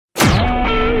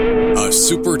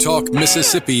SuperTalk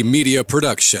Mississippi media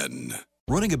production.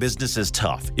 Running a business is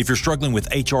tough. If you're struggling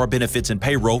with HR, benefits, and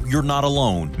payroll, you're not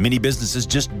alone. Many businesses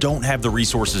just don't have the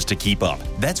resources to keep up.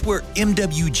 That's where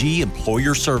MWG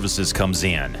Employer Services comes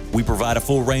in. We provide a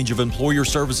full range of employer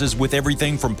services with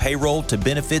everything from payroll to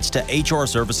benefits to HR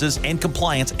services and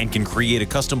compliance, and can create a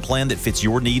custom plan that fits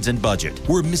your needs and budget.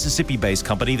 We're a Mississippi-based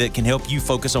company that can help you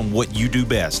focus on what you do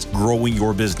best, growing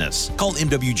your business. Call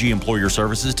MWG Employer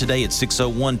Services today at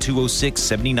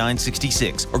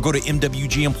 601-206-7966 or go to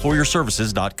MWGEmployerServices.com.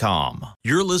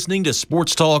 You're listening to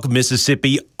Sports Talk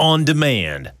Mississippi On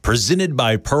Demand, presented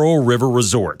by Pearl River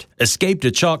Resort. Escape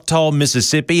to Choctaw,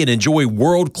 Mississippi and enjoy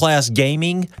world-class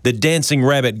gaming, the Dancing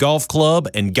Rabbit Golf Club,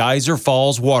 and Geyser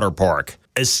Falls Water Park.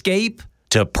 Escape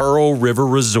to Pearl River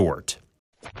Resort.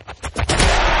 To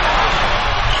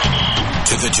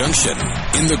the junction,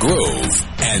 in the Grove,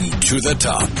 and to the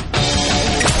top.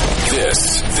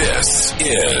 This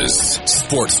is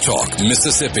Sports Talk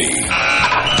Mississippi.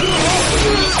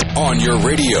 On your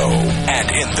radio and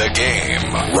in the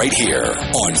game, right here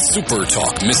on Super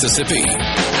Talk Mississippi.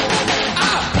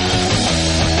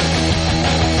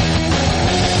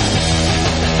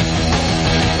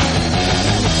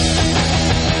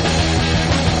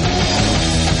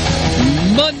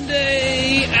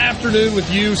 Monday afternoon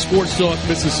with you, Sports Talk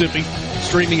Mississippi.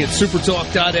 Streaming at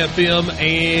supertalk.fm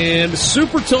and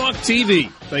SuperTalk TV.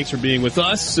 Thanks for being with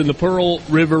us in the Pearl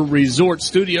River Resort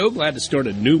studio. Glad to start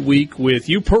a new week with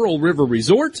you. Pearl River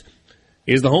Resort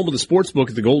is the home of the sportsbook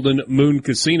at the Golden Moon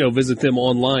Casino. Visit them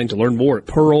online to learn more at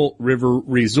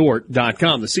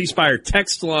pearlriverresort.com. The C Spire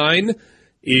text line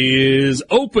is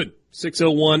open,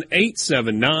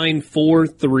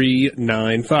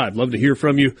 601-879-4395. Love to hear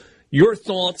from you. Your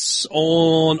thoughts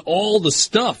on all the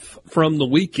stuff from the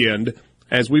weekend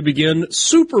as we begin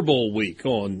Super Bowl week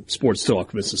on Sports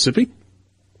Talk Mississippi.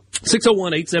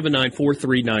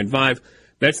 601-879-4395.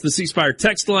 That's the C Spire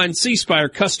text line. C Spire,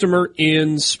 customer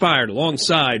inspired.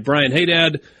 Alongside Brian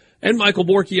Haydad and Michael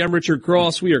Borky, I'm Richard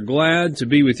Cross. We are glad to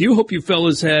be with you. Hope you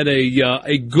fellas had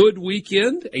a good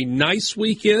weekend, a nice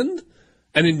weekend,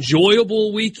 an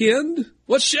enjoyable weekend.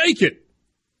 What's shaking?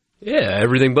 Yeah,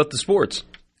 everything but the sports.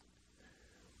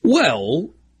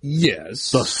 Well,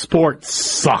 yes. The sports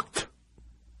sucked.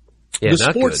 Yeah, the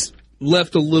sports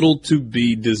left a little to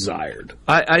be desired.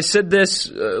 I said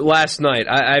this last night.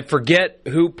 I forget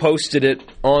who posted it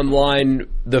online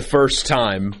the first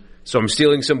time, so I'm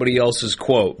stealing somebody else's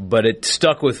quote, but it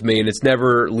stuck with me and it's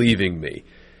never leaving me.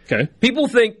 Okay. People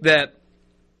think that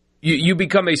you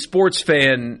become a sports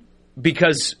fan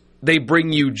because they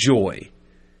bring you joy.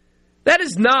 That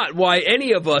is not why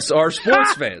any of us are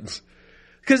sports fans.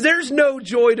 Because there's no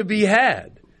joy to be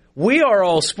had. We are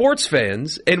all sports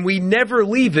fans, and we never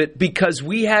leave it because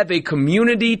we have a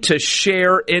community to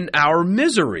share in our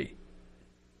misery.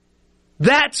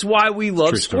 That's why we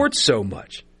love sports so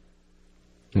much.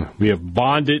 We have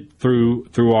bonded through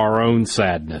our own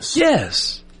sadness.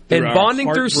 Yes. And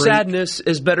bonding through sadness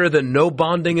is better than no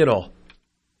bonding at all.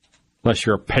 Unless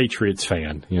you're a Patriots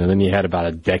fan. Then you had about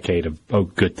a decade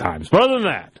of good times. But other than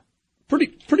that.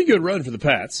 Pretty good run for the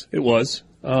Pats. It was.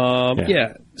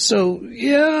 Yeah. So,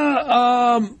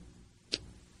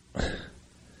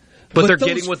 But they're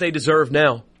getting what they deserve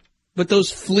now. But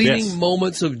those fleeting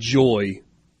moments of joy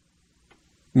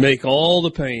make all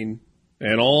the pain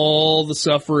and all the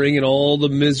suffering and all the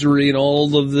misery and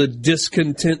all of the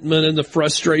discontentment and the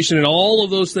frustration and all of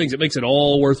those things. It makes it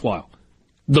all worthwhile.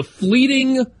 The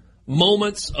fleeting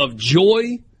moments of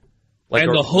joy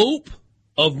and the hope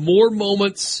of more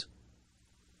moments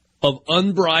of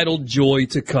unbridled joy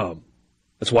to come.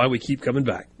 That's why we keep coming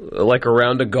back. Like a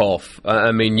round of golf.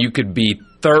 I mean, you could be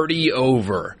 30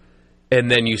 over,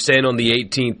 and then you stand on the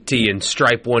 18th tee and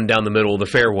stripe one down the middle of the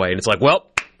fairway, and it's like,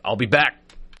 well, I'll be back.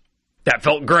 That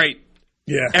felt great.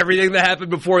 Yeah. Everything that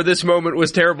happened before this moment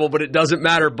was terrible, but it doesn't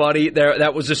matter, buddy.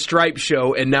 That was a stripe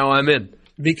show, and now I'm in.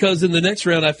 Because in the next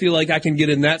round, I feel like I can get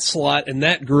in that slot and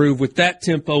that groove with that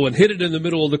tempo and hit it in the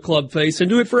middle of the club face and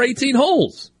do it for 18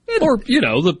 holes. Or,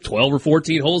 the 12 or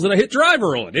 14 holes that I hit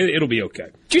driver on. It'll be okay.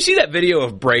 Did you see that video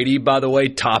of Brady, by the way,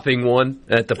 topping one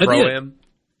at the Pro-Am?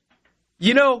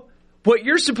 What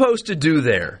you're supposed to do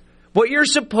there, what you're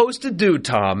supposed to do,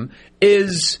 Tom,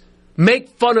 is make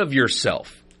fun of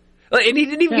yourself. And he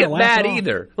didn't even get mad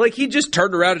either. He just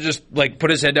turned around and just,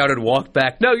 put his head down and walked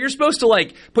back. No, you're supposed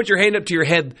to, put your hand up to your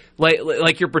head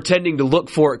like you're pretending to look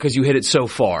for it because you hit it so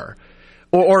far.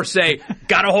 Or say,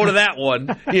 got a hold of that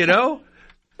one,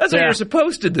 That's what you're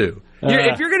supposed to do.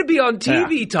 If you're going to be on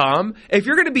TV, Tom, if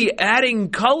you're going to be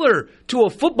adding color to a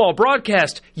football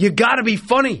broadcast, you got to be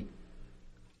funny.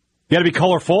 You got to be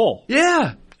colorful.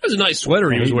 Yeah. That was a nice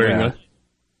sweater he was wearing, though.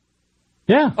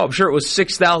 Yeah. Oh, I'm sure it was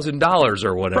 $6,000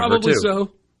 or whatever, probably too.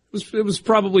 So. It was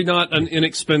probably not an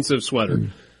inexpensive sweater.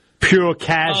 Pure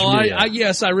cashmere.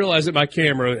 Yes, I realize that my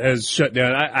camera has shut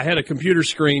down. I had a computer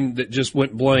screen that just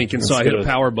went blank, and so I hit a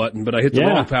power button, but I hit the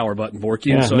wrong power button,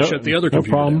 Borky, and so I shut the other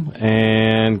computer down. No problem.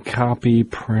 And copy,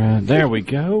 print. There we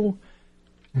go.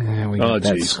 And we got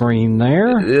that screen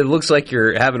there. It looks like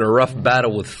you're having a rough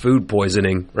battle with food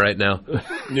poisoning right now.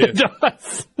 It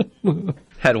does.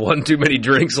 Had one too many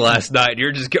drinks last night.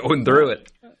 You're just going through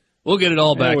it. We'll get it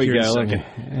all back here in a second.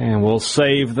 And we'll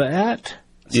save that.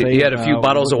 You had a few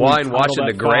bottles of wine watching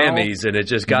the Grammys, and it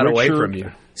just got away from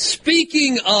you.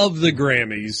 Speaking of the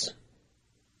Grammys.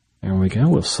 There we go.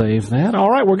 We'll save that. All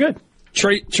right, we're good.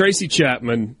 Tracy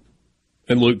Chapman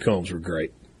and Luke Combs were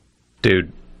great.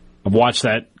 Dude. I've watched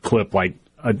that clip like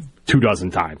 24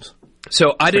 times.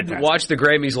 So I didn't watch the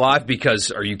Grammys live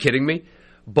because, are you kidding me?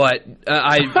 But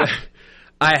I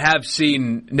have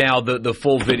seen now the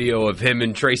full video of him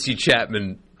and Tracy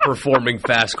Chapman performing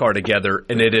Fast Car together,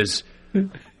 and it is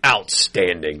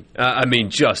outstanding. I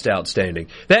mean, just outstanding.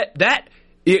 That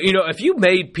if you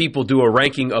made people do a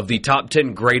ranking of the top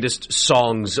 10 greatest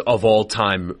songs of all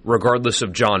time, regardless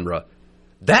of genre,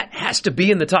 that has to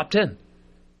be in the top 10.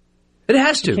 It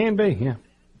has to. It can be, yeah.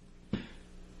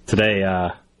 Today,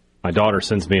 my daughter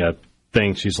sends me a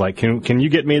thing. She's like, "Can you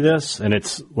get me this?" And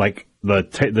it's like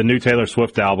the new Taylor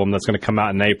Swift album that's going to come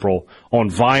out in April on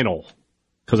vinyl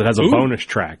because it has a bonus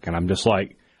track. And I'm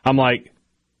like,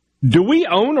 do we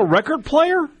own a record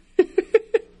player?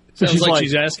 Sounds like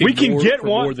she's asking we can get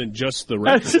one more than just the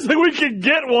record. She's like, we can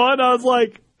get one. I was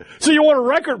like, so you want a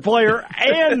record player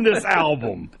and this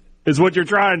album is what you're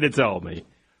trying to tell me.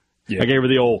 Yeah. I gave her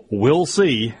the old, we'll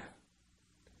see.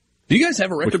 Do you guys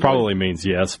have a record player? Which probably means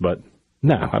yes, but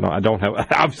no, I don't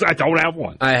have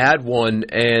one. I had one,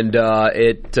 and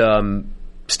it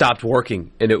stopped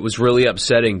working, and it was really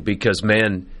upsetting because,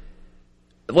 man,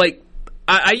 like,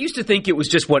 I used to think it was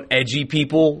just what edgy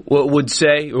people would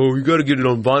say. Oh, you got to get it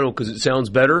on vinyl because it sounds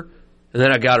better. And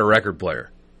then I got a record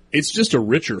player. It's just a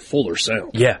richer, fuller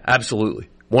sound. Yeah, absolutely,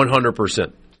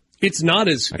 100%. It's not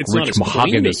as like it's not as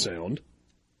clean a sound.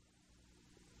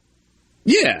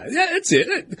 Yeah, that's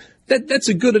it. That's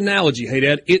a good analogy, hey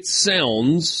Dad. It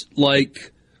sounds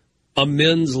like a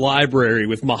men's library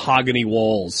with mahogany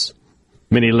walls,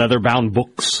 many leather-bound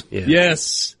books. Yeah.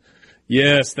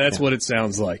 Yes, that's what it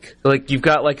sounds like. Like you've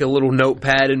got like a little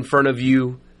notepad in front of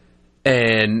you,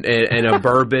 and a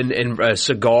bourbon and a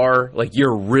cigar. Like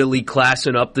you're really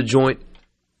classing up the joint.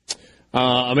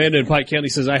 Amanda in Pike County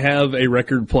says, I have a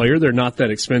record player. They're not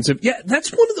that expensive. Yeah,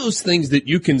 that's one of those things that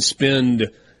you can spend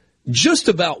just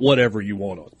about whatever you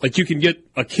want on. Like you can get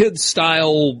a kid's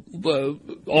style,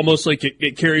 almost like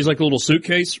it carries like a little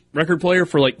suitcase record player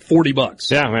for like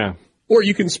 $40. Yeah. Or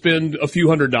you can spend a few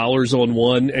 $100s on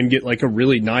one and get like a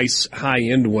really nice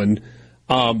high-end one.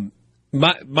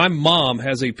 My mom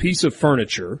has a piece of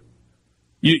furniture.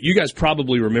 You guys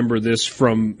probably remember this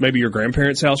from maybe your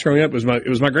grandparents' house growing up. It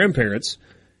was my grandparents.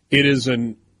 It is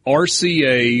an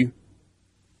RCA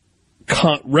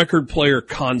record player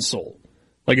console.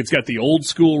 Like it's got the old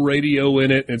school radio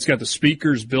in it, and it's got the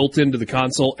speakers built into the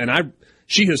console. And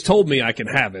she has told me I can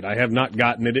have it. I have not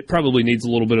gotten it. It probably needs a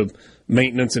little bit of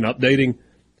maintenance and updating.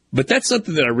 But that's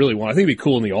something that I really want. I think it'd be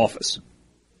cool in the office.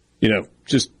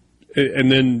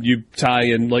 And then you tie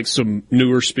in like some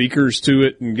newer speakers to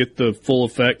it and get the full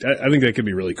effect. I think that could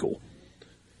be really cool.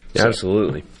 So,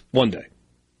 absolutely. One day.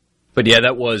 But yeah,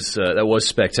 that was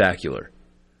spectacular.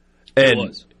 And, it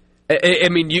was. I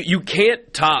mean, you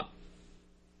can't top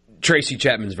Tracy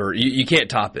Chapman's version. You can't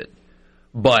top it.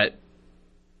 But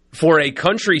for a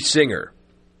country singer,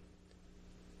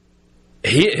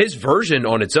 his version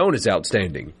on its own is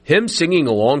outstanding. Him singing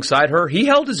alongside her, he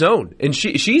held his own. And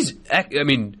she's, I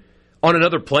mean, on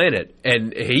another planet,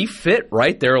 and he fit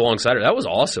right there alongside her. That was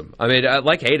awesome. I mean,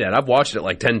 like Hey Dad, I've watched it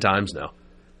like 10 times now.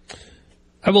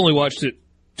 I've only watched it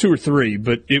 2 or 3,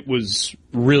 but it was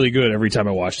really good every time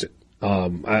I watched it.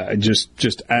 I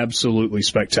just absolutely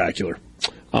spectacular.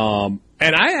 And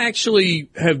I actually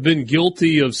have been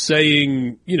guilty of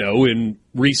saying, in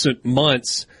recent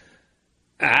months,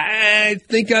 I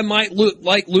think I might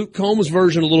like Luke Combs'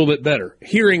 version a little bit better.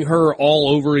 Hearing her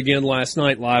all over again last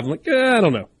night live, I'm like, I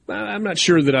don't know. I'm not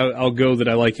sure that I'll go that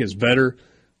I like his better.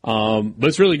 But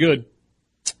it's really good.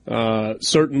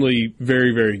 Certainly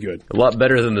very, very good. A lot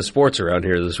better than the sports around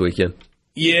here this weekend.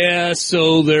 Yeah,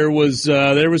 so there was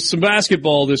some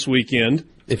basketball this weekend.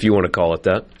 If you want to call it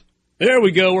that. There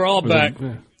we go. We're all back.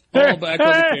 All back on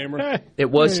the camera. It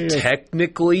was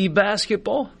technically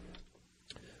basketball?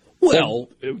 Well,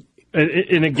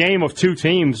 in a game of two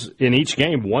teams, in each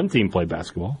game, one team played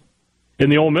basketball. In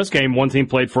the Ole Miss game, one team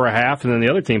played for a half, and then the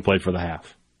other team played for the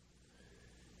half.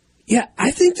 Yeah,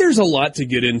 I think there's a lot to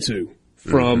get into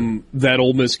from that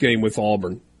Ole Miss game with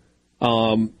Auburn.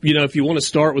 If you want to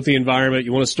start with the environment,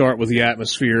 you want to start with the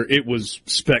atmosphere, it was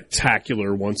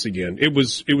spectacular once again. It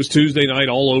was Tuesday night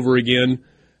all over again.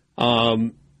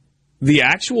 The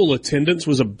actual attendance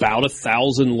was about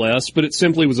 1,000 less, but it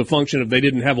simply was a function of they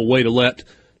didn't have a way to let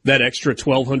that extra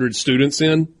 1,200 students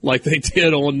in like they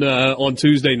did on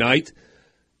Tuesday night.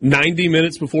 90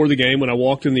 minutes before the game, when I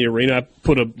walked in the arena, I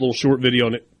put a little short video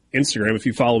on Instagram. If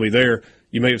you follow me there,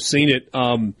 you may have seen it.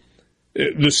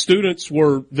 The students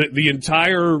were the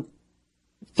entire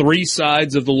three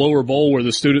sides of the lower bowl where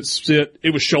the students sit.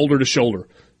 It was shoulder to shoulder.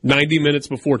 90 minutes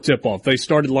before tip-off, they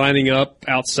started lining up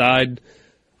outside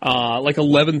like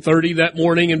 11:30 that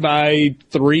morning, and by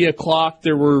 3 o'clock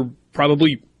there were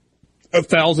probably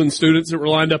 1,000 students that were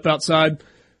lined up outside.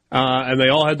 And they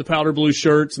all had the powder blue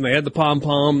shirts, and they had the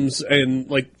pom-poms, and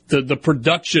like the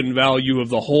production value of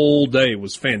the whole day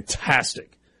was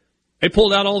fantastic. They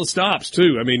pulled out all the stops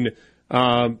too. I mean,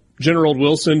 General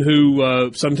Wilson,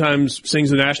 who sometimes sings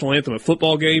the national anthem at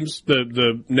football games,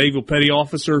 the naval petty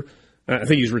officer, I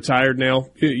think he's retired now.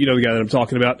 You know the guy that I'm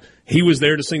talking about. He was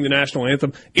there to sing the national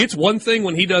anthem. It's one thing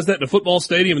when he does that in a football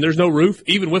stadium and there's no roof,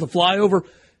 even with a flyover.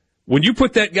 When you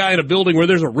put that guy in a building where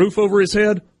there's a roof over his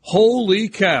head, holy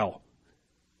cow.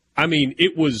 I mean,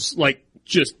 it was like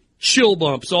just chill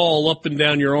bumps all up and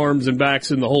down your arms and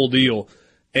backs and the whole deal.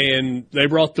 And they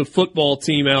brought the football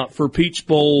team out for Peach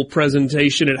Bowl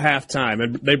presentation at halftime.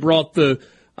 And they brought the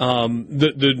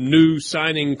new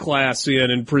signing class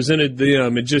in and presented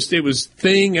them. It was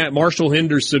thing at Marshall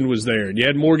Henderson was there. And you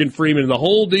had Morgan Freeman and the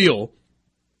whole deal.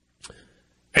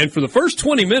 And for the first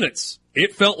 20 minutes,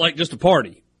 it felt like just a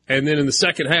party. And then in the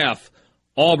second half,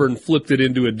 Auburn flipped it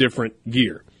into a different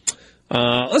gear.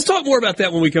 Let's talk more about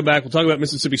that when we come back. We'll talk about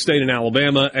Mississippi State and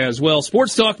Alabama as well.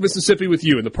 Sports Talk Mississippi with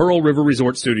you in the Pearl River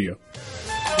Resort Studio.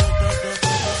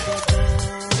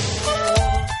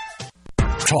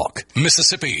 Talk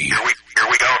Mississippi. Here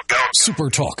we go. Super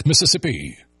Talk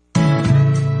Mississippi. I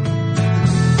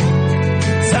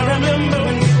remember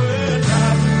when you were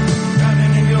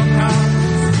driving in your car,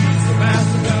 so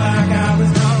fast and like I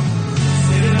was gone.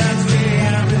 City lights way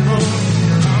out the road,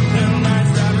 long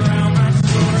nights right around my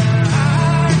store, and I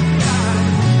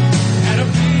had a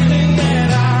feeling that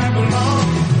I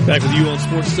belonged. Back with you on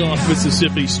Sports Talk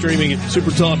Mississippi, streaming at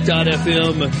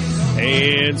supertalk.fm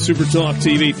and SuperTalk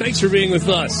TV. Thanks for being with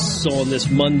us on this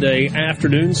Monday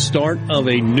afternoon, start of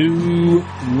a new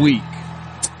week.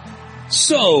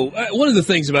 So, one of the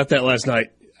things about that last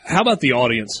night, how about the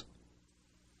audience?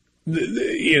 They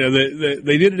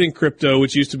did it in crypto,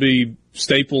 which used to be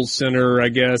Staples Center, I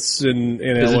guess, in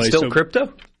LA. Is it still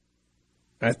crypto?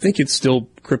 I think it's still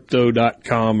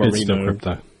crypto.com arena. It's still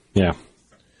crypto, yeah.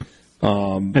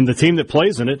 And the team that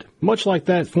plays in it, much like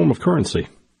that form of currency,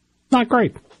 not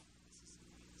great.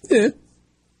 Yeah.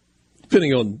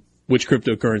 Depending on which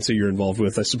cryptocurrency you're involved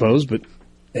with, I suppose, but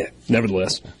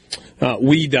nevertheless,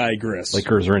 we digress.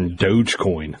 Lakers are in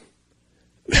Dogecoin.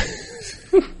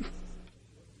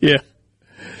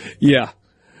 Yeah,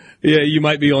 you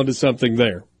might be onto something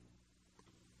there.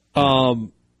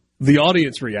 The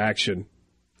audience reaction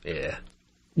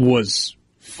was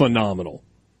phenomenal.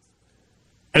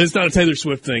 And it's not a Taylor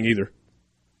Swift thing either.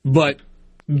 But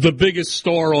the biggest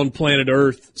star on planet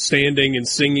Earth standing and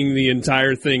singing the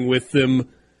entire thing with them.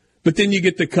 But then you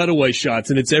get the cutaway shots,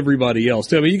 and it's everybody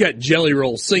else. I mean, you got Jelly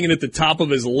Roll singing at the top of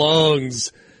his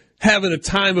lungs, having a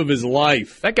time of his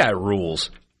life. That guy rules.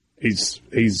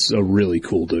 He's a really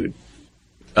cool dude.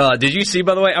 Did you see,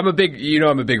 by the way, I'm a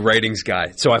big ratings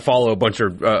guy, so I follow a bunch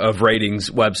of ratings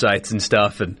websites and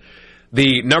stuff. And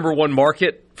the number one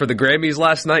market for the Grammys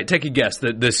last night, take a guess.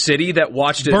 The city that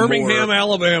watched it Birmingham,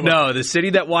 Alabama. No, the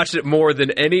city that watched it more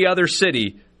than any other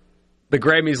city, the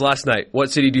Grammys last night.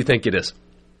 What city do you think it is?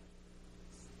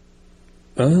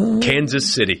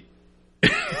 Kansas City.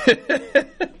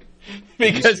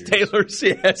 Because Taylor,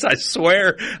 yes, I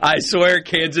swear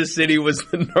Kansas City was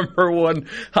the number one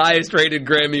highest rated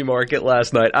Grammy market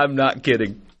last night. I'm not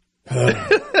kidding.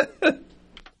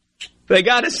 They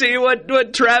got to see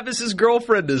what Travis's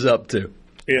girlfriend is up to.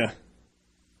 Yeah.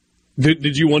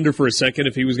 Did you wonder for a second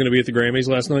if he was going to be at the Grammys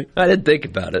last night? I didn't think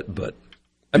about it, but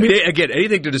I mean, again,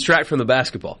 anything to distract from the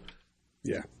basketball.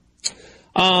 Yeah.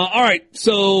 All right,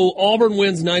 so Auburn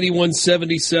wins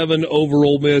 91-77 over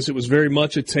Ole Miss. It was very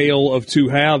much a tale of two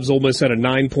halves. Ole Miss had a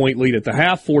 9-point lead at the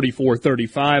half,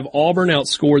 44-35. Auburn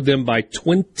outscored them by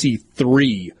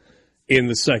 23 in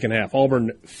the second half.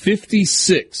 Auburn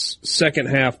 56 second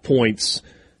half points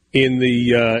in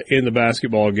the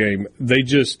basketball game. They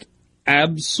just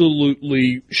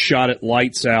absolutely shot it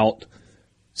lights out.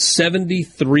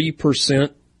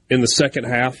 73% in the second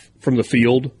half from the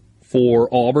field for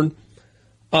Auburn.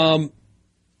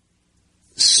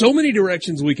 So many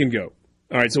directions we can go.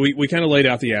 All right, so we kind of laid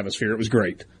out the atmosphere. It was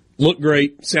great. Looked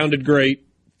great, sounded great,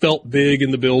 felt big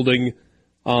in the building.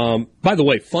 By the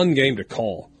way, fun game to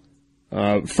call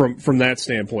from that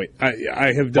standpoint.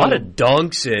 I have done a lot of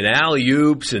dunks and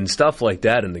alley-oops and stuff like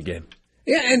that in the game.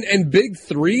 Yeah, and big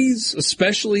threes,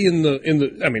 especially in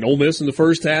the. I mean, Ole Miss in the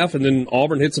first half, and then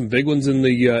Auburn hit some big ones in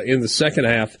the second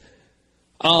half.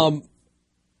 Ole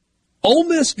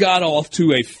Miss got off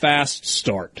to a fast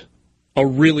start, a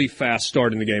really fast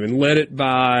start in the game, and led it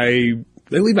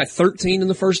they lead by 13 in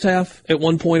the first half at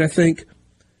one point, I think.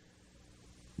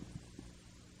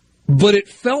 But it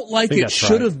felt like it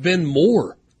should have been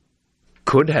more.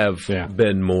 Could have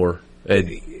been more.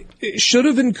 It should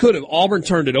have and could have. Auburn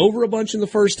turned it over a bunch in the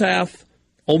first half.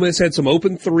 Ole Miss had some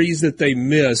open threes that they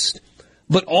missed.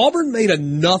 But Auburn made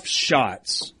enough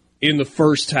shots in the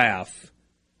first half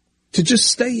to just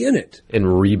stay in it.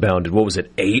 And rebounded. What was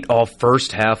it, 8 off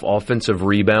first half offensive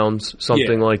rebounds?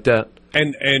 Something like that?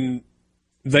 And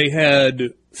they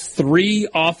had 3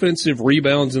 offensive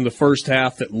rebounds in the first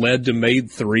half that led to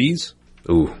made threes.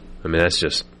 Ooh, I mean, that's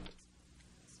just...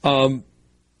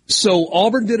 So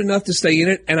Auburn did enough to stay in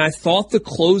it, and I thought the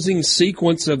closing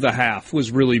sequence of the half was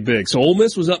really big. So Ole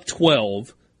Miss was up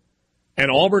 12,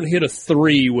 and Auburn hit a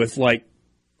 3 with like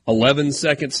 11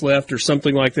 seconds left or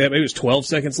something like that. Maybe it was 12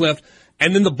 seconds left.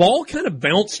 And then the ball kind of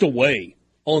bounced away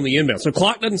on the inbound. So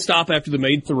clock doesn't stop after the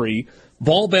made 3.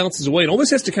 Ball bounces away. It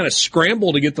almost has to kind of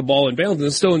scramble to get the ball in bounds.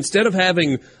 And so instead of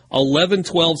having 11,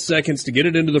 12 seconds to get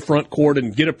it into the front court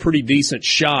and get a pretty decent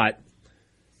shot,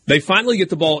 they finally get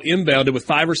the ball inbounded with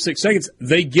 5 or 6 seconds.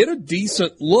 They get a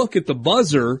decent look at the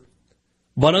buzzer,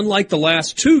 but unlike the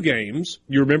last 2 games,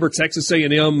 you remember Texas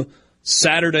A&M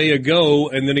Saturday ago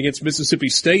and then against Mississippi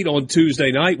State on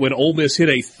Tuesday night when Ole Miss hit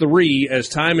a 3 as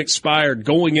time expired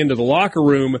going into the locker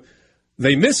room,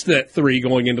 they missed that 3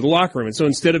 going into the locker room. And so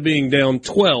instead of being down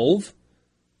 12,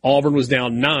 Auburn was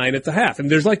down 9 at the half. And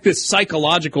there's like this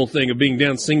psychological thing of being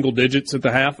down single digits at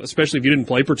the half, especially if you didn't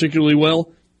play particularly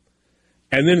well.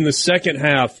 And then in the second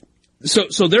half,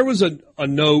 so there was a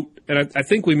note, and I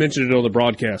think we mentioned it on the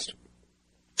broadcast,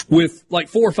 with like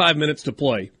 4 or 5 minutes to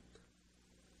play.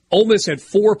 Ole Miss had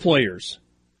 4 players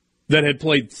that had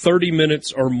played 30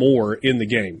 minutes or more in the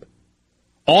game.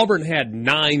 Auburn had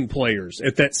 9 players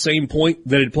at that same point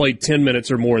that had played 10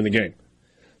 minutes or more in the game.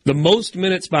 The most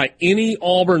minutes by any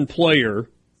Auburn player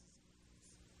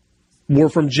were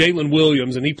from Jalen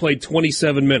Williams, and he played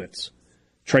 27 minutes.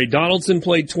 Trey Donaldson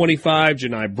played 25.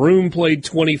 Janai Broome played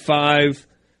 25.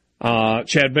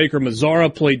 Chad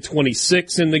Baker-Mazzara played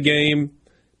 26 in the game.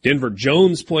 Denver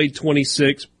Jones played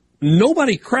 26.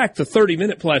 Nobody cracked the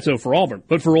 30-minute plateau for Auburn.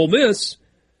 But for Ole Miss,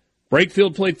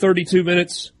 Brakefield played 32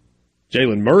 minutes.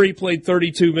 Jalen Murray played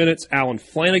 32 minutes. Alan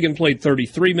Flanagan played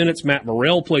 33 minutes. Matt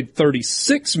Morrell played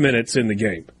 36 minutes in the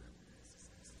game.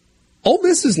 Ole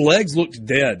Miss's legs looked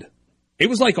dead. It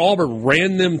was like Auburn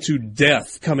ran them to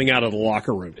death coming out of the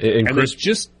locker room. And they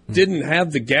just didn't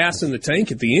have the gas in the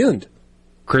tank at the end.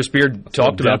 Chris Beard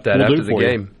talked about that after the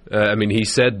game. I mean, he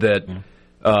said that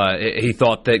he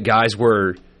thought that guys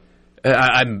were...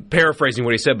 I'm paraphrasing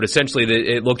what he said, but essentially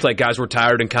it looked like guys were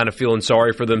tired and kind of feeling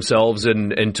sorry for themselves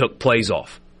and took plays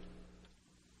off.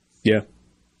 Yeah.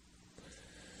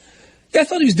 Yeah, I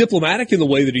thought he was diplomatic in the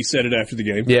way that he said it after the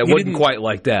game. Yeah, it wasn't quite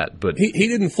like that, but he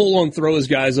didn't full on throw his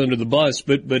guys under the bus,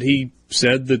 but he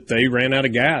said that they ran out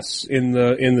of gas in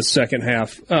the second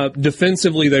half.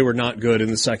 Defensively, they were not good in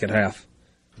the second half.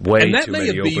 Way too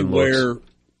many open looks.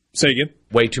 Say again?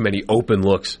 Way too many open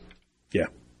looks. Yeah.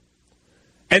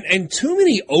 And too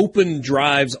many open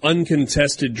drives,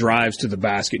 uncontested drives to the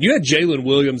basket. You had Jalen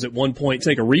Williams at one point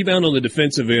take a rebound on the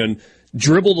defensive end,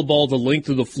 dribble the ball the length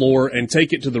of the floor, and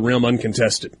take it to the rim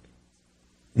uncontested.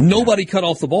 Nobody cut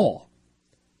off the ball.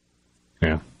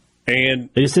 Yeah. And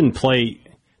they just didn't play.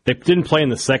 They didn't play in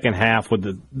the second half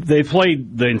they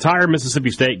played the entire Mississippi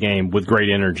State game with great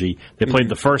energy. They played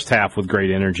the first half with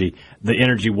great energy. The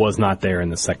energy was not there in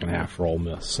the second half for Ole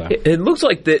Miss. So. It looks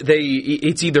like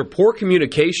it's either poor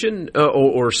communication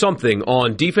or something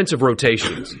on defensive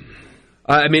rotations.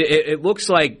 I mean, it looks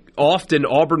like often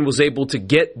Auburn was able to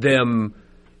get them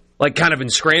like kind of in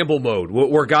scramble mode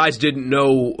where guys didn't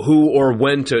know who or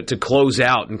when to close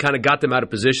out and kind of got them out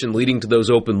of position leading to those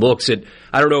open looks.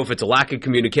 I don't know if it's a lack of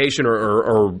communication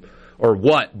or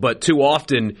what, but too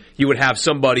often you would have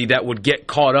somebody that would get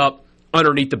caught up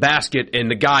underneath the basket,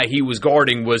 and the guy he was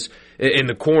guarding was in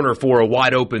the corner for a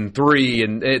wide open three,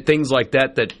 and things like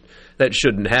that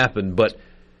shouldn't happen. But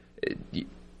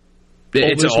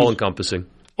it's all encompassing.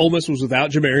 Ole Miss was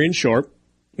without Jamarian Sharp.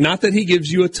 Not that he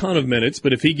gives you a ton of minutes,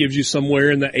 but if he gives you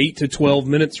somewhere in the 8 to 12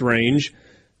 minutes range,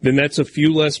 then that's a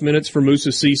few less minutes for Moussa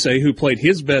Cisse, who played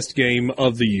his best game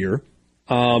of the year.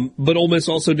 But Ole Miss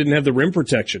also didn't have the rim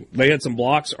protection. They had some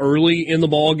blocks early in the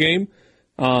ball game.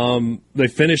 They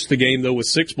finished the game, though, with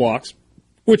 6 blocks,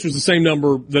 which was the same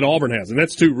number that Auburn has. And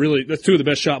that's two of the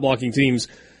best shot blocking teams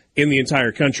in the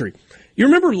entire country. You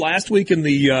remember last week in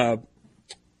the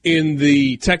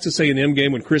Texas A&M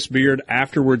game when Chris Beard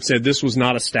afterwards said this was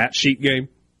not a stat sheet game?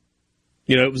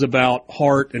 You know, it was about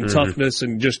heart and toughness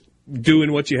and just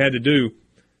doing what you had to do.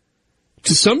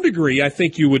 To some degree, I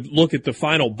think you would look at the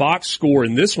final box score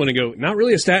in this one and go, not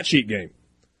really a stat sheet game.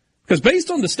 Because based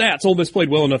on the stats, Ole Miss played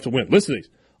well enough to win. Listen to these.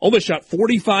 Ole Miss shot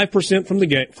 45%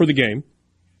 for the game,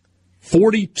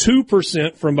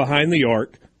 42% from behind the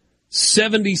arc,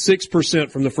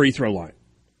 76% from the free throw line.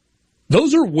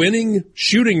 Those are winning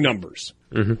shooting numbers.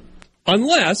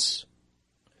 Unless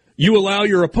you allow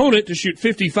your opponent to shoot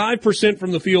 55%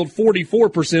 from the field,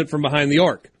 44% from behind the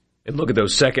arc. And look at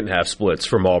those second half splits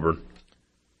from Auburn.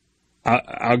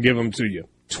 I'll give them to you.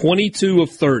 22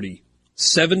 of 30,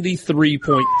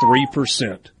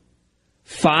 73.3%.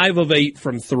 5 of 8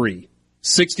 from 3,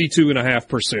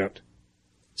 62.5%.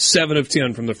 7 of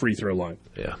 10 from the free throw line.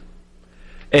 Yeah.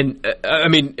 And, I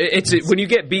mean, when you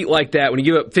get beat like that, when you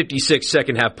give up 56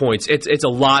 second half points, it's a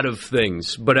lot of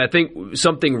things. But I think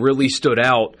something really stood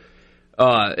out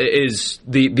is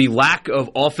the lack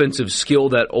of offensive skill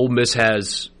that Ole Miss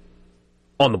has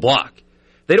on the block.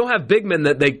 They don't have big men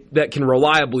that can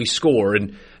reliably score.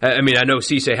 And, I mean, I know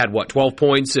Cisse had, 12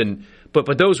 points?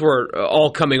 But those were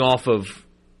all coming off of,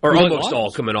 or almost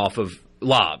all coming off of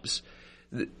lobs.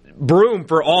 Broom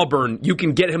for Auburn, you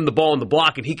can get him the ball in the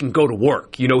block and he can go to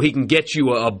work. You know, he can get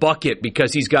you a bucket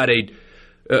because he's got a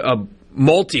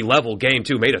multi-level game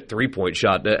too. Made a 3-point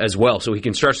shot as well, so he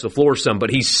can stretch the floor some, but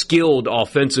he's skilled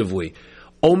offensively.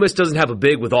 Ole Miss doesn't have a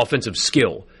big with offensive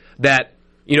skill that,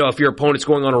 you know, if your opponent's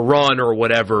going on a run or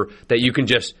whatever, that you can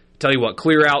just, tell you what,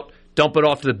 clear out, dump it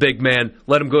off to the big man,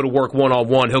 let him go to work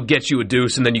one-on-one, he'll get you a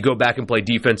deuce, and then you go back and play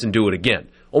defense and do it again.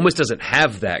 Ole Miss doesn't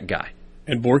have that guy.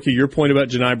 And, Borky, your point about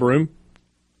Janai Broom,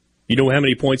 you know how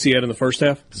many points he had in the first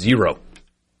half? 0.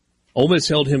 Ole Miss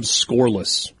held him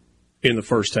scoreless in the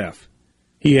first half.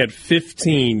 He had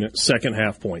 15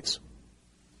 second-half points.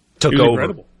 Took over.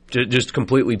 Incredible. Just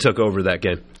completely took over that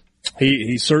game.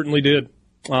 He certainly did.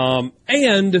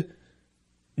 And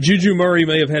Juju Murray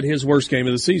may have had his worst game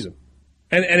of the season.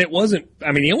 And it wasn't,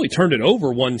 I mean, he only turned it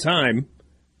over one time,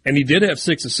 and he did have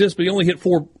 6 assists, but he only had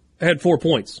 4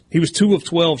 points. He was 2 of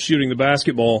 12 shooting the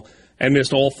basketball and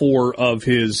missed all 4 of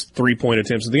his 3-point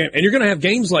attempts in the game. And you're going to have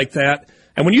games like that.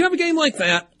 And when you have a game like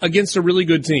that against a really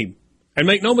good team, and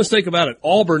make no mistake about it,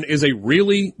 Auburn is a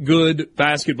really good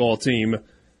basketball team,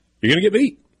 you're going to get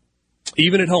beat,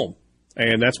 even at home.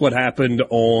 And that's what happened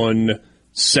on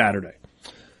Saturday.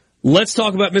 Let's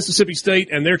talk about Mississippi State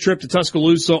and their trip to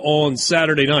Tuscaloosa on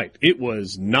Saturday night. It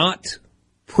was not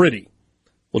pretty.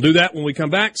 We'll do that when we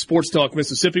come back. Sports Talk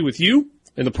Mississippi with you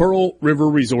in the Pearl River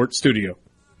Resort Studio.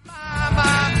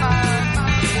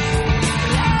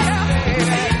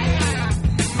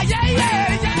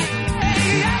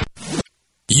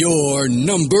 Your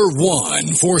number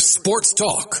one for Sports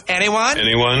Talk. Anyone?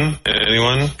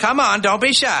 Come on, don't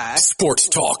be shy. Sports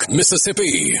Talk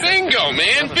Mississippi. Bingo,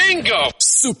 man, bingo.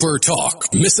 Super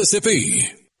Talk Mississippi.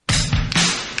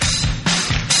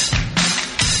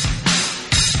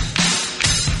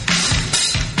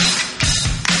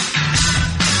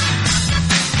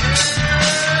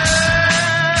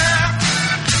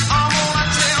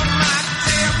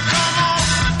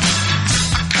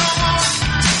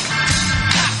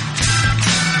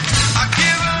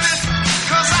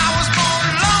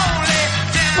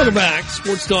 Welcome back.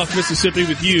 Sports Talk Mississippi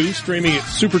with you, streaming at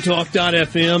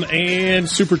supertalk.fm and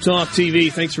Supertalk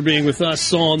TV. Thanks for being with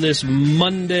us on this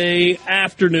Monday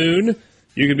afternoon.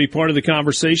 You can be part of the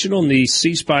conversation on the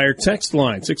C Spire text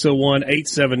line,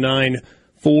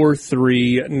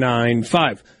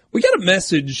 601-879-4395. We got a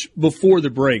message before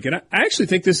the break, and I actually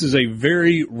think this is a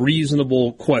very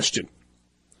reasonable question.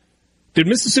 Did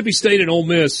Mississippi State and Ole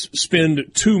Miss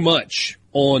spend too much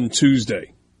on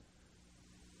Tuesday?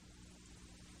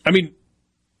 I mean,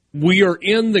 we are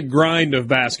in the grind of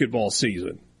basketball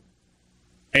season,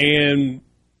 and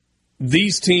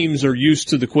these teams are used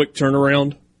to the quick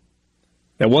turnaround.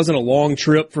 That wasn't a long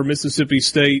trip for Mississippi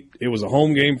State. It was a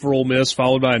home game for Ole Miss,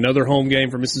 followed by another home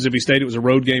game for Mississippi State. It was a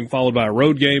road game, followed by a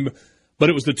road game. but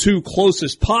it was the two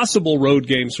closest possible road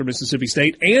games for Mississippi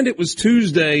State, and it was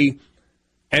Tuesday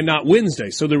and not Wednesday.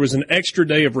 So there was an extra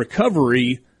day of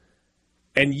recovery.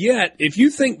 And yet, if you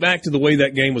think back to the way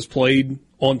that game was played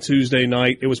on Tuesday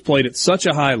night, it was played at such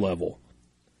a high level.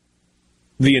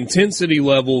 The intensity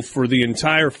level for the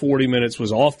entire 40 minutes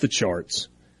was off the charts.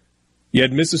 You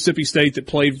had Mississippi State that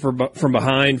played from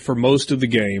behind for most of the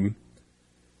game.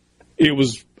 It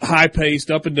was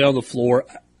high-paced, up and down the floor.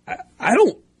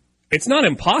 It's not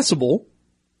impossible,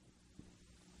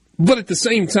 but at the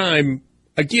same time,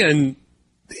 again,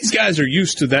 these guys are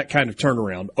used to that kind of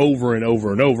turnaround over and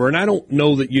over and over, and I don't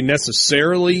know that you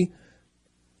necessarily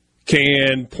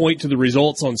can point to the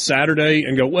results on Saturday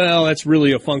and go, well, that's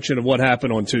really a function of what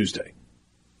happened on Tuesday.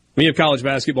 We have college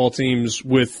basketball teams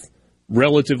with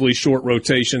relatively short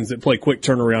rotations that play quick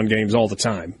turnaround games all the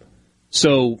time.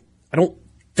 So I don't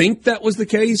think that was the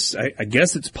case. I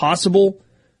guess it's possible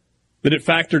that it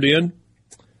factored in.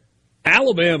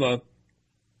 Alabama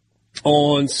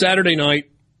on Saturday night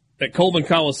at Coleman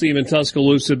Coliseum in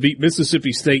Tuscaloosa beat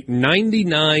Mississippi State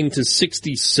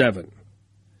 99-67.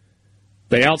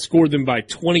 They outscored them by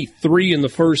 23 in the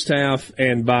first half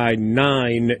and by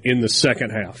 9 in the second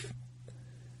half.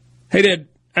 Hey, Dad,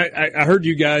 I heard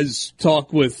you guys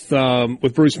talk with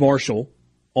Bruce Marshall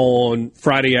on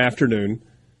Friday afternoon,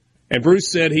 and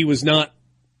Bruce said he was not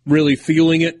really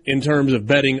feeling it in terms of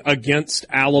betting against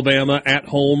Alabama at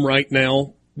home right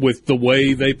now with the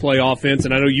way they play offense.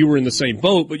 And I know you were in the same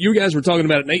boat, but you guys were talking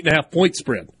about an 8.5-point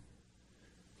spread.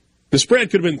 The spread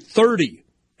could have been 30,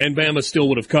 and Bama still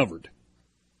would have covered.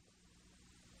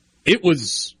 It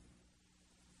was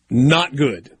not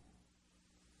good.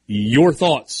 Your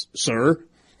thoughts, sir?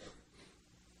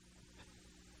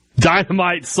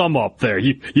 Dynamite sum up there.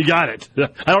 You got it.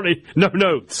 I don't need no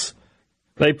notes.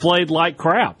 They played like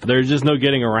crap. There's just no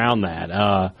getting around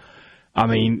that.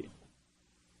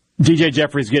 DJ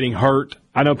Jeffrey's getting hurt.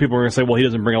 I know people are going to say, well, he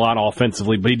doesn't bring a lot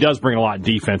offensively, but he does bring a lot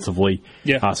defensively.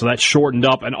 Yeah. So that's shortened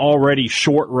up an already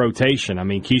short rotation. I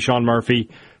mean, Keyshawn Murphy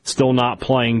still not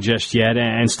playing just yet,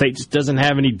 and State just doesn't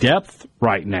have any depth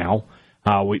right now.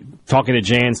 Talking to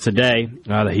Jans today,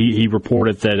 he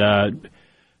reported that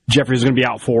Jeffrey's going to be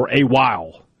out for a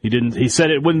while. He said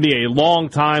it wouldn't be a long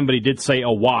time, but he did say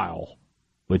a while,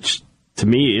 which to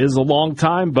me is a long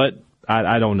time, but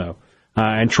I don't know.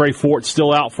 And Trey Fort's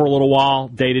still out for a little while,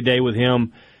 day-to-day with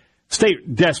him.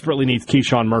 State desperately needs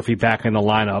Keyshawn Murphy back in the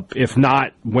lineup, if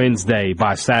not Wednesday,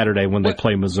 by Saturday when they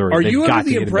play Missouri. Are you under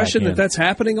the impression that that's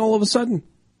happening all of a sudden?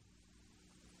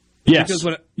 Yes.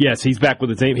 Yes, he's back with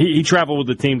the team. He traveled with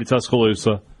the team to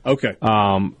Tuscaloosa. Okay.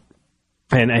 I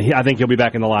think he'll be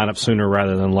back in the lineup sooner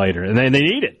rather than later. And they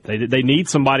need it. They need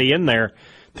somebody in there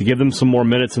to give them some more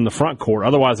minutes in the front court.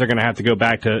 Otherwise, they're going to have to go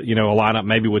back to a lineup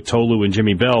maybe with Tolu and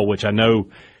Jimmy Bell, which I know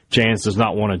Jans does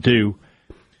not want to do.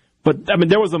 But,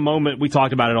 there was a moment, we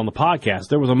talked about it on the podcast,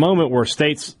 there was a moment where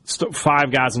State's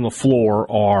 5 guys on the floor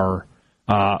are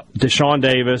Deshaun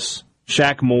Davis,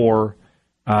 Shaq Moore,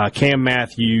 Cam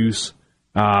Matthews,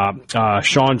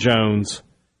 Sean Jones,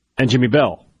 and Jimmy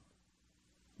Bell.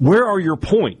 Where are your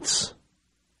points?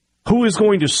 Who is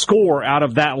going to score out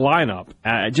of that lineup?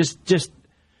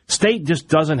 State just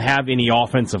doesn't have any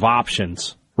offensive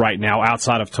options right now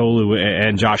outside of Tolu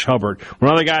and Josh Hubbard.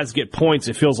 When other guys get points,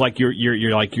 it feels like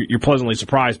you're pleasantly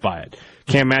surprised by it.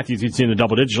 Cam Matthews, you'd see in the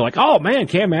double digits, you're like, oh man,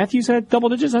 Cam Matthews had double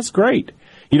digits. That's great.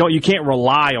 You can't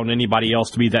rely on anybody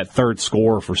else to be that third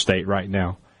scorer for State right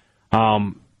now.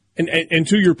 And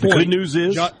to your point, the good news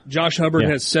is Josh Hubbard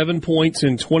has 7 points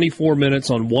in 24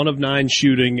 minutes on 1 of 9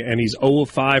 shooting, and he's 0 of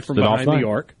 5 from behind the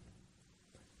arc.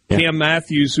 Yeah. Cam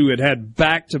Matthews, who had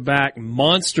back-to-back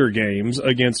monster games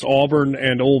against Auburn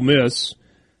and Ole Miss,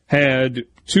 had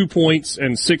 2 points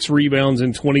and 6 rebounds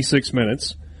in 26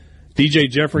 minutes. DJ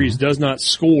Jeffries does not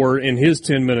score in his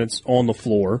 10 minutes on the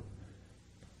floor.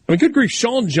 Good grief,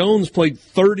 Sean Jones played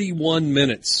 31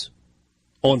 minutes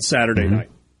on Saturday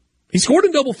night. He scored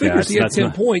in double figures. He had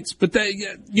 10 points, but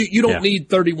you don't need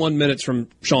 31 minutes from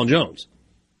Sean Jones.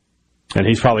 And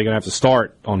he's probably going to have to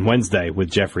start on Wednesday with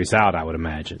Jeffries out, I would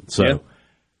imagine. So,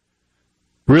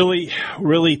 really,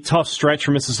 really tough stretch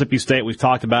for Mississippi State. We've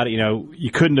talked about it.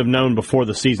 You couldn't have known before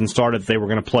the season started that they were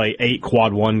going to play 8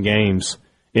 quad 1 games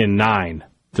in 9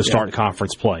 to start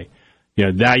conference play.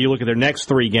 Now you look at their next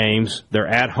 3 games. They're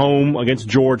at home against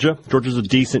Georgia. Georgia's a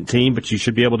decent team, but you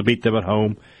should be able to beat them at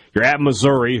home. You're at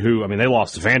Missouri, who, they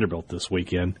lost to Vanderbilt this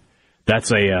weekend.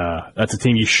 That's a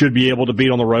team you should be able to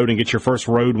beat on the road and get your first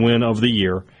road win of the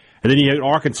year. And then you have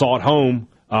Arkansas at home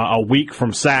a week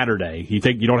from Saturday. You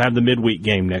don't have the midweek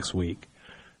game next week.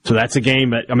 So that's a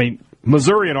game that,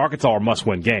 Missouri and Arkansas are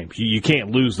must-win games. You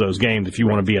can't lose those games if you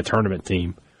want to be a tournament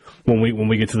team when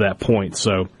we get to that point.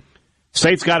 So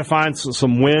State's got to find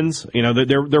some wins. You know,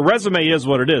 their resume is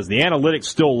what it is. The analytics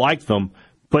still like them,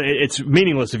 but it's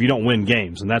meaningless if you don't win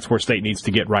games, and that's where State needs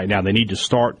to get right now. They need to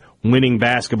start winning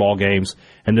basketball games,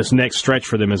 and this next stretch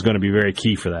for them is going to be very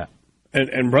key for that.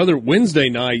 And brother, Wednesday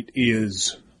night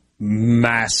is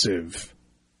massive.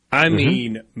 I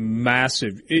mean,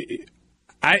 massive.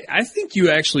 I think you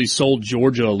actually sold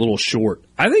Georgia a little short.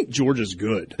 I think Georgia's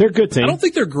good. They're a good team. I don't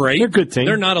think they're great. They're a good team.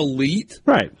 They're not elite.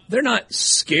 Right. They're not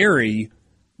scary,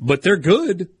 but they're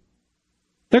good.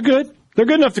 They're good. They're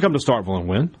good enough to come to Starkville and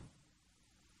win.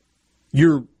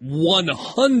 You're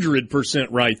 100%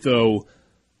 right, though,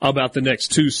 about the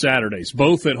next two Saturdays,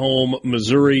 both at home,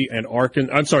 Missouri and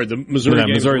Arkansas. I'm sorry, the Missouri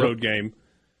game is a road game,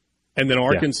 and then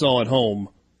Arkansas at home.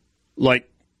 Like,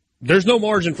 there's no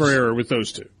margin for error with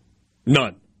those two.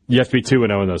 None. You have to be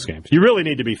 2-0 in those games. You really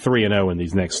need to be 3-0 in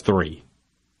these next three.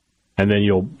 And then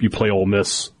you play Ole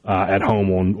Miss at home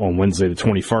on Wednesday the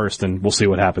 21st, and we'll see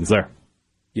what happens there.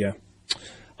 Yeah.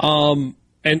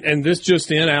 And this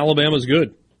just in, Alabama's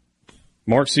good.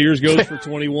 Mark Sears goes for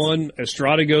 21.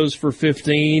 Estrada goes for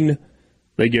 15.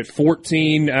 They get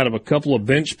 14 out of a couple of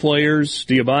bench players.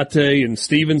 Diabate and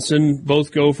Stevenson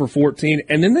both go for 14.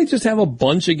 And then they just have a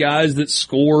bunch of guys that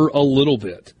score a little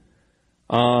bit.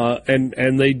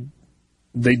 And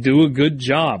they do a good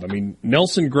job. I mean,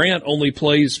 Nelson Grant only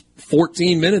plays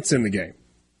 14 minutes in the game.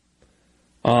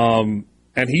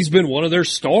 And he's been one of their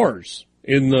stars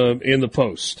in the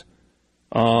post.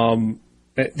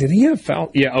 Did he have foul?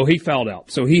 Yeah, he fouled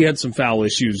out. So he had some foul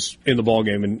issues in the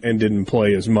ballgame and didn't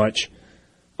play as much.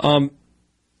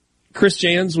 Chris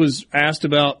Jans was asked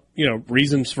about,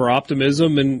 reasons for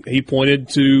optimism, and he pointed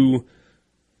to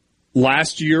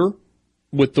last year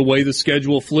with the way the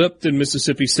schedule flipped and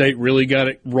Mississippi State really got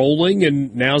it rolling,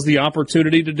 and now's the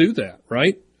opportunity to do that,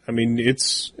 right? I mean,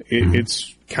 it's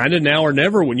kind of now or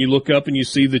never when you look up and you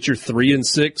see that you're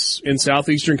 3-6 in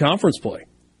Southeastern Conference play.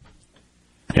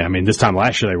 Yeah, I mean, this time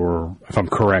last year they were, if I'm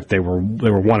correct, they were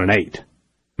 1-8. I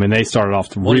mean, they started off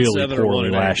really poorly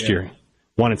last year.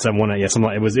 1-7, 1-8. Yeah,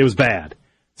 something like, it was bad.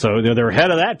 So they're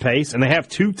ahead of that pace, and they have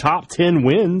 2 top 10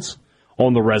 wins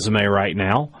on the resume right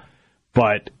now.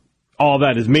 But all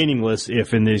that is meaningless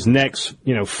if in these next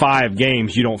 5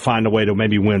 games you don't find a way to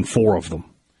maybe win 4 of them.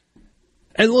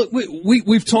 And look,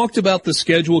 we've talked about the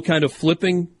schedule kind of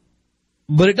flipping,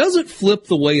 but it doesn't flip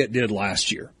the way it did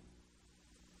last year.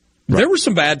 Right. There were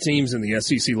some bad teams in the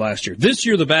SEC last year. This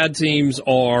year, the bad teams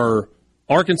are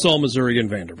Arkansas, Missouri, and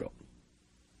Vanderbilt.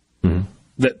 Mm-hmm.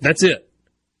 That's it.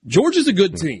 Georgia's a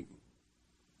good team.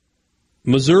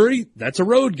 Missouri, that's a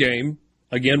road game.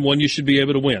 Again, one you should be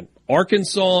able to win.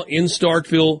 Arkansas in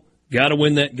Starkville, got to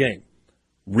win that game.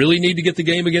 Really need to get the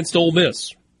game against Ole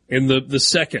Miss in the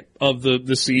second of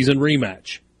the season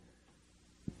rematch.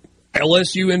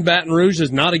 LSU in Baton Rouge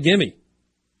is not a gimme.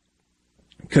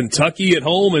 Kentucky at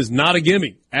home is not a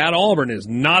gimme. At Auburn is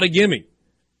not a gimme.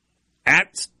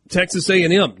 At Texas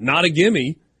A&M, not a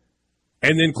gimme.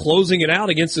 And then closing it out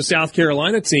against the South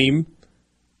Carolina team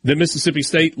that Mississippi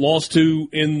State lost to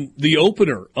in the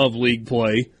opener of league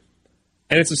play.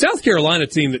 And it's a South Carolina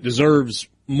team that deserves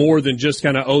more than just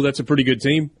kind of, that's a pretty good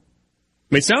team.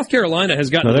 I mean, South Carolina has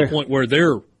gotten to the point where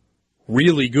they're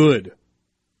really good.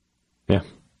 Yeah.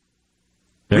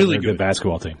 They're a good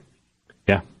basketball team.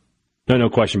 Yeah. No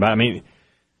question about it. I mean,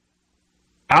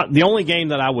 the only game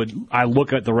that I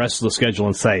look at the rest of the schedule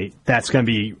and say that's going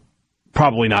to be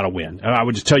probably not a win. I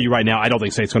would just tell you right now, I don't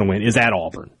think State's going to win, is at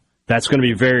Auburn. That's going to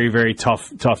be a very, very tough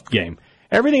game.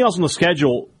 Everything else on the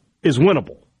schedule is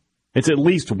winnable. It's at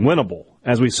least winnable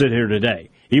as we sit here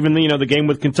today. Even the game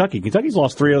with Kentucky. Kentucky's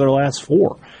lost 3 of their last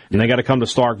 4, and they got to come to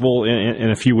Starkville in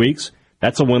a few weeks.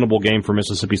 That's a winnable game for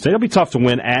Mississippi State. It'll be tough to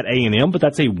win at A&M, but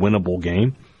that's a winnable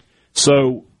game.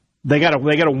 So they got to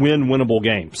win winnable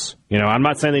games. I'm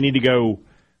not saying they need to go.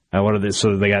 What are they?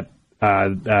 So they got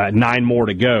 9 more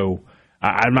to go.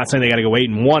 I'm not saying they got to go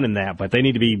 8-1 in that, but they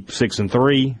need to be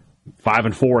 6-3,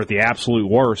 5-4 at the absolute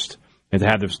worst, and to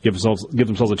have give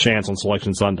themselves a chance on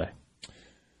Selection Sunday.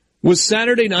 Was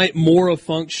Saturday night more a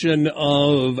function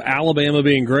of Alabama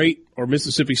being great or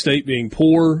Mississippi State being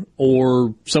poor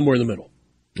or somewhere in the middle?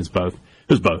 It's both. It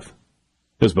was both.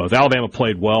 Alabama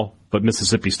played well, but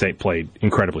Mississippi State played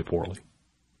incredibly poorly.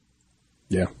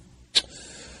 Yeah.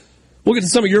 We'll get to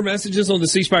some of your messages on the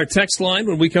C Spire text line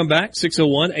when we come back,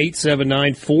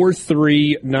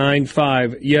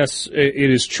 601-879-4395. Yes,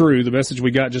 it is true. The message we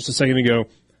got just a second ago,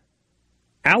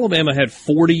 Alabama had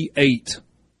 48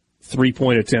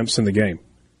 3-point attempts in the game.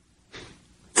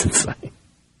 It's insane.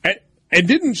 and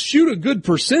didn't shoot a good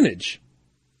percentage.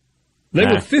 They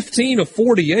were 15 of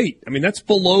 48. I mean, that's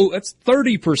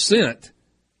 30%,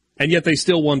 and yet they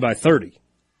still won by 30.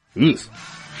 It's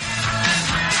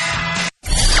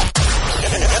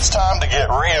time to get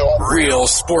real. Real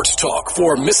sports talk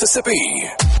for Mississippi.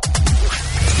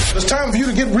 It's time for you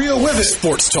to get real with it.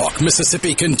 Sports Talk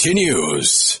Mississippi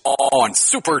continues on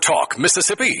Super Talk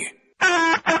Mississippi.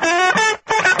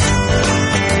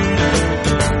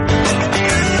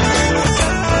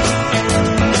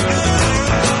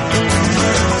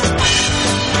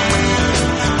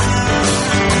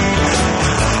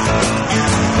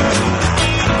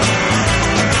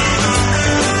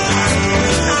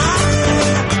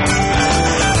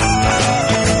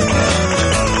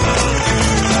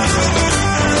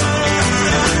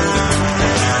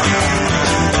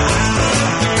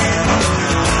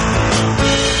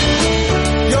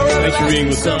 Being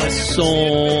with us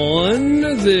on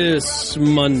this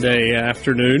Monday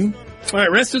afternoon. All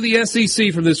right, rest of the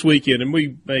SEC from this weekend, and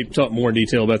we may talk more in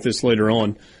detail about this later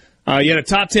on. You had a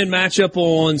top 10 matchup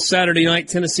on Saturday night,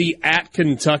 Tennessee at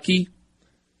Kentucky.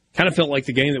 Kind of felt like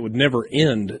the game that would never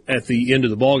end at the end of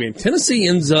the ballgame. Tennessee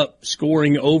ends up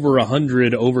scoring over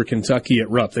 100 over Kentucky at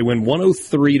Rupp. They win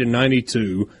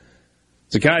 103-92.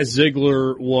 Zakai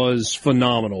Ziegler was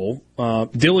phenomenal.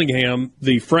 Dillingham,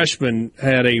 the freshman,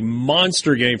 had a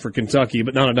monster game for Kentucky,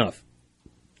 but not enough.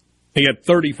 He had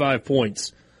 35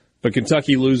 points, but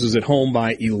Kentucky loses at home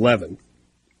by 11.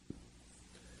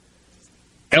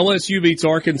 LSU beats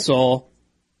Arkansas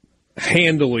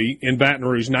handily in Baton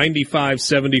Rouge,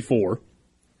 95-74.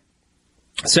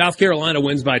 South Carolina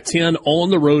wins by 10 on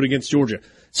the road against Georgia.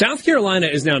 South Carolina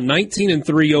is now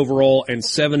 19-3 overall and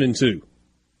 7-2.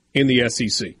 In the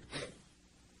SEC.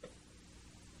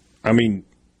 I mean,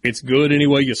 it's good any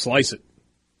way you slice it.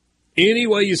 Any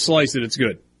way you slice it, it's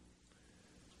good.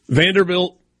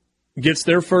 Vanderbilt gets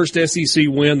their first SEC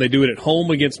win. They do it at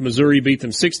home against Missouri, beat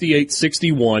them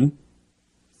 68-61.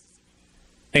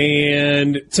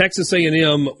 And Texas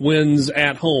A&M wins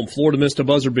at home. Florida missed a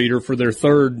buzzer beater for their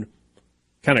third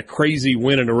kind of crazy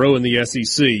win in a row in the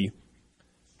SEC.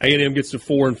 A&M gets to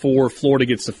 4-4. Florida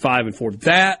gets to 5-4.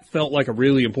 That felt like a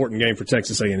really important game for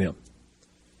Texas A&M.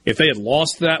 If they had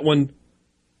lost that one,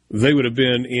 they would have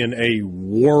been in a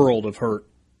world of hurt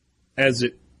as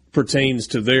it pertains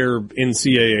to their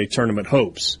NCAA tournament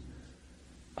hopes.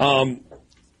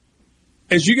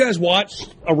 As you guys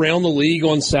watched around the league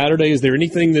on Saturday, is there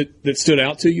anything that stood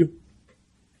out to you?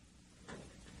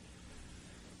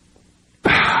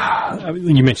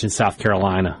 You mentioned South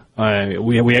Carolina.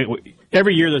 We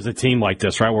every year there's a team like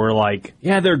this, right, where we're like,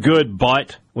 yeah, they're good,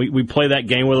 but we play that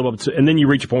game with them, and then you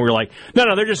reach a point where you're like,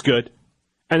 no, they're just good.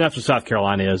 And that's what South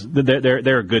Carolina is.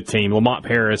 They're a good team. Lamont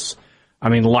Paris, I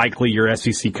mean, likely your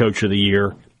SEC Coach of the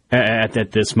Year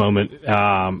at this moment.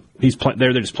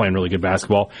 They're just playing really good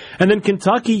basketball. And then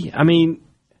Kentucky, I mean,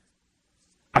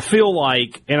 I feel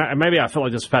like, and maybe I feel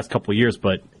like this the past couple of years,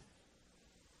 but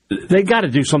they got to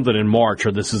do something in March,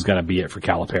 or this is going to be it for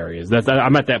Calipari.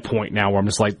 I'm at that point now where I'm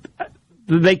just like,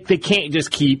 they can't just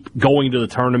keep going to the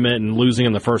tournament and losing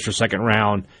in the first or second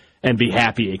round and be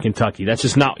happy at Kentucky. That's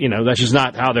just not,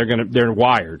 how they're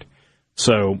wired.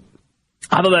 So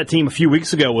I thought that team a few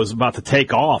weeks ago was about to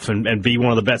take off and be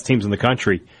one of the best teams in the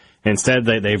country. Instead,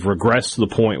 they've regressed to the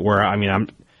point where,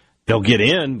 they'll get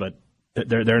in, but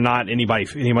they're not a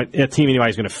team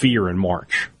anybody's going to fear in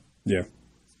March. Yeah.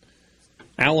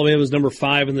 Alabama's number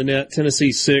 5 in the net,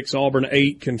 Tennessee 6, Auburn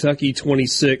 8, Kentucky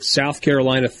 26, South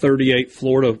Carolina 38,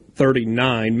 Florida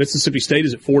 39. Mississippi State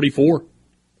is at 44.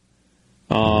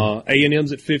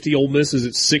 A&M's at 50, Ole Miss is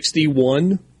at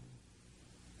 61.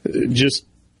 Just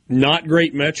not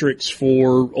great metrics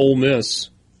for Ole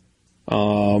Miss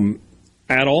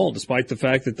at all, despite the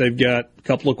fact that they've got a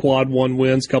couple of quad 1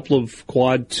 wins, a couple of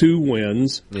quad 2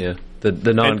 wins. Yeah,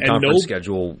 the non-conference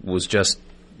schedule was just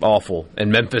awful,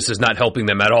 and Memphis is not helping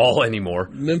them at all anymore.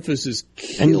 Memphis is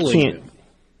killing them.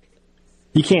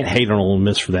 You can't hate on Ole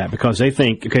Miss for that because they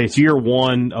think, okay, it's year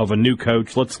one of a new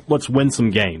coach. Let's win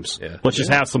some games. Yeah. Let's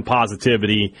just have some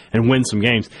positivity and win some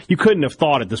games. You couldn't have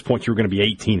thought at this point you were going to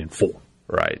be 18-4.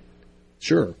 Right.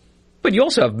 Sure. But you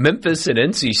also have Memphis and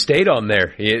NC State on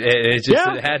there. It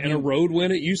had a road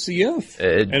win at UCF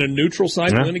and a neutral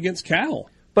site win against Cal.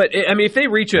 But, if they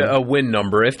reach a win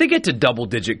number, if they get to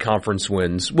double-digit conference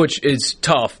wins, which is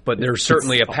tough, but there's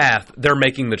certainly a path, they're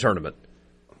making the tournament.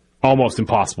 Almost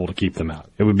impossible to keep them out.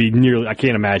 It would be nearly, I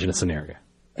can't imagine a scenario.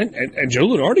 And Joe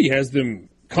Lunardi has them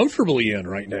comfortably in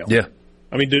right now. Yeah.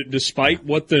 I mean, despite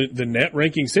what the net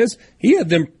ranking says, he had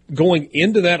them going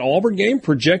into that Auburn game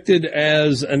projected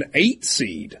as an 8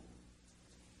 seed.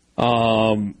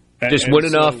 And Just win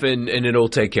enough, and it'll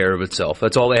take care of itself.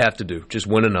 That's all they have to do. Just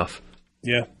win enough.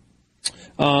 Yeah.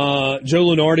 Joe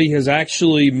Lunardi has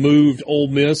actually moved Ole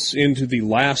Miss into the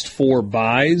last 4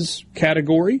 byes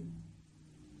category.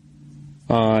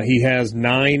 He has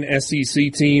 9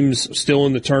 SEC teams still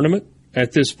in the tournament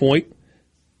at this point,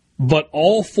 but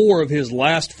all 4 of his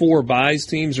last 4 byes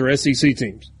teams are SEC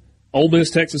teams. Ole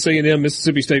Miss, Texas A&M,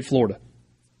 Mississippi State, Florida.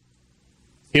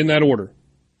 In that order.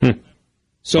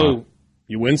 So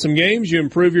you win some games, you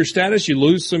improve your status. You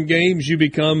lose some games, you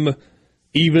become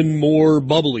even more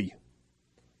bubbly.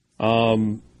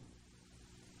 But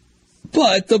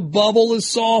the bubble is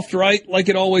soft, right? Like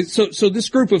it always. So this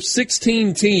group of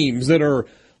 16 teams that are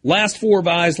last 4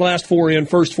 byes, last 4 in,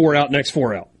 first 4 out, next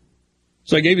 4 out.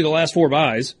 So I gave you the last 4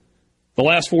 byes. The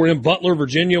last 4 in: Butler,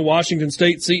 Virginia, Washington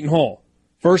State, Seton Hall.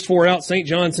 First 4 out: St.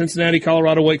 John, Cincinnati,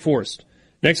 Colorado, Wake Forest.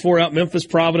 Next 4 out: Memphis,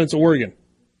 Providence, Oregon.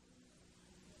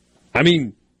 I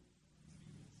mean,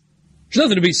 there's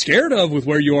nothing to be scared of with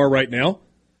where you are right now.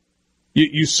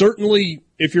 You certainly,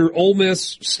 if you're Ole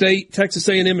Miss, State, Texas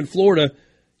A&M, and Florida,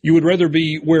 you would rather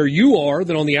be where you are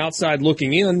than on the outside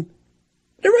looking in.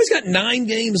 Everybody's got 9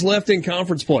 games left in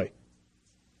conference play.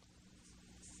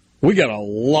 We got a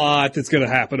lot that's going to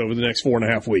happen over the next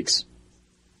 4.5 weeks.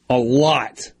 A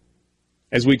lot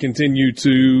as we continue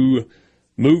to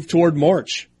move toward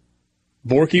March.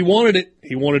 Borky wanted it.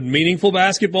 He wanted meaningful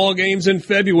basketball games in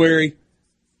February.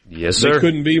 Yes, sir. They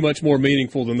couldn't be much more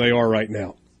meaningful than they are right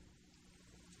now.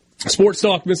 Sports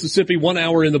Talk Mississippi, 1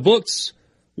 hour in the books.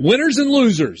 Winners and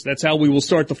losers. That's how we will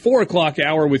start the 4 o'clock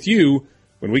hour with you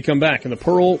when we come back in the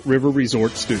Pearl River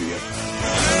Resort studio.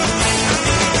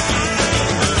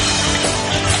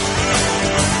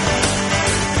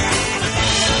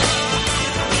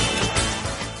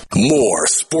 More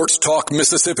Sports Talk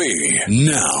Mississippi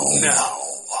now.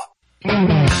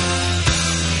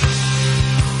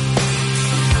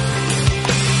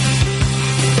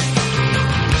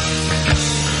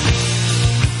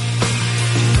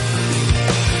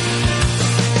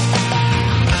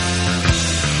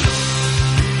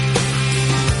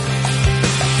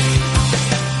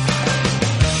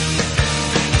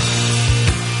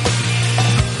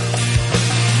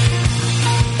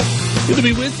 Good to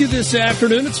be with you this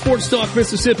afternoon at Sports Talk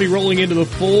Mississippi, rolling into the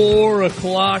 4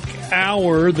 o'clock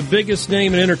hour. The biggest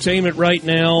name in entertainment right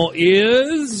now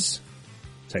is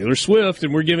Taylor Swift,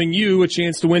 and we're giving you a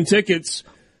chance to win tickets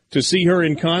to see her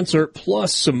in concert,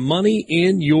 plus some money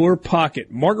in your pocket.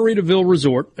 Margaritaville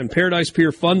Resort and Paradise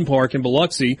Pier Fun Park in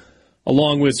Biloxi,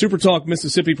 along with SuperTalk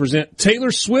Mississippi, present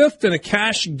Taylor Swift and a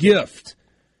cash gift.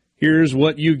 Here's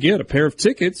what you get: a pair of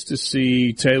tickets to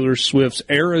see Taylor Swift's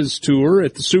Eras Tour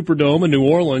at the Superdome in New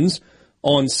Orleans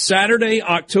on Saturday,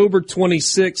 October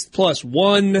 26th, plus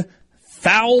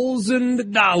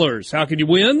 $1,000. How can you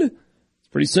win? It's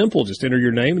pretty simple. Just enter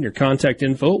your name and your contact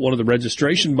info at one of the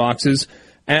registration boxes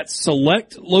at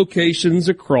select locations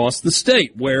across the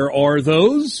state. Where are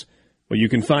those? Well, you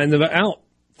can find out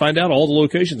all the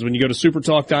locations when you go to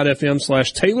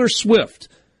supertalk.fm/Taylor Swift.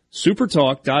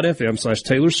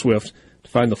 supertalk.fm/Taylor Swift to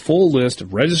find the full list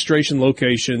of registration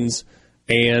locations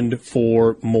and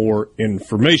for more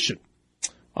information.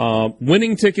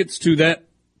 Winning tickets to that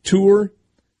tour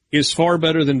is far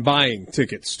better than buying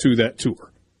tickets to that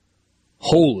tour.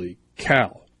 Holy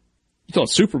cow. You thought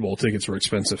Super Bowl tickets were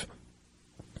expensive.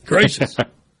 Gracious.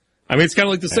 I mean, it's kind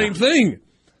of like the same thing.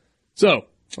 So,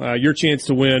 your chance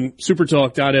to win,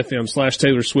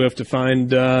 supertalk.fm/Taylor Swift to find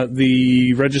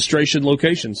the registration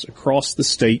locations across the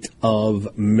state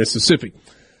of Mississippi.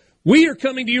 We are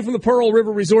coming to you from the Pearl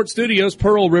River Resort Studios.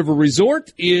 Pearl River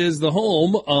Resort is the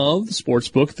home of the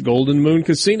sportsbook, the Golden Moon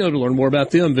Casino. To learn more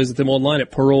about them, visit them online at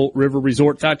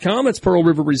pearlriverresort.com. That's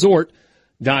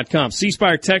pearlriverresort.com.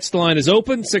 C-Spire text line is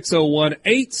open,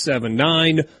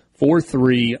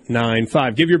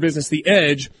 601-879-4395. Give your business the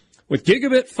edge with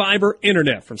gigabit fiber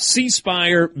internet from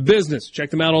C-Spire Business. Check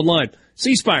them out online,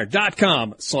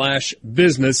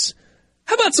 cspire.com/business.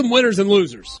 How about some winners and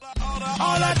losers?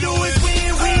 All I do is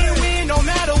win, win, win, no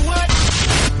matter what.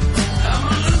 I'm a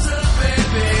loser,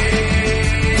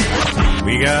 baby.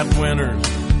 We got winners.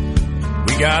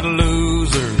 We got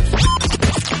losers.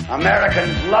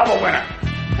 Americans love a winner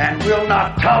and will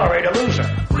not tolerate a loser.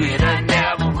 Winner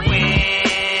never win.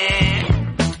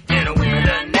 And a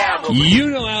winner never win. You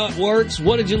know how it works.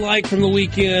 What did you like from the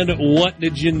weekend? What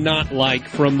did you not like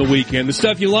from the weekend? The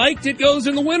stuff you liked, it goes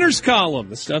in the winners column.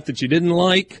 The stuff that you didn't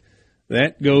like,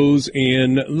 that goes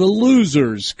in the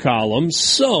losers column.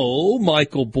 So,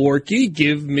 Michael Borky,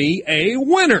 give me a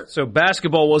winner. So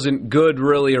basketball wasn't good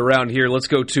really around here. Let's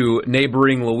go to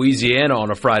neighboring Louisiana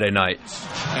on a Friday night.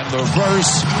 And the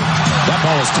verse That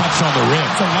ball was touched on the rim.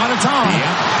 It's a lot of time.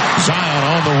 Yep. Zion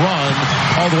on the run,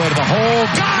 all the way to the hole.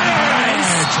 Got it!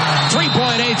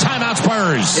 3.8 timeout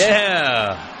Spurs.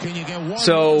 Yeah. Can you get one?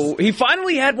 So he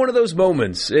finally had one of those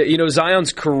moments. You know,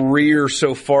 Zion's career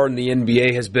so far in the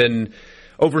NBA has been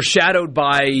overshadowed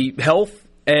by health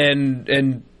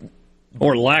and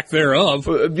or lack thereof.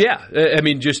 Yeah, I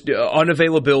mean, just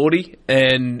unavailability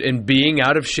and being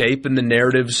out of shape and the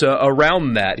narratives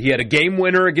around that. He had a game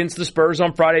winner against the Spurs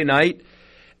on Friday night,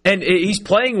 and he's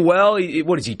playing well.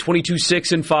 What is he,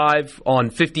 22-6-5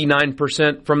 on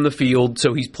 59% from the field,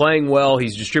 so he's playing well.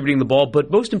 He's distributing the ball, but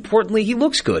most importantly, he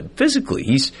looks good physically.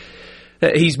 He's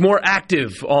more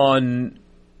active on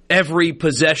every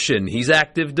possession. He's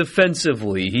active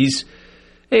defensively.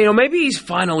 Maybe he's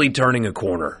finally turning a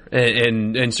corner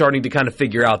and starting to kind of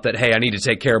figure out that, hey, I need to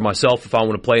take care of myself if I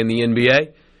want to play in the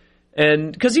NBA.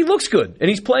 And because he looks good and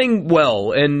he's playing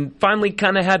well and finally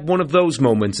kind of had one of those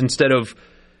moments instead of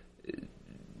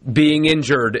being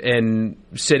injured and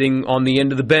sitting on the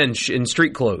end of the bench in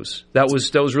street clothes. That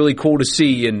was really cool to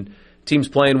see, and team's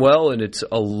playing well, and it's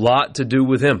a lot to do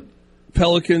with him.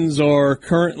 Pelicans are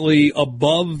currently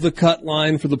above the cut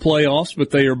line for the playoffs, but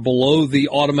they are below the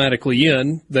automatically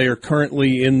in. They are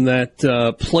currently in that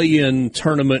play-in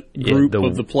tournament group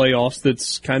of the playoffs.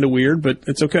 That's kind of weird, but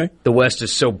it's okay. The West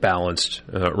is so balanced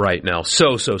right now.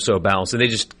 So balanced. And they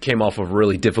just came off of a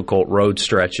really difficult road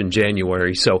stretch in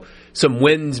January. So some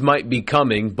wins might be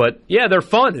coming, but yeah, they're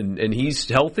fun, and he's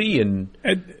healthy. And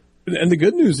the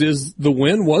good news is the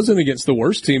win wasn't against the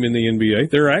worst team in the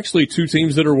NBA. There are actually two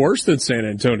teams that are worse than San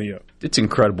Antonio. It's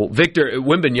incredible. Victor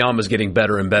Wembanyama is getting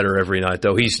better and better every night,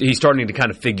 though. He's starting to kind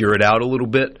of figure it out a little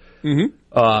bit.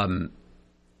 Mm-hmm.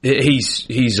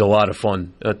 He's a lot of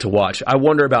fun to watch. I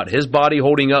wonder about his body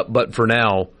holding up, but for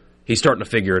now, he's starting to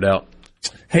figure it out.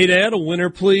 Hey, Dad, a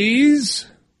winner, please.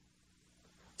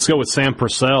 Let's go with Sam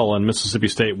Purcell and Mississippi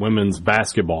State women's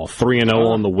basketball. 3-0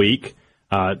 on the week.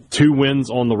 2 wins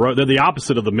on the road. They're the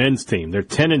opposite of the men's team. They're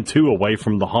 10-2 away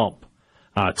from the hump.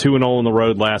 2-0 on the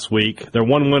road last week. Their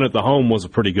one win at the home was a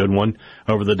pretty good one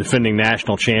over the defending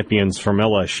national champions from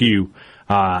LSU.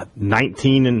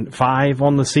 19-5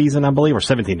 on the season, I believe, or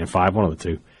 17-5, one of the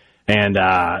two. And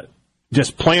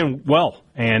just playing well.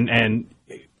 And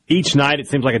each night it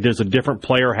seems like there's a different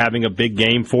player having a big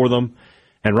game for them.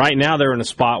 And right now they're in a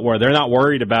spot where they're not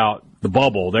worried about the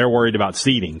bubble. They're worried about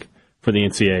seeding for the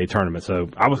NCAA tournament. So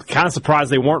I was kind of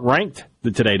surprised they weren't ranked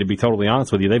today, to be totally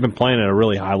honest with you. They've been playing at a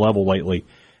really high level lately.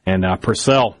 And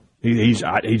Purcell, he's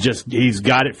got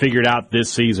it figured out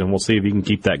this season. We'll see if he can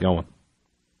keep that going.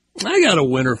 I got a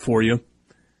winner for you.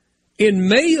 In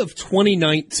May of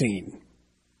 2019,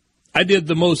 I did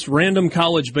the most random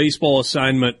college baseball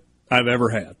assignment I've ever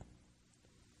had.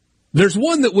 There's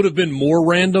one that would have been more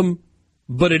random,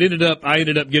 but I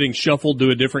ended up getting shuffled to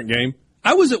a different game.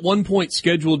 I was at one point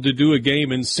scheduled to do a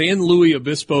game in San Luis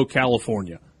Obispo,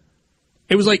 California.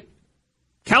 It was like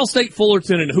Cal State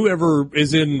Fullerton and whoever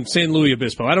is in San Luis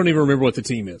Obispo. I don't even remember what the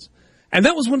team is. And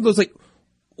that was one of those like,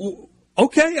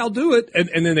 okay, I'll do it.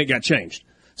 And then it got changed.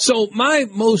 So my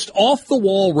most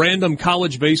off-the-wall random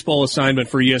college baseball assignment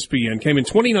for ESPN came in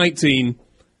 2019.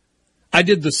 I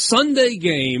did the Sunday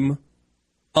game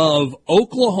of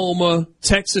Oklahoma,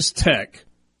 Texas Tech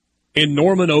in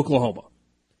Norman, Oklahoma.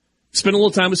 Spent a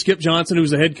little time with Skip Johnson, who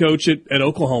was the head coach at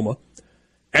Oklahoma.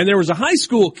 And there was a high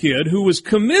school kid who was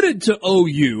committed to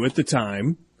OU at the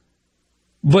time,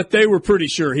 but they were pretty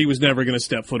sure he was never going to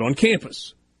step foot on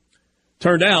campus.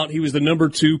 Turned out he was the number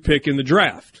 2 pick in the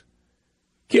draft.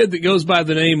 Kid that goes by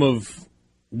the name of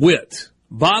Witt,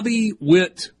 Bobby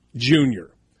Witt Jr.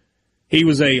 He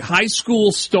was a high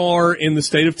school star in the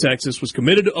state of Texas, was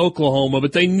committed to Oklahoma,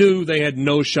 but they knew they had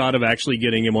no shot of actually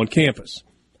getting him on campus.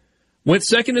 Went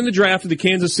second in the draft to the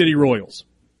Kansas City Royals.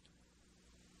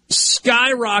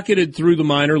 Skyrocketed through the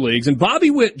minor leagues. And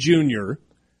Bobby Witt Jr.,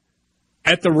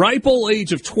 at the ripe old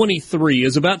age of 23,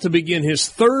 is about to begin his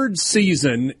 3rd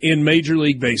season in Major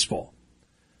League Baseball.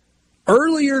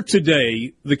 Earlier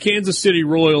today, the Kansas City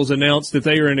Royals announced that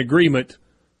they are in agreement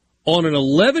on an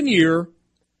 11-year,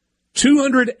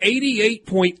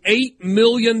 $288.8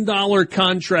 million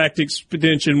contract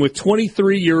extension with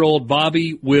 23-year-old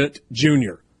Bobby Witt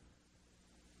Jr.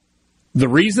 The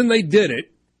reason they did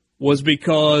it was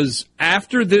because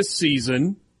after this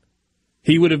season,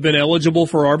 he would have been eligible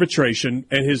for arbitration,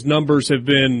 and his numbers have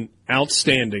been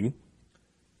outstanding,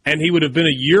 and he would have been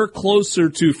a year closer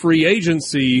to free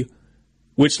agency,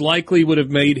 which likely would have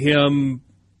made him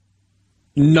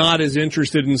not as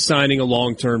interested in signing a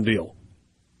long-term deal.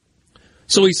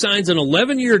 So he signs an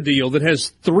 11-year deal that has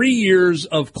 3 years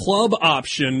of club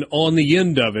option on the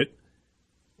end of it,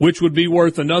 which would be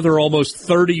worth another almost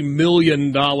 $30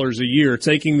 million a year,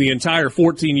 taking the entire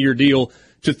 14-year deal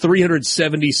to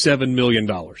 $377 million.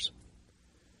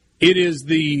 It is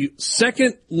the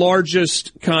second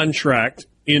largest contract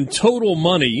in total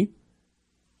money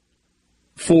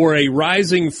for a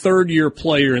rising third-year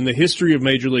player in the history of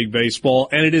Major League Baseball,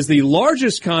 and it is the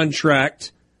largest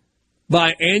contract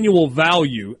by annual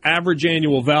value, average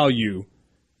annual value,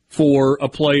 for a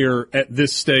player at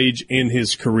this stage in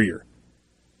his career.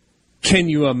 Can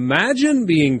you imagine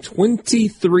being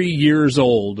 23 years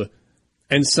old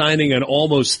and signing an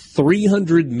almost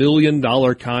 $300 million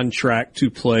contract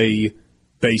to play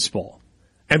baseball?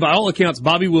 And by all accounts,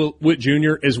 Bobby Witt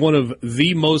Jr. is one of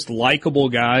the most likable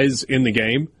guys in the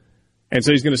game. And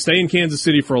so he's going to stay in Kansas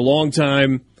City for a long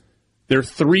time. There are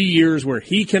 3 years where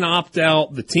he can opt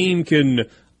out. The team can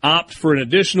opt for an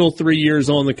additional 3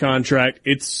 years on the contract.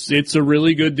 It's a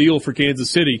really good deal for Kansas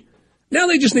City. Now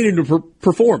they just need him to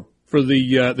perform for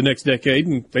the next decade,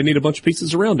 and they need a bunch of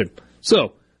pieces around him.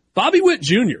 So, Bobby Witt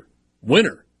Jr.,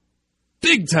 winner,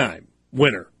 big-time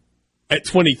winner at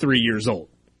 23 years old.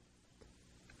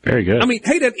 Very good. I mean,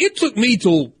 hey, Dad, it took me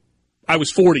till I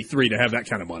was 43 to have that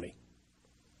kind of money.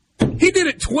 He did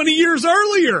it 20 years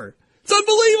earlier. It's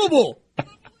unbelievable.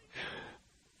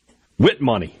 Witt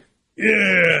money.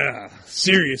 Yeah,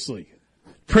 seriously.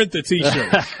 Print the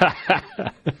T-shirts.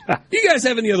 You guys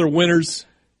have any other winners?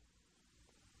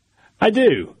 I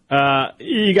do.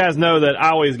 You guys know that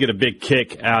I always get a big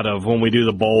kick out of when we do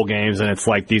the bowl games, and it's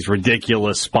like these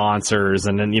ridiculous sponsors,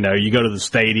 and then, you go to the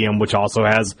stadium, which also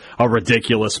has a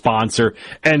ridiculous sponsor,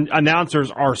 and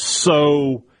announcers are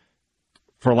so,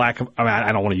 for lack of,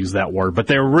 I don't want to use that word, but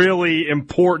they're really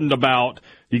important about,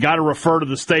 you got to refer to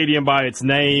the stadium by its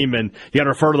name, and you got to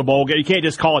refer to the bowl game. You can't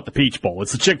just call it the Peach Bowl.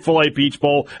 It's the Chick-fil-A Peach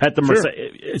Bowl at the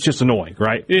Mercedes. It's just annoying,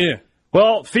 right? Yeah.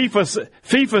 Well,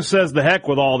 FIFA says the heck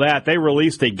with all that. They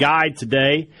released a guide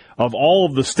today of all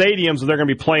of the stadiums that they're going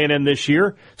to be playing in this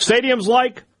year. Stadiums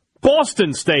like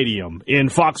Boston Stadium in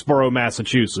Foxborough,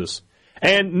 Massachusetts.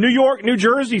 And New York, New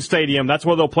Jersey Stadium. That's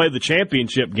where they'll play the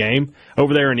championship game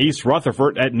over there in East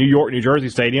Rutherford at New York, New Jersey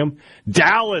Stadium.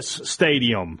 Dallas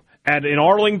Stadium in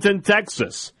Arlington,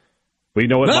 Texas. We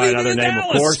know it by another name,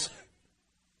 of course.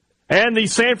 And the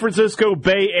San Francisco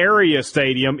Bay Area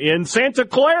Stadium in Santa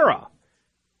Clara.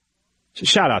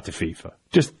 Shout out to FIFA.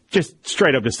 Just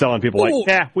straight up just telling people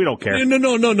we don't care.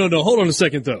 No. Hold on a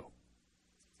second though.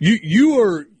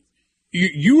 You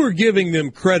are giving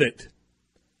them credit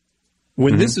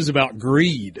when this is about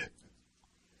greed.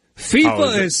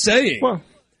 FIFA is saying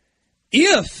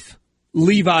if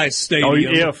Levi's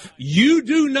Stadium, you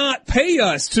do not pay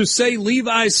us to say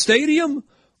Levi's Stadium,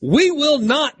 we will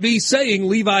not be saying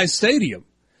Levi's Stadium.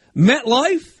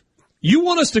 MetLife, you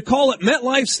want us to call it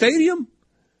MetLife Stadium?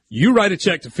 You write a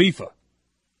check to FIFA.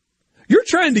 You're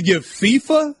trying to give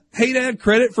FIFA, hey Dad,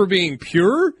 credit for being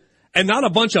pure and not a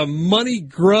bunch of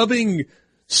money-grubbing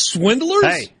swindlers?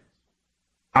 Hey,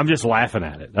 I'm just laughing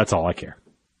at it. That's all I care.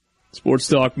 Sports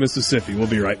Talk Mississippi. We'll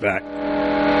be right back.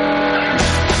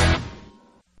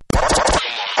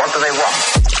 What do they want?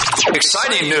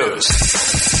 Exciting news.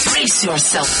 Brace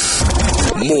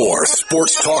yourself. More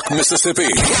Sports Talk Mississippi.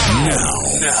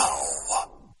 Now.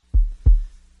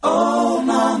 Oh,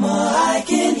 mama, I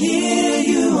can hear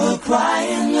you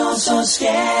a-crying. You're so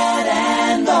scared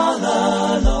and all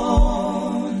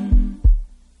alone.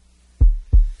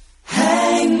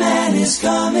 Hangman is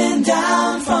coming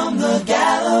down from the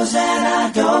gallows, and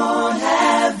I don't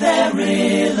have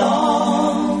very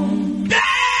long.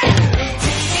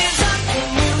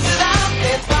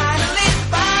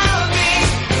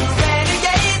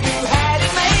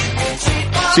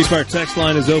 C-Spire text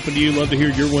line is open to you. Love to hear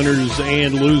your winners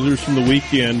and losers from the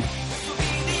weekend.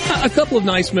 A couple of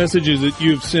nice messages that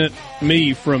you've sent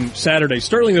me from Saturday.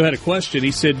 Sterling, who had a question,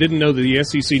 he said, didn't know that the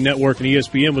SEC Network and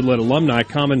ESPN would let alumni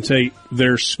commentate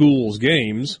their school's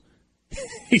games.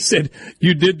 He said,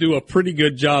 you did do a pretty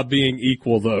good job being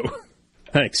equal, though.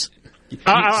 Thanks.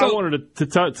 I wanted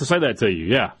to say that to you,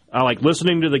 yeah. I like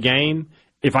listening to the game.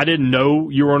 If I didn't know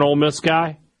you were an Ole Miss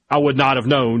guy, I would not have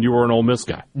known you were an Ole Miss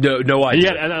guy. No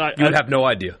idea. You would have no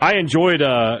idea. I enjoyed,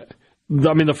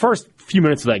 the first few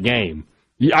minutes of that game,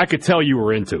 I could tell you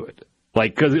were into it.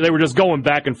 Like, because they were just going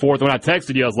back and forth. When I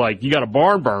texted you, I was like, you got a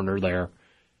barn burner there.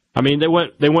 I mean, they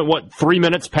went 3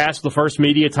 minutes past the first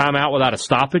media timeout without a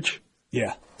stoppage?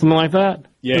 Yeah. Something like that?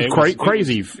 Yeah. It was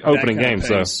crazy opening game,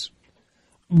 so.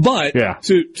 But, yeah.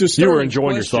 to you were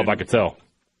enjoying yourself, I could tell.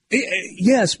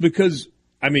 Yes, because,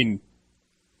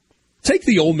 take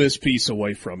the Ole Miss piece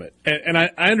away from it. And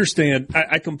I understand,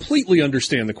 I completely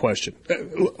understand the question.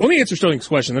 Let me answer Sterling's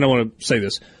question, then I want to say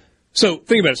this. So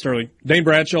think about it, Sterling. Dane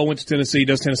Bradshaw went to Tennessee,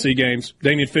 does Tennessee games.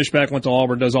 Damian Fishback went to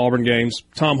Auburn, does Auburn games.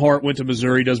 Tom Hart went to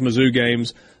Missouri, does Mizzou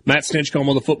games. Matt Stinchcomb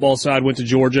on the football side went to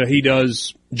Georgia. He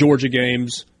does Georgia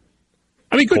games.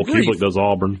 I mean, Cole Kubelik does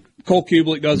Auburn. Cole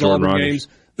Kubelik does Jordan Auburn Rodgers.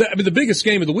 games. The biggest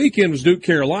game of the weekend was Duke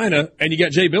Carolina, and you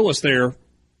got Jay Billis there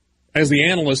as the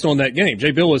analyst on that game.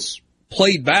 Jay Billis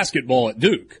played basketball at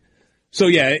Duke. So,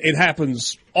 yeah, it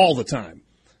happens all the time.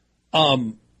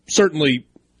 Certainly,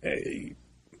 I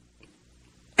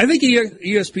think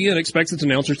ESPN expects its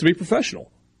announcers to be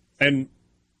professional. And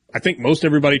I think most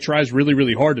everybody tries really,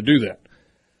 really hard to do that.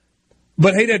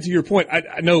 But, hey, Dad, to your point,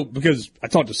 I know because I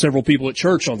talked to several people at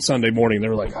church on Sunday morning. They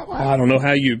were like, oh, I don't know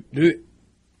how you do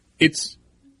it.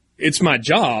 It's my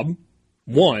job,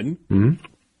 one,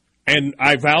 and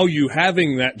I value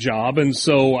having that job, and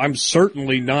so I'm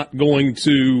certainly not going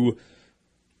to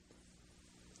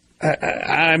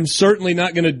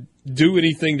do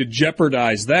anything to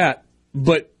jeopardize that.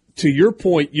 But to your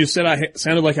point, you said I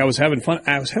sounded like I was having fun.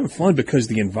 I was having fun because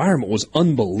the environment was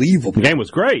unbelievable. The game was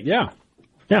great, yeah.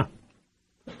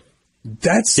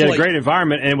 That's a great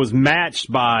environment, and it was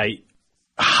matched by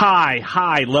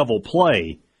high level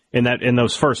play in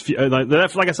those first few.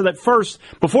 Like I said,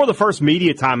 before the first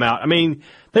media timeout. I mean,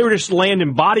 they were just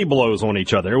landing body blows on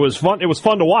each other. It was fun. It was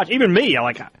fun to watch. Even me,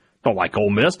 I don't like Ole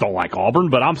Miss, don't like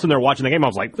Auburn, but I'm sitting there watching the game. I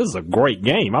was like, this is a great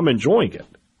game. I'm enjoying it.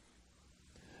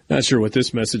 Not sure what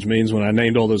this message means when I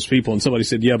named all those people, and somebody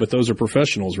said, yeah, but those are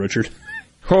professionals, Richard.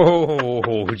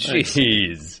 Oh,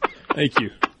 jeez. Thank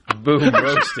you. Boom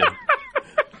roasted.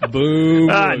 Boom.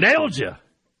 Nailed you.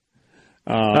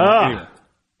 Anyway.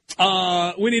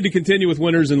 We need to continue with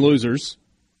winners and losers.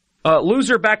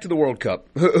 Loser back to the World Cup.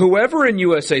 Whoever in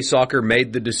USA Soccer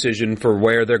made the decision for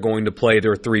where they're going to play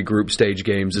their 3 group stage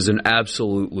games is an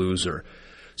absolute loser.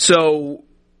 So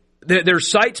there's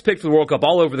sites picked for the World Cup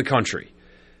all over the country.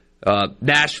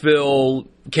 Nashville,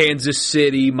 Kansas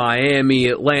City, Miami,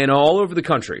 Atlanta, all over the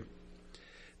country.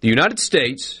 The United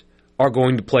States are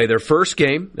going to play their first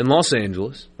game in Los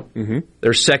Angeles,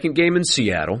 their second game in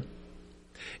Seattle,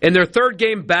 and their third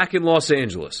game back in Los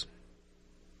Angeles.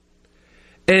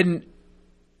 And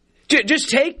just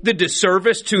take the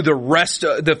disservice to the rest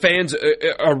of the fans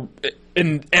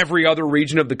in every other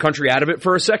region of the country out of it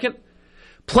for a second.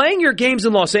 Playing your games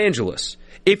in Los Angeles,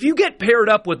 if you get paired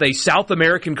up with a South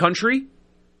American country,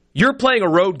 you're playing a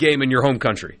road game in your home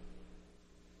country.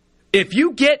 If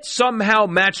you get somehow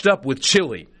matched up with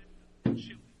Chile,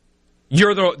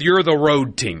 you're the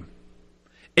road team.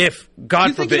 If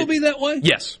God forbid, you think it'll be that way?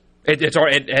 Yes,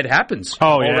 it happens.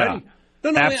 Oh already.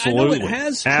 No, absolutely. I know it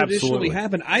has traditionally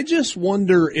happened. I just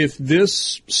wonder if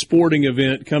this sporting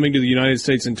event coming to the United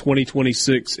States in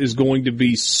 2026 is going to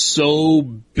be so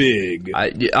big.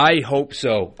 I hope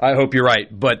so. I hope you're right.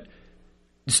 But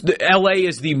L.A.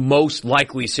 is the most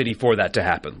likely city for that to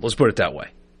happen. Let's put it that way.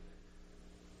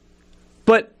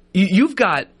 But you've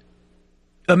got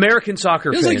American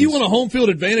soccer fans. It's like you want a home field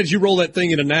advantage, you roll that thing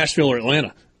into Nashville or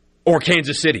Atlanta. Or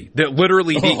Kansas City.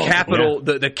 Literally the capital,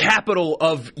 the capital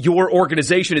of your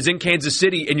organization is in Kansas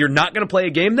City, and you're not going to play a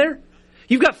game there?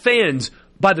 You've got fans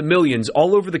by the millions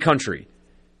all over the country,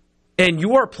 and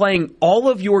you are playing all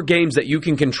of your games that you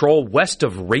can control west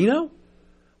of Reno?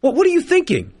 Well, what are you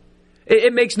thinking?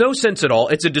 It makes no sense at all.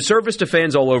 It's a disservice to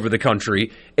fans all over the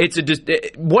country.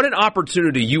 What an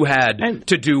opportunity you had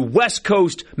to do West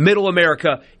Coast, Middle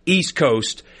America, East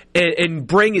Coast, and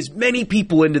bring as many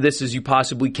people into this as you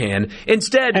possibly can.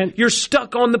 Instead, you're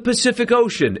stuck on the Pacific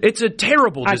Ocean. It's a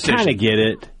terrible decision. I kind of get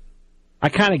it. I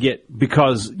kind of get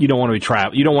because you don't want to be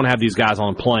trapped. You don't want to have these guys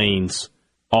on planes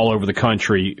all over the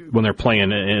country when they're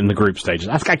playing in the group stages.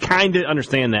 I kind of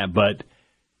understand that, but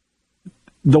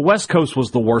the West Coast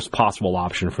was the worst possible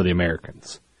option for the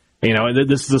Americans. You know,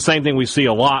 this is the same thing we see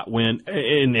a lot when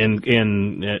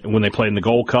when they play in the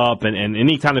Gold Cup and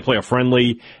anytime they play a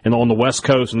friendly and on the West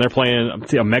Coast and they're playing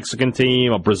a Mexican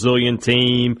team, a Brazilian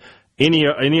team,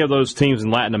 any of those teams in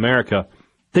Latin America,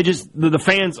 the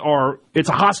fans it's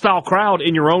a hostile crowd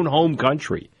in your own home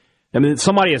country. I mean,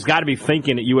 somebody has got to be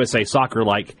thinking at USA Soccer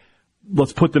like,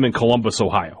 let's put them in Columbus,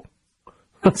 Ohio.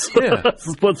 Let's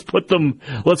put them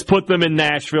in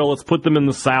Nashville. Let's put them in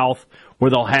the South where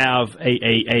they'll have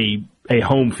a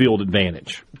home field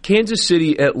advantage. Kansas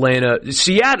City, Atlanta,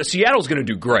 Seattle's going to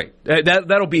do great.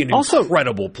 That'll be an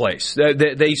incredible place.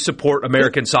 They support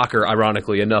American soccer,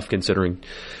 ironically enough, considering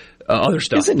other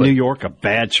stuff. Isn't New York a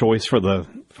bad choice for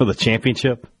the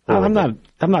championship? I'm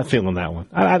not feeling that one.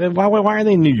 Why are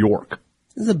they in New York?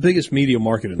 It's the biggest media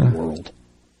market in the world,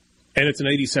 and it's an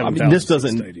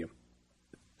 87,000 stadium.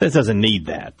 This doesn't need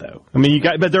that, though. I mean,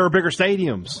 but there are bigger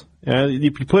stadiums.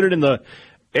 You put it in the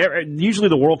usually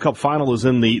the World Cup final is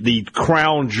in the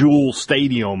crown jewel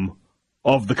stadium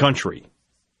of the country.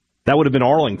 That would have been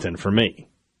Arlington for me.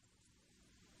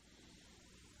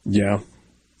 Yeah.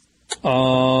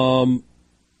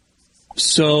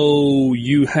 So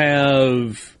you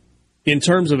have, in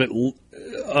terms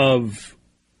of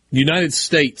United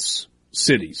States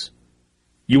cities,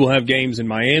 you will have games in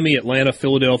Miami, Atlanta,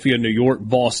 Philadelphia, New York,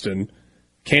 Boston,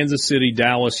 Kansas City,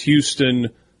 Dallas, Houston,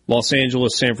 Los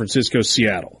Angeles, San Francisco,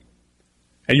 Seattle.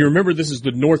 And you remember this is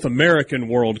the North American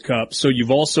World Cup, so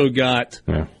you've also got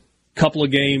a couple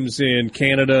of games in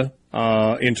Canada,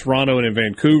 in Toronto and in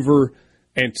Vancouver,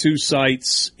 and 2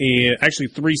 sites actually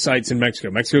 3 sites in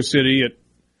Mexico. Mexico City at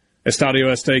Estadio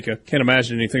Azteca. Can't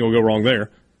imagine anything will go wrong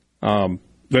there.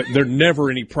 There are never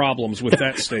any problems with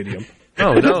that stadium.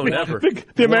 No, never.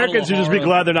 The Americans should just be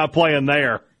glad they're not playing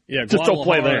there. Yeah, just don't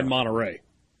play there. In Monterrey.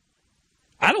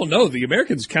 I don't know. The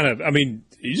Americans kind of,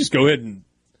 you just go ahead and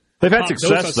they've had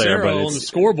success there, but on the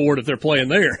scoreboard if they're playing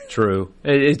there. True.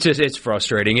 It's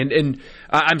frustrating, and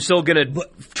I'm still going to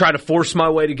try to force my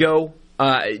way to go.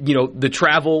 The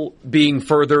travel being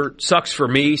further sucks for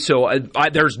me, so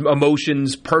there's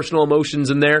personal emotions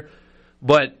in there,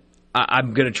 but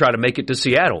I'm going to try to make it to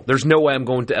Seattle. There's no way I'm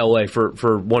going to L.A.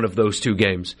 for one of those 2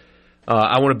 games.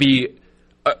 I want to be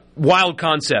wild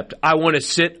concept. I want to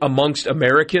sit amongst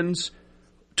Americans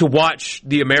to watch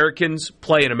the Americans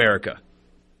play in America.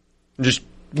 Just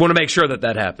want to make sure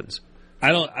that happens.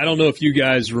 I don't know if you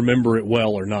guys remember it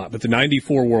well or not, but the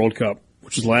 '94 World Cup,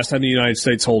 which was the last time the United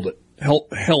States held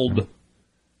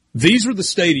these were the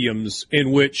stadiums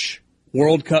in which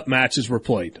World Cup matches were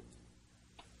played.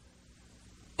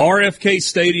 RFK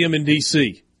Stadium in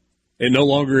D.C. It no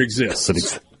longer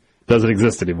exists. Doesn't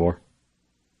exist anymore.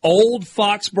 Old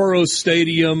Foxborough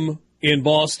Stadium in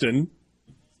Boston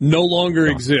no longer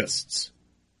exists.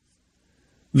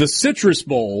 The Citrus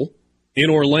Bowl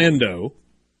in Orlando,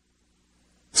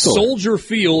 Soldier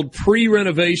Field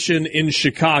pre-renovation in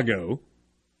Chicago,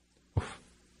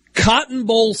 Cotton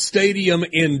Bowl Stadium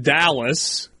in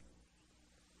Dallas.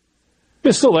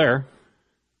 It's still there.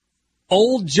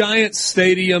 Old Giants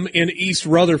Stadium in East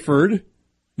Rutherford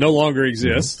no longer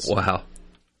exists. Wow.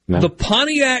 No. The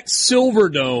Pontiac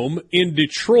Silverdome in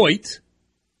Detroit.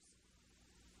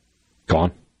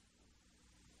 Gone.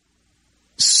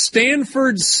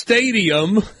 Stanford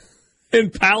Stadium in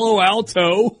Palo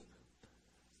Alto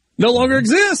no longer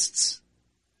exists.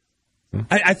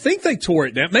 I think they tore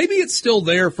it down. Maybe it's still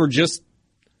there for just...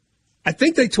 I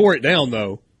think they tore it down,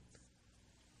 though.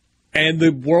 And the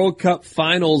World Cup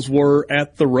finals were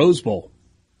at the Rose Bowl.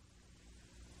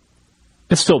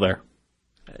 It's still there.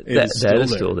 That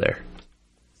is still there.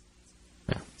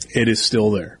 It is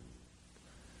still there.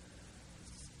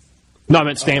 No, I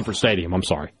meant Stanford Stadium. I'm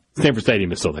sorry. Stanford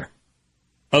Stadium is still there.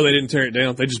 Oh, they didn't tear it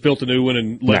down? They just built a new one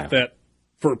and left that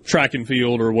for track and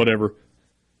field or whatever.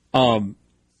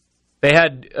 They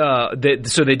had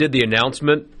so they did the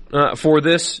announcement for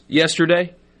this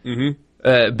yesterday.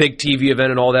 Mm-hmm. Big TV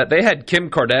event and all that. They had Kim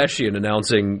Kardashian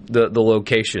announcing the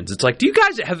locations. It's like, do you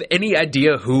guys have any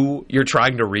idea who you're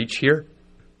trying to reach here?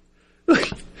 Do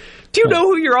you know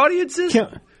who your audience is?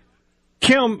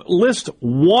 Kim, list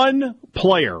one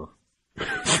player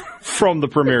from the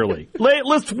Premier League.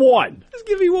 List one. Just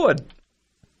give me one.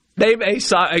 Name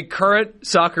a current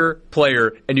soccer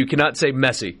player, and you cannot say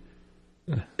Messi.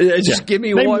 Just give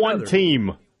me Name one. one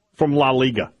team from La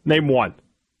Liga. Name one.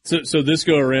 So this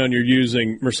go around, you're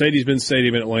using Mercedes-Benz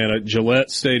Stadium in Atlanta, Gillette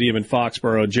Stadium in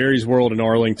Foxborough, Jerry's World in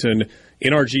Arlington,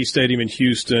 NRG Stadium in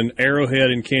Houston,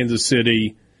 Arrowhead in Kansas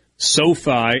City,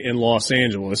 SoFi in Los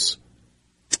Angeles,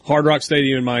 Hard Rock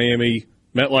Stadium in Miami,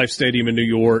 MetLife Stadium in New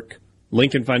York,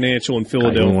 Lincoln Financial in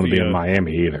Philadelphia. I don't want to be in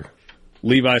Miami either.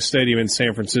 Levi Stadium in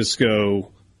San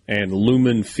Francisco, and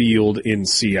Lumen Field in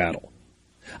Seattle.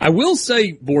 I will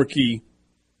say, Borky,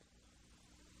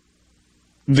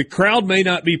 the crowd may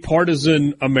not be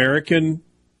partisan American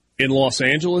in Los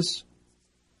Angeles.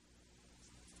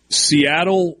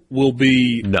 Seattle will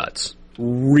be nuts.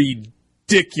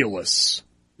 Ridiculous.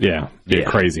 Yeah, a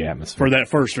crazy atmosphere. For that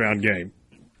first round game.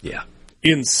 Yeah.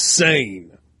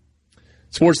 Insane.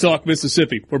 Sports Talk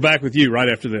Mississippi. We're back with you right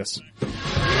after this.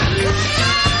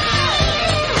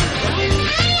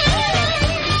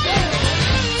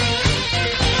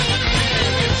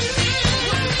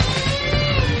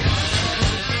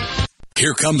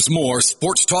 Here comes more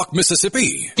Sports Talk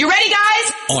Mississippi. You ready,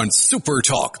 guys? On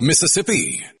SuperTalk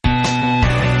Mississippi.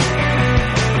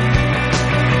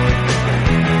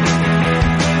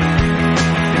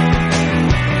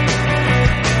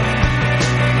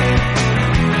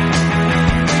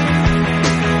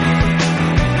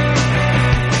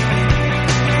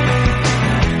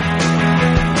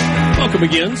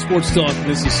 Welcome again, Sports Talk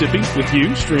Mississippi with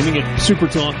you, streaming at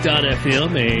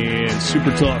supertalk.fm and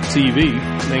SuperTalk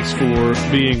TV. Thanks for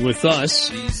being with us.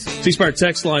 C-Spire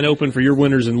text line open for your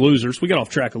winners and losers. We got off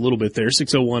track a little bit there,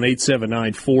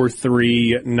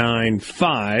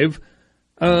 601-879-4395.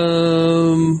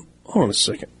 Hold on a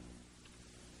second.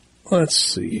 Let's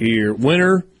see here.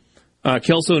 Winner,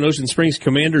 Kelso and Ocean Springs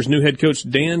Commanders' new head coach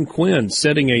Dan Quinn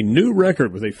setting a new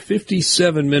record with a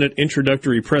 57-minute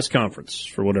introductory press conference,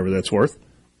 for whatever that's worth.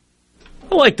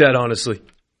 I like that, honestly.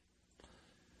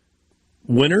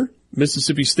 Winner,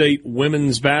 Mississippi State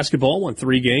women's basketball won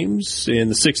 3 games in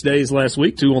the 6 days last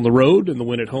week, 2 on the road, and the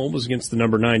win at home was against the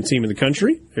number 9 team in the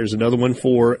country. There's another one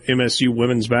for MSU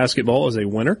women's basketball as a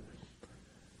winner.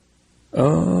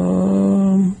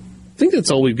 I think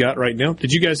that's all we've got right now.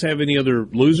 Did you guys have any other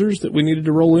losers that we needed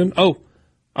to roll in?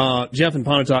 Jeff and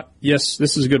Pontotoc. Yes,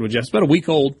 this is a good one, Jeff. It's about a week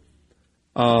old.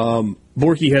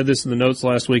 Borky had this in the notes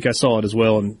last week. I saw it as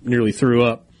well and nearly threw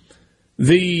up.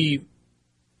 The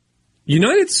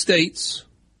United States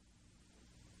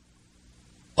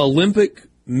Olympic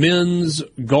men's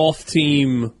golf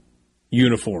team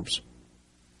uniforms.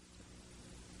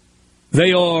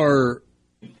 They are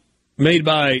made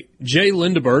by Jay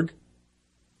Lindeberg,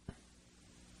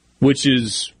 which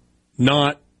is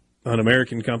not an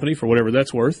American company for whatever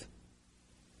that's worth.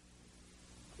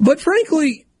 But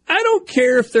frankly, I don't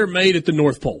care if they're made at the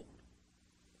North Pole.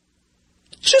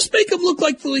 Just make them look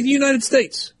like the United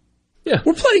States. Yeah.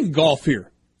 We're playing golf here.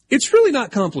 It's really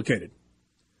not complicated.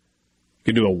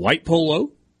 You can do a white polo.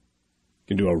 You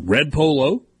can do a red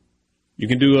polo. You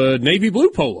can do a navy blue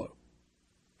polo.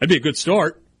 That'd be a good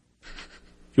start.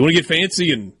 If you want to get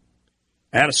fancy and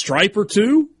add a stripe or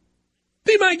two,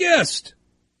 be my guest.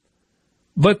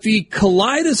 But the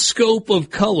kaleidoscope of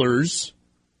colors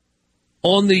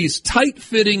on these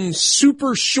tight-fitting,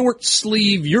 super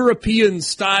short-sleeve,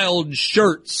 European-styled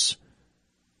shirts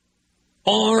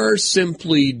are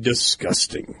simply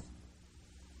disgusting.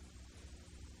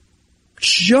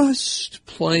 Just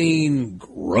plain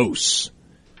gross.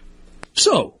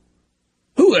 So,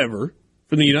 whoever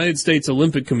from the United States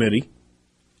Olympic Committee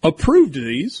approved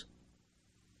these,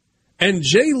 and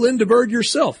Jay Lindeberg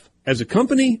yourself, as a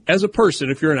company, as a person,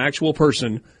 if you're an actual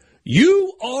person,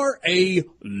 you are a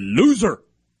loser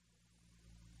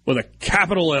with a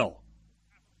capital L.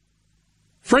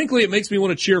 Frankly, it makes me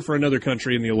want to cheer for another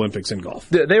country in the Olympics in golf.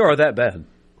 They are that bad.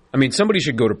 I mean, somebody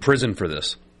should go to prison for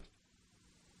this.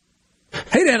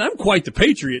 Hey, Dan, I'm quite the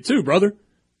patriot, too, brother.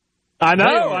 I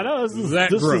know. This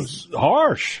gross. Is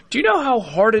harsh. Do you know how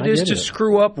hard it is to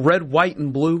screw up red, white,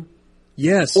 and blue?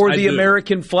 Yes, or the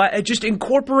American flag. Just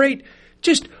incorporate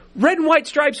just red and white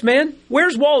stripes, man.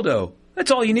 Where's Waldo? That's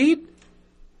all you need.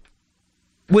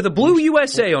 With a blue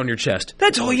USA on your chest.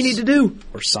 That's all you need to do.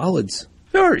 Or solids.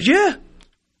 Or, yeah.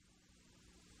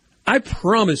 I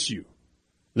promise you,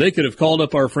 they could have called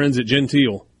up our friends at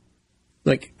Gentile.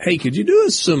 Like, hey, could you do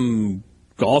us some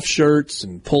golf shirts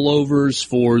and pullovers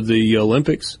for the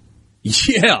Olympics?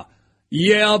 Yeah,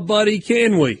 buddy,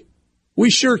 can we? We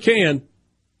sure can.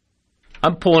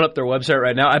 I'm pulling up their website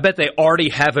right now. I bet they already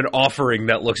have an offering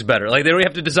that looks better. Like, they don't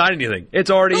have to design anything.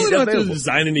 It's already available. They don't have to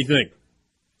design anything.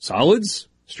 Solids,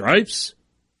 stripes,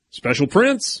 special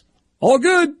prints, all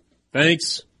good.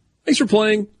 Thanks for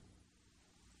playing.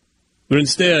 But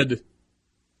instead,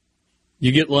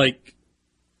 you get like,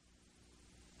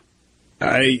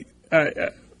 I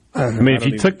mean, if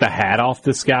you took the hat off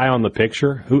this guy on the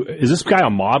picture, who is this guy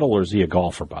a model or is he a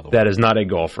golfer, by the way? That is not a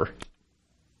golfer.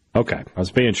 Okay. I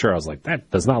was being sure. I was like,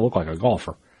 that does not look like a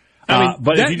golfer. I mean,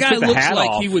 but that if you guy took the looks hat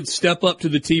like off, he would step up to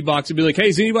the tee box and be like, hey,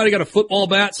 has anybody got a football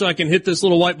bat so I can hit this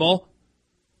little white ball?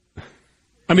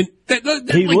 I mean,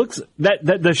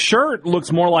 the shirt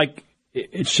looks more like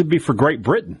it should be for Great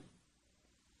Britain.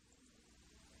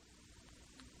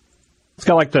 It's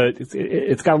got like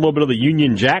it's got a little bit of the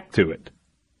Union Jack to it.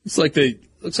 It's like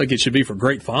looks like it should be for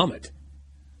Great Vomit.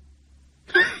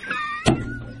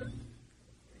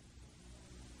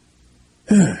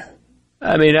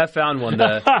 I mean, I found one.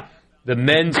 The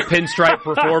men's pinstripe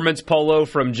performance polo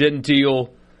from Gentile.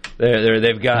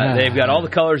 They've got all the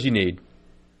colors you need.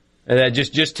 And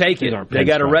just take it. They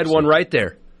got a red one right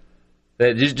there.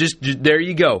 Just there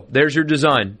you go. There's your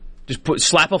design. Just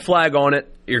slap a flag on it.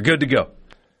 You're good to go.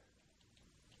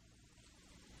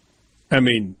 I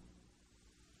mean,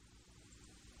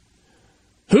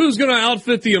 who's going to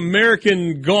outfit the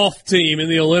American golf team in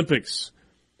the Olympics?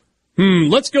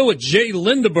 Let's go with Jay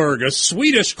Lindeberg, a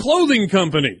Swedish clothing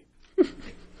company.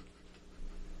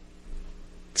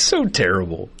 So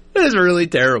terrible. It is really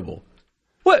terrible.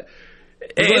 What?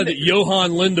 I'm glad that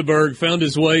Johan Lindeberg found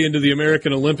his way into the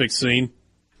American Olympics scene.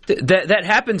 That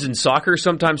happens in soccer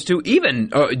sometimes, too.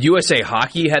 Even USA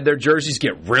Hockey had their jerseys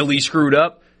get really screwed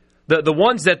up. The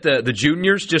ones that the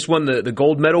juniors just won the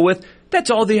gold medal with, that's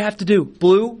all they have to do.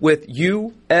 Blue with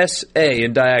USA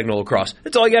in diagonal across.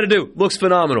 That's all you got to do. Looks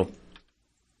phenomenal.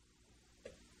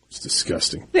 It's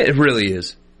disgusting. It really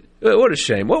is. What a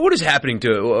shame. What is happening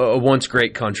to a once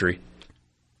great country?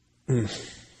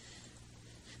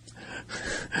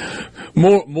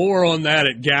 More on that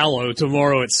at Gallo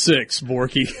tomorrow at 6,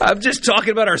 Borky. I'm just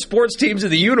talking about our sports teams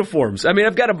and the uniforms. I mean,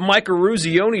 I've got a Micah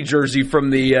Ruzioni jersey from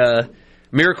the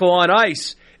Miracle on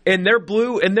Ice, and they're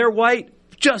blue and they're white.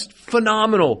 Just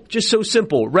phenomenal. Just so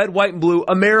simple. Red, white, and blue.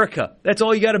 America. That's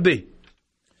all you got to be.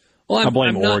 Well, I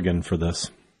blame Oregon for this.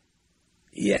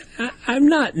 Yeah, I'm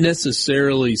not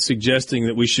necessarily suggesting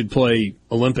that we should play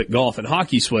Olympic golf in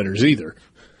hockey sweaters either.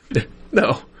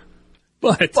 No.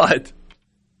 But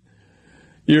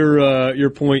your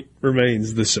point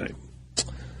remains the same.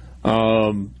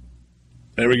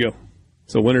 There we go.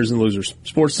 So winners and losers.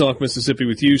 Sports Talk Mississippi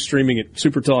with you, streaming at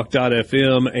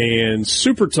supertalk.fm and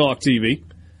SuperTalk TV.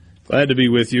 Glad to be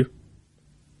with you.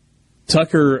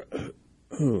 Tucker,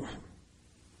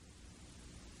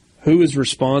 who is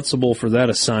responsible for that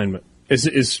assignment?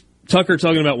 Is Tucker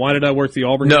talking about why did I work the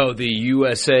Auburn game? No, the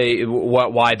USA,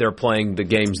 why they're playing the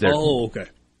games there. Oh, okay.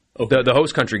 The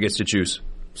host country gets to choose.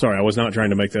 Sorry, I was not trying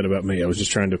to make that about me. I was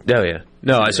just trying to... Oh, yeah.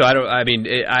 No, so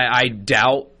I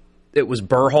doubt it was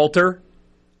Berhalter,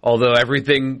 although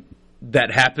everything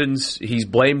that happens he's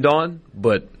blamed on,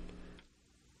 but...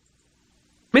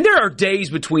 I mean, there are days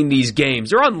between these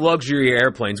games. They're on luxury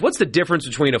airplanes. What's the difference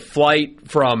between a flight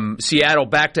from Seattle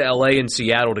back to L.A. and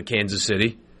Seattle to Kansas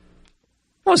City?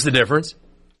 What's the difference?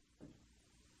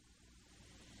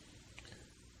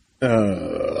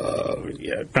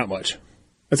 Yeah, not much.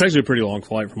 That's actually a pretty long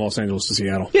flight from Los Angeles to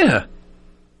Seattle. Yeah.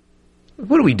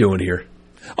 What are we doing here?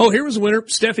 Oh, here was a winner.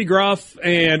 Steffi Graf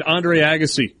and Andre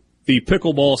Agassi, the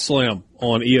pickleball slam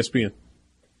on ESPN.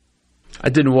 I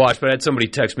didn't watch, but I had somebody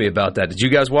text me about that. Did you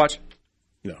guys watch?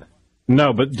 No.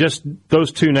 No, but just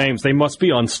those two names, they must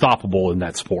be unstoppable in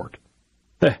that sport.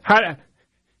 I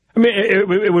mean,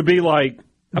 it would be like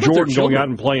Jordan going out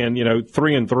and playing,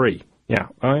 3-3. Yeah.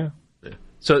 Oh, yeah.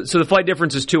 So the flight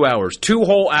difference is 2 hours. 2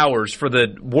 whole hours for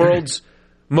the world's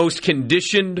most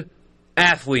conditioned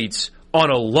athletes on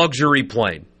a luxury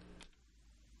plane.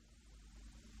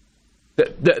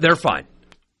 They're fine.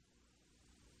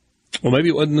 Well, maybe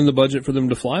it wasn't in the budget for them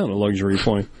to fly on a luxury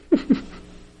plane. Maybe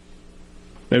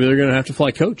they're going to have to fly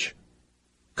coach.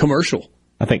 Commercial.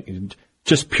 I think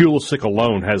just Pulisic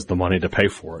alone has the money to pay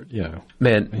for it. Yeah,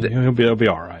 man, he'll be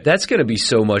all right. That's going to be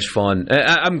so much fun.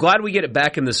 I'm glad we get it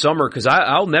back in the summer because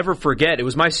I'll never forget. It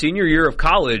was my senior year of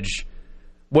college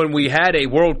when we had a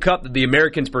World Cup that the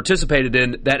Americans participated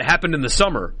in that happened in the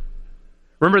summer.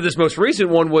 Remember, this most recent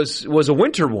one was a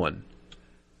winter one.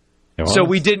 So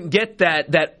we didn't get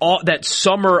that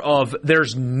summer of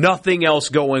there's nothing else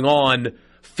going on.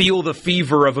 Feel the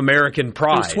fever of American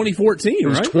pride. It was 2014, right? It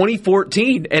was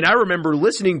 2014, and I remember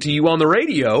listening to you on the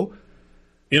radio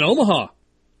in Omaha.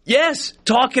 Yes,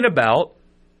 talking about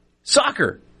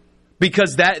soccer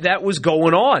because that was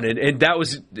going on, and that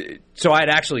was so I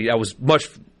was much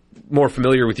more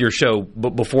familiar with your show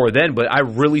before then, but I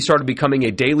really started becoming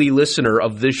a daily listener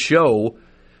of this show,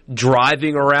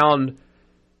 driving around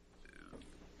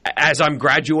as I'm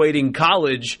graduating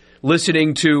college,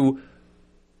 listening to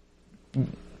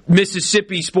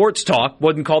Mississippi Sports Talk,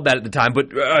 wasn't called that at the time,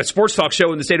 but a sports talk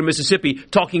show in the state of Mississippi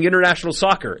talking international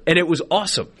soccer, and it was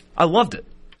awesome. I loved it.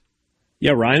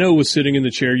 Yeah, Rhino was sitting in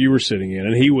the chair you were sitting in,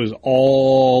 and he was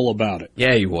all about it.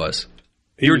 Yeah, he was.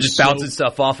 You were just bouncing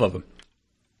stuff off of him.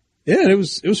 Yeah, it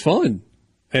was fun.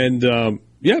 And,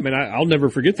 yeah, man, I'll never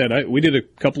forget that. We did a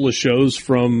couple of shows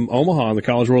from Omaha in the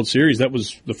College World Series. That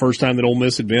was the first time that Ole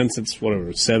Miss had been since,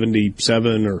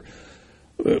 77 or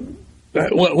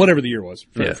whatever the year was.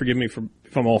 Forgive me if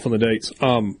I'm off on the dates.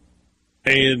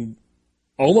 And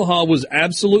Omaha was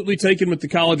absolutely taken with the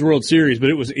College World Series, but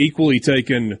it was equally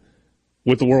taken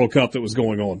with the World Cup that was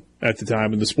going on at the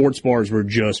time. And the sports bars were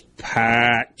just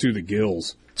packed to the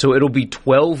gills. So it'll be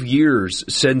 12 years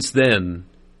since then.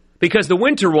 Because the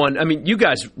winter one, I mean, you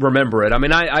guys remember it. I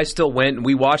mean, I still went and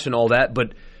we watched and all that,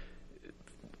 but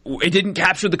it didn't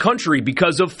capture the country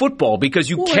because of football. Because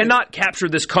you cannot capture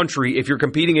this country if you're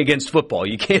competing against football.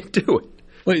 You can't do it.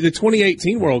 Wait, the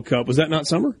 2018 World Cup, was that not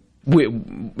summer? The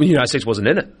United States wasn't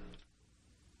in it.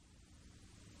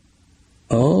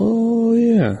 Oh,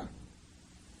 yeah.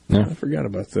 I forgot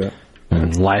about that.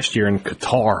 And last year in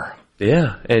Qatar.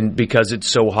 Yeah, and because it's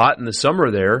so hot in the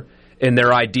summer there, and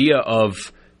their idea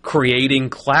of creating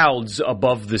clouds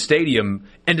above the stadium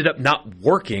ended up not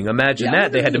working. Imagine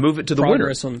that. They had to move it to the winter.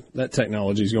 Progress on that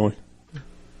technology is going.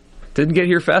 Didn't get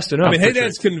here fast enough. I mean,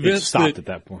 Haydad's convinced stopped at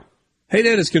that point.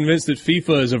 Haydad is convinced that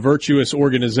FIFA is a virtuous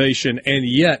organization, and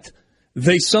yet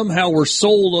they somehow were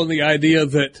sold on the idea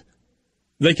that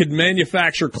they could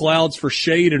manufacture clouds for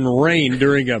shade and rain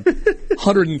during a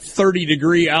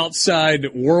 130-degree outside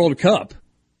World Cup.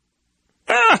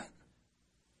 Oh,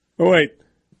 wait.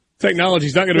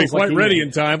 Technology's not going to be quite ready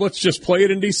in time. Let's just play it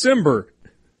in December.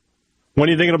 When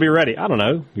do you think it'll be ready? I don't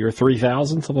know. Year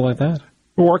 3000, something like that.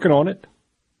 We're working on it.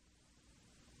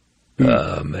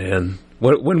 Man.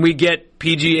 When we get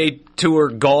PGA Tour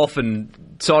golf in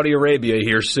Saudi Arabia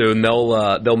here soon,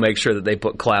 they'll make sure that they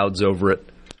put clouds over it.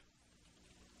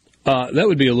 That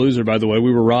would be a loser, by the way.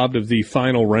 We were robbed of the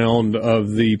final round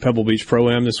of the Pebble Beach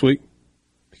Pro-Am this week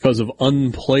because of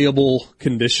unplayable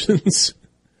conditions.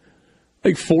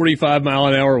 Like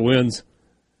 45-mile-an-hour winds.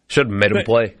 Should have made them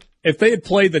play. If they had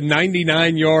played the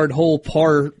 99-yard hole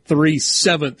par 3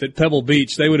 7th at Pebble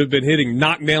Beach, they would have been hitting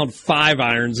knockdown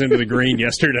 5-irons into the green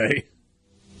yesterday.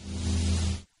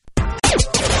 Here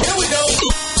we go.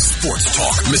 Sports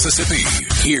Talk Mississippi.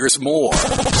 Here's more.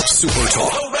 Super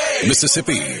Talk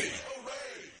Mississippi.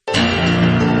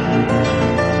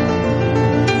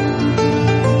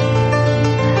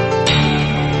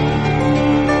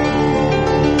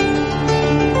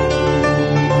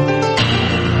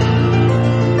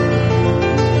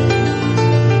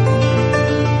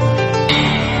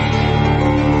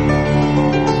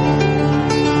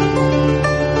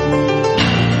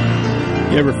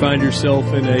 You ever find yourself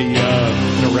in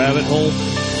a rabbit hole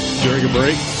during a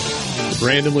break? It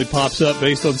randomly pops up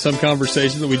based on some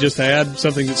conversation that we just had,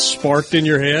 something that sparked in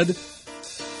your head.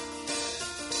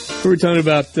 We were talking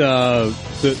about the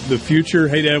future.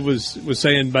 Hey, Dad was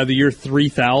saying by the year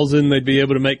 3000 they'd be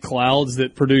able to make clouds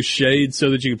that produce shade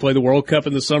so that you can play the World Cup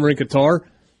in the summer in Qatar,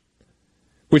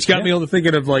 which got me on the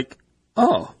thinking of like,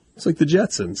 oh, it's like the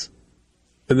Jetsons.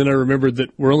 And then I remembered that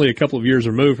we're only a couple of years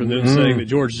removed from them saying that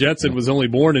George Jetson was only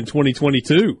born in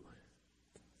 2022.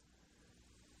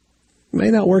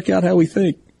 May not work out how we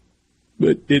think,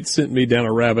 but it sent me down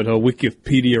a rabbit hole,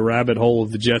 Wikipedia rabbit hole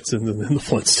of the Jetsons and then the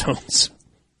Flintstones.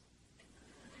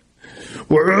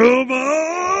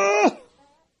 Wilma!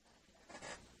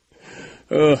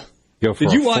 Go for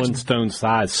did you watch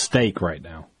Flintstone-sized steak right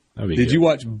now. Did you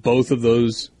watch both of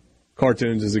those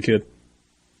cartoons as a kid?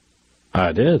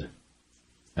 I did.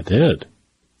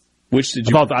 Which did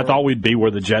you? I thought we'd be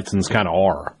where the Jetsons kind of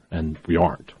are, and we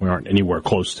aren't. We aren't anywhere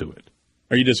close to it.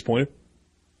 Are you disappointed?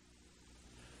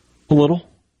 A little.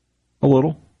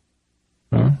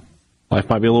 Life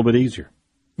might be a little bit easier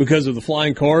because of the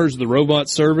flying cars, the robot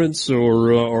servants,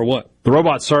 or what? The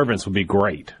robot servants would be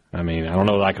great. I mean, I don't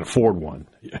know that I can afford one.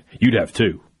 You'd have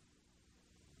 2,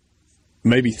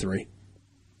 maybe 3.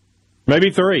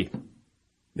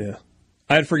 Yeah.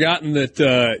 I had forgotten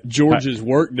that George's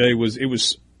workday was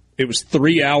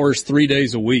 3 hours, 3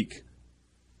 days a week,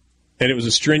 and it was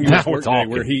a strenuous workday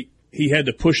where he had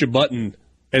to push a button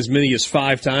as many as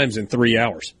 5 times in 3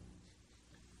 hours.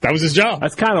 That was his job.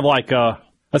 That's kind of like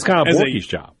Borky's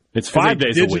job. It's 5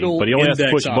 days a week, but he only has to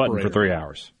push a button for 3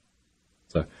 hours.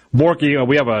 So Borky,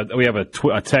 we have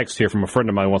a text here from a friend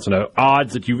of mine who wants to know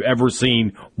odds that you've ever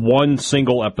seen one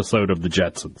single episode of the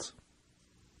Jetsons.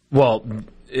 Well,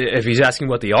 if he's asking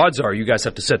what the odds are, you guys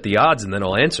have to set the odds, and then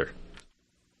I'll answer.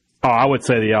 Oh, I would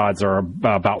say the odds are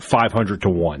about 500 to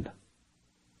 1.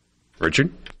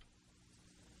 Richard?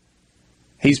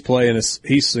 He's playing us.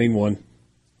 He's seen one.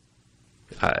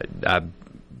 I'm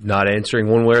not answering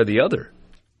one way or the other.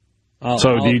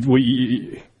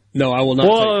 No, I will not.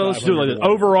 Well, let's do it like this.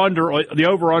 The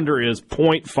over-under is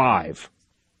 0.5.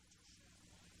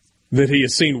 That he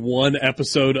has seen one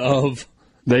episode of.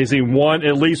 They've seen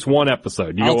at least one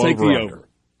episode. I'll take the over.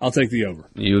 I'll take the over.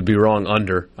 You would be wrong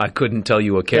under. I couldn't tell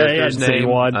you a character's name.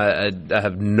 One. I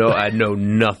know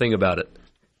nothing about it.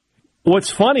 What's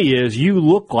funny is you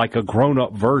look like a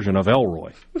grown-up version of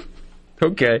Elroy.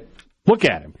 Okay. Look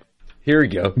at him. Here we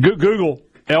go. Google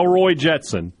Elroy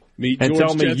Jetson. Meet and George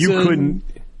tell me Jetson. you couldn't.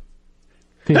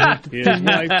 His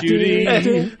wife Judy.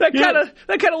 That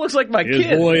kind of looks like my his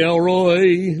kid. Boy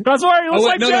Elroy. That's right. He looks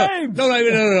like James.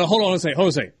 No. Hold on a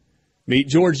second. Meet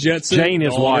George Jetson. Jane,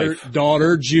 his wife.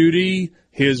 Daughter Judy.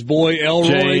 His boy Elroy.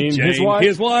 Jane, his wife.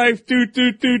 His wife.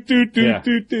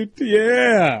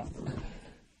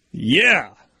 Yeah.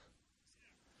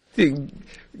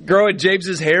 Growing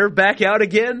James's hair back out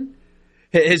again.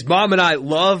 His mom and I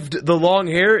loved the long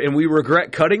hair, and we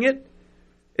regret cutting it.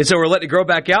 And so we're letting it grow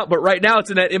back out. But right now it's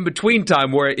in that in-between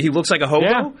time where he looks like a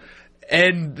hobo.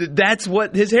 And that's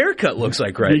what his haircut looks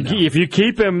like right now. If you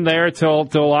keep him there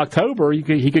till October,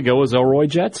 he could go as Elroy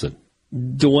Jetson.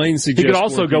 Dwayne suggests he could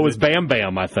also go as Bam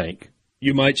Bam, I think.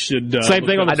 You might should... same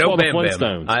thing on the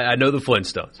Flintstones. Bam. I know the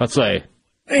Flintstones. Let's say.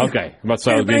 Bam. Okay. I'm about to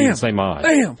say I was being the same eye.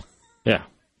 Bam! Yeah.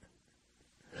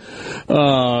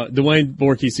 Dwayne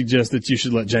Borky suggests that you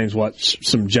should let James watch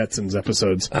some Jetsons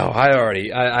episodes. Oh,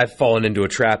 I've fallen into a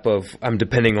trap of I'm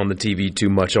depending on the TV too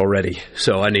much already.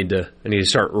 So I need to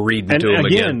start reading to him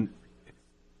again.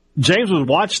 James would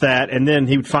watch that, and then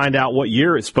he would find out what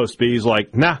year it's supposed to be. He's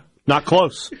like, nah, not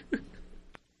close.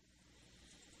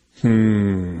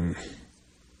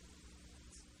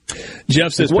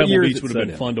 Jeff says Pebble Beach would have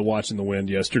been fun to watch in the wind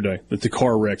yesterday. That the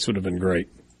car wrecks would have been great.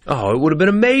 Oh, it would have been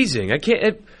amazing.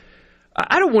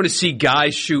 I don't want to see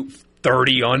guys shoot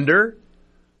 30 under.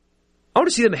 I want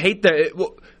to see them hate that.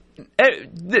 Well,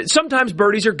 sometimes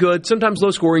birdies are good. Sometimes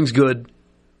low scoring's good.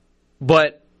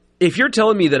 But if you're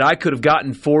telling me that I could have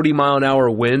gotten 40-mile-an-hour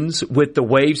winds with the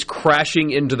waves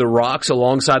crashing into the rocks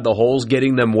alongside the holes,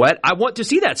 getting them wet, I want to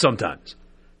see that sometimes.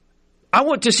 I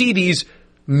want to see these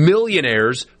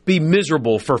millionaires be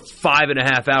miserable for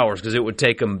 5.5 hours because it would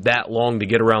take them that long to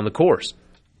get around the course.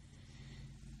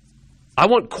 I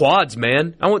want quads,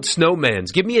 man. I want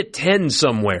snowmans. Give me a 10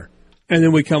 somewhere. And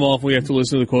then we come off, we have to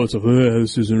listen to the quotes of,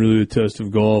 this isn't really a test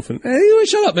of golf. And hey,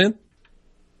 shut up, man.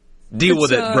 Deal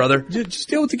with it, brother. Just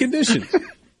deal with the conditions.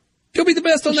 Go be the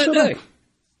best on that day.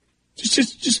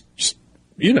 Just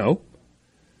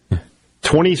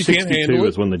 2062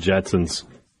 is when the Jetsons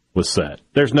was set.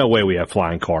 There's no way we have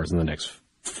flying cars in the next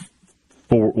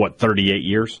 38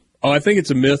 years? Oh, I think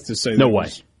it's a myth to say that. No way.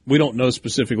 We don't know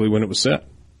specifically when it was set.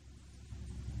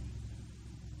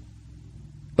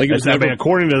 Like it was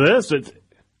according to this,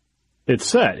 it's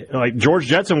set. Like George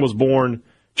Jetson was born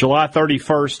July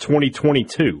 31st,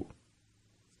 2022.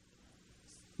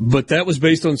 But that was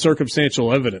based on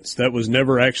circumstantial evidence. That was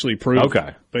never actually proved.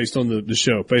 Okay. Based on the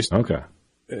show. Okay.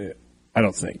 I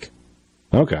don't think.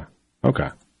 Okay.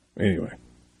 Anyway.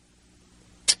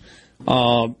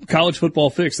 College football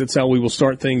fix. That's how we will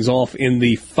start things off in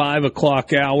the 5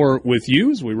 o'clock hour with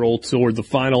you as we roll toward the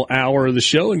final hour of the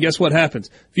show. And guess what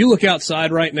happens? If you look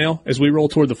outside right now as we roll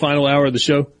toward the final hour of the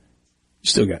show, you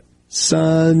still got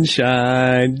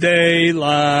sunshine,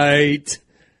 daylight.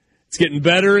 It's getting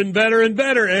better and better and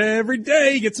better. Every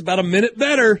day gets about a minute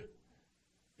better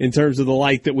in terms of the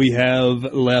light that we have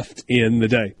left in the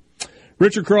day.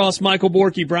 Richard Cross, Michael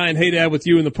Borky, Brian Haydad with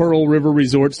you in the Pearl River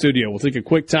Resort Studio. We'll take a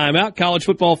quick time out. College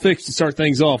football fix to start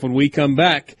things off when we come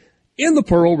back in the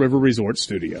Pearl River Resort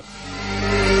Studio.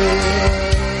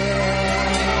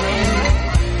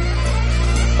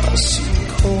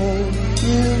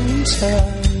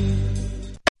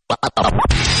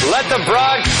 Let the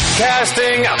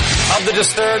broadcasting of the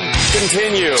disturbed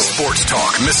continue. Sports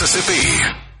Talk Mississippi.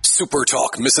 Super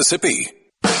Talk Mississippi.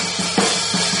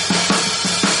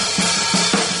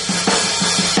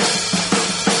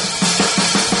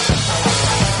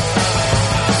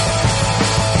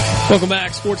 Welcome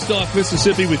back. Sports Talk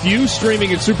Mississippi with you,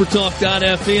 streaming at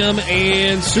supertalk.fm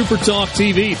and SuperTalk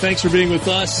TV. Thanks for being with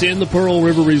us in the Pearl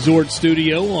River Resort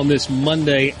Studio on this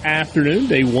Monday afternoon,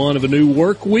 day one of a new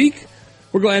work week.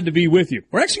 We're glad to be with you.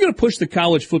 We're actually going to push the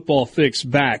college football fix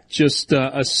back just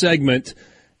a segment,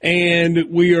 and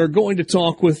we are going to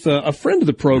talk with a friend of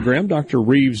the program, Dr.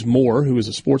 Reeves Moore, who is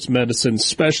a sports medicine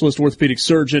specialist, orthopedic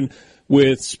surgeon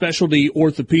with Specialty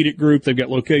Orthopedic Group. They've got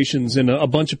locations in a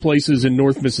bunch of places in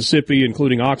North Mississippi,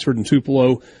 including Oxford and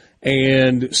Tupelo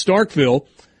and Starkville.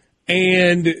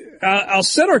 And I'll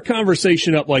set our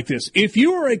conversation up like this. If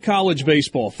you are a college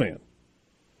baseball fan,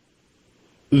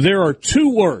 there are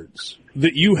two words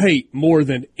that you hate more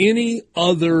than any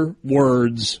other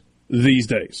words these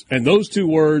days. And those two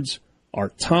words are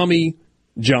Tommy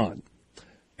John.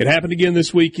 It happened again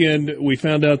this weekend. We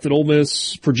found out that Ole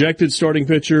Miss projected starting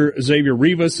pitcher Xavier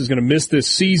Rivas is going to miss this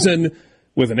season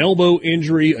with an elbow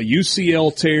injury, a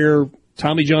UCL tear,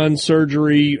 Tommy John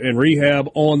surgery, and rehab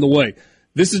on the way.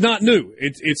 This is not new.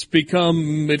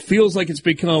 It feels like it's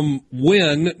become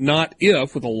when, not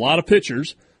if, with a lot of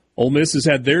pitchers. Ole Miss has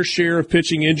had their share of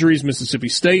pitching injuries. Mississippi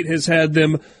State has had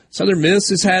them. Southern Miss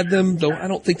has had them, though I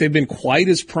don't think they've been quite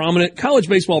as prominent. College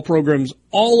baseball programs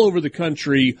all over the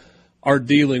country are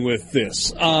dealing with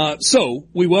this. So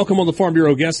we welcome on the Farm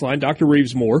Bureau guest line Dr.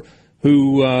 Reeves Moore,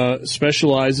 who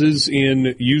specializes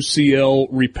in UCL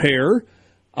repair.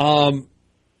 Dr.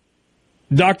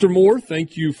 Moore,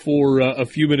 thank you for a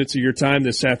few minutes of your time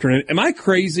this afternoon. Am I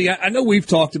crazy? I know we've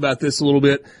talked about this a little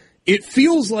bit. It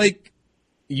feels like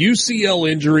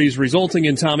UCL injuries resulting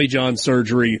in Tommy John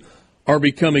surgery are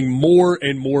becoming more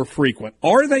and more frequent.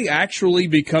 Are they actually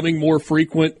becoming more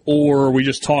frequent, or are we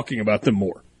just talking about them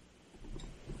more?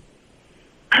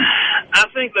 I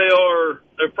think they are.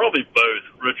 They're probably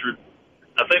both, Richard.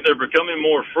 I think they're becoming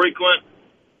more frequent,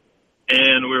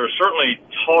 and we're certainly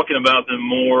talking about them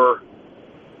more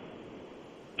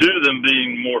due to them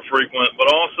being more frequent,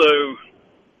 but also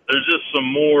there's just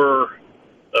some more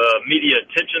media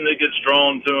attention that gets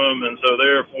drawn to them, and so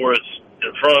therefore it's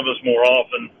in front of us more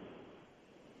often.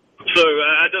 So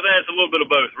I just think it's a little bit of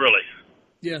both, really.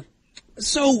 Yeah.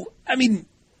 So, I mean,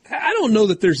 I don't know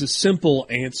that there's a simple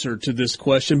answer to this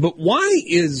question, but why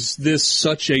is this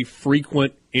such a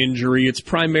frequent injury? It's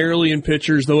primarily in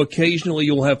pitchers, though occasionally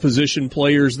you'll have position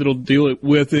players that'll deal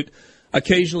with it.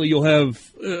 Occasionally you'll have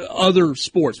other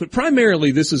sports, but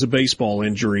primarily this is a baseball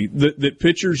injury that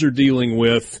pitchers are dealing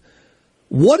with.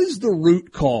 What is the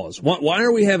root cause? Why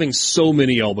are we having so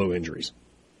many elbow injuries?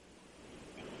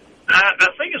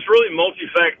 I think it's really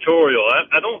multifactorial.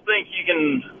 I don't think you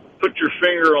can put your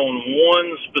finger on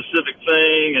one specific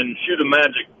thing and shoot a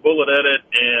magic bullet at it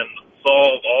and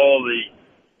solve all the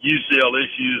UCL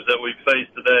issues that we face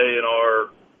today in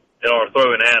our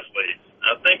throwing athletes.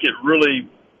 I think it really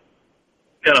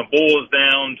kind of boils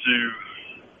down to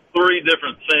three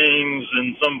different things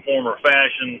in some form or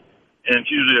fashion, and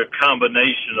it's usually a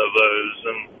combination of those.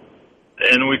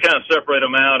 And we kind of separate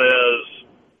them out as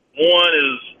one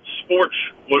is sports,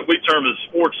 what we term as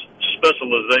sports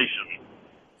specialization,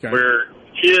 where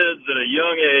kids at a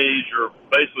young age are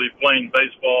basically playing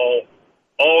baseball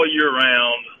all year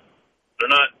round. They're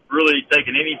not really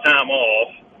taking any time off.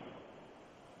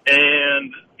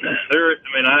 And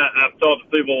I've talked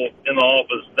to people in the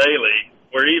office daily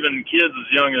where even kids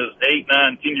as young as 8,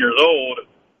 9, 10 years old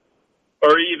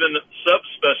are even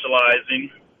subspecializing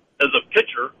as a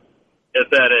pitcher at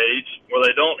that age, where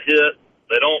they don't hit,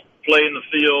 they don't play in the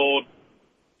field,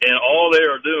 and all they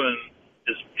are doing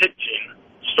is pitching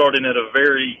starting at a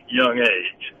very young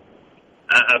age.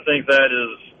 I think that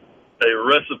is a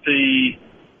recipe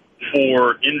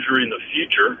for injury in the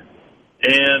future,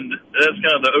 and that's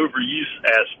kind of the overuse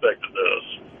aspect of this.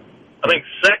 I think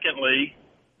secondly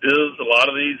is a lot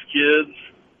of these kids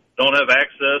don't have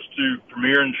access to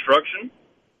premier instruction,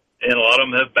 and a lot of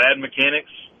them have bad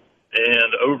mechanics,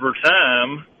 and over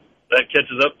time that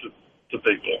catches up to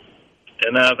people.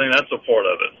 And I think that's a part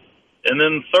of it. And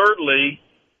then thirdly,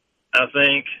 I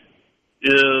think,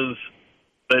 is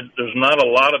that there's not a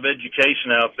lot of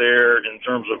education out there in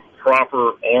terms of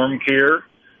proper arm care,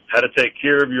 how to take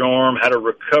care of your arm, how to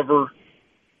recover,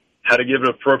 how to give it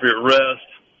appropriate rest,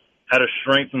 how to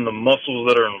strengthen the muscles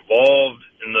that are involved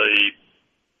in the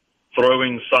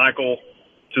throwing cycle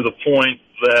to the point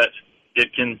that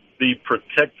it can be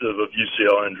protective of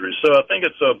UCL injuries. So I think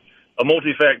it's a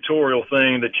multifactorial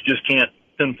thing that you just can't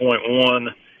pinpoint one,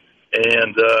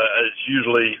 and it's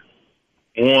usually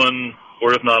one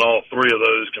or if not all three of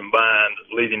those combined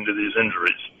leading to these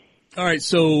injuries. All right,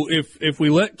 so if we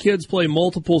let kids play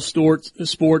multiple sports,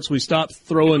 we stop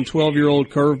throwing 12-year-old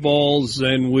curveballs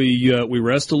and we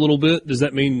rest a little bit, does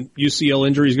that mean UCL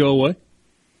injuries go away?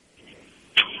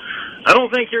 I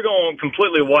don't think you're going to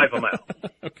completely wipe them out.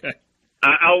 Okay.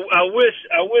 I wish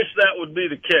that would be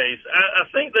the case. I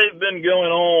think they've been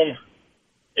going on,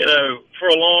 for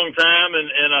a long time,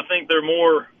 and I think they're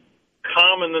more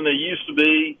common than they used to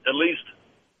be, at least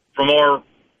from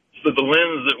the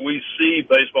lens that we see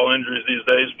baseball injuries these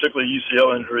days, particularly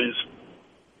UCL injuries.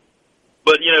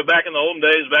 But, back in the olden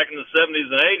days, back in the 70s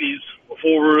and 80s,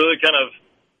 before we really kind of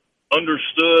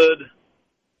understood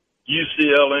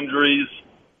UCL injuries,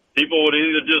 people would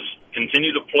either just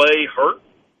continue to play hurt,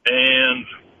 and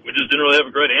we just didn't really have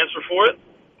a great answer for it,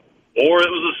 or it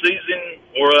was a season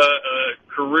or a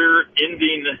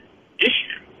career-ending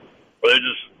issue where they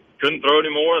just couldn't throw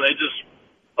anymore, and they just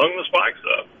hung the spikes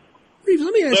up. Reeves,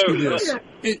 let me ask you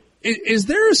this. Is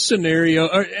there a scenario,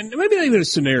 and maybe not even a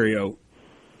scenario,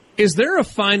 is there a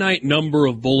finite number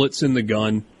of bullets in the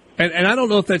gun? And I don't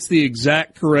know if that's the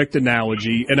exact correct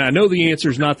analogy, and I know the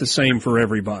answer is not the same for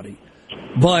everybody.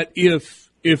 But if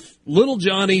little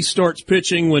Johnny starts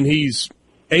pitching when he's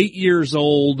 8 years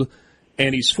old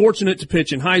and he's fortunate to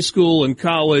pitch in high school and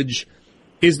college,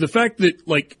 is the fact that,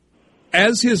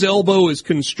 as his elbow is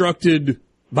constructed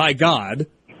by God,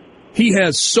 he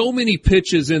has so many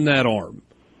pitches in that arm.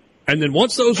 And then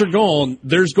once those are gone,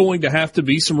 there's going to have to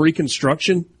be some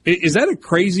reconstruction. Is that a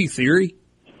crazy theory?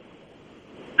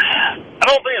 I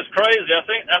don't think it's crazy. I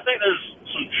think there's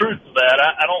some truth to that.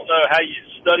 I don't know how you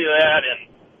study that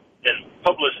and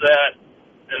publish that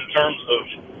in terms of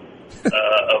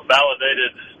a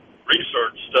validated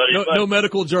research study. No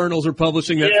medical journals are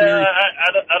publishing that theory.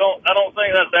 I don't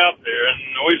think that's out there, and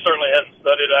we certainly hadn't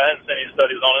studied. I hadn't seen any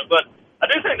studies on it, but I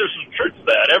do think there's some truth to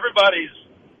that. Everybody's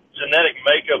genetic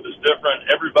makeup is different.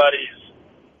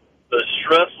 The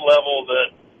stress level that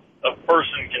a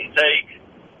person can take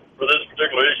for this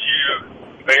particular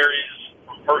issue varies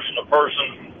from person to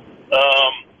person.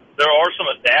 There are some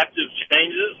adaptive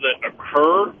changes that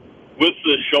occur with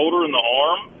the shoulder and the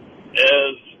arm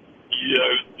as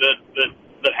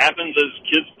that happens as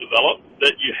kids develop,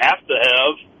 that you have to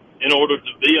have in order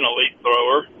to be an elite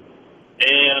thrower,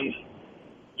 and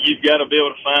you've got to be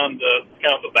able to find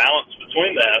the balance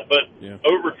between that. But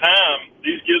over time,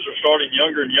 these kids are starting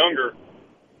younger and younger,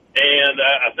 and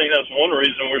I think that's one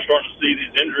reason we're starting to see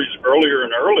these injuries earlier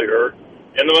and earlier.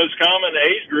 And the most common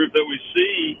age group that we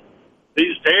see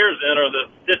these tears in are the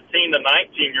 15 to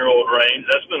 19-year-old range.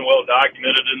 That's been well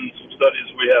documented in some studies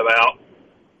we have out,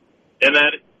 and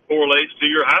that correlates to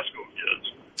your high school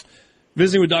kids.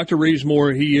 Visiting with Dr. Reeves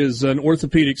Moore, he is an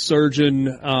orthopedic surgeon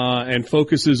and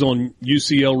focuses on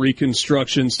UCL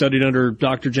reconstruction, studied under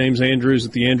Dr. James Andrews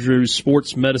at the Andrews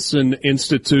Sports Medicine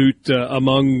Institute,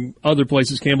 among other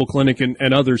places, Campbell Clinic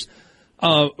and others.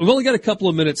 We've only got a couple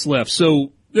of minutes left,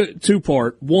 so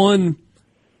two-part. One,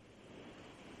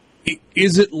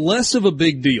 is it less of a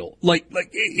big deal? Like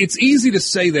it's easy to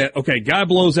say that, okay, guy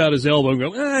blows out his elbow and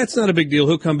go, it's not a big deal.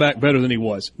 He'll come back better than he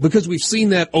was, because we've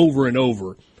seen that over and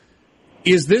over.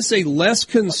 Is this a less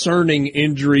concerning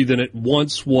injury than it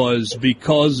once was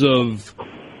because of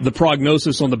the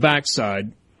prognosis on the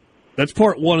backside? That's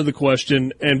part one of the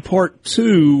question. And part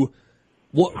two,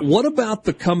 what about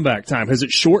the comeback time? Has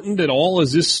it shortened at all?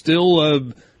 Is this still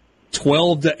a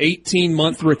 12 to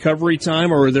 18-month recovery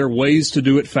time, or are there ways to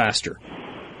do it faster?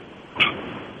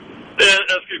 Yeah,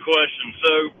 that's a good question.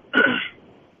 So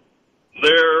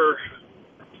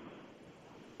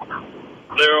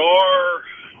there are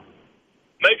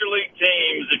major league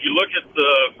teams. If you look at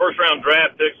the first-round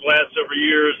draft picks the last several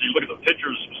years, you look at the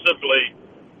pitchers specifically,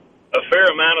 a fair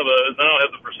amount of those, I don't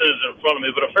have the percentage in front of me,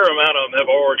 but a fair amount of them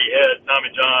have already had Tommy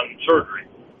John surgery,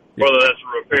 whether that's a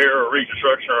repair or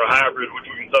reconstruction or a hybrid, which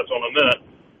we can touch on in a minute.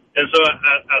 And so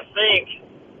I think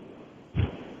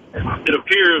it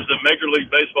appears that Major League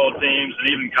Baseball teams and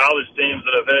even college teams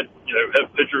that have had,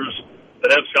 have pitchers that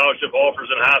have scholarship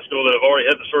offers in high school that have already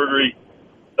had the surgery,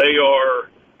 they are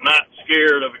not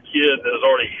scared of a kid that has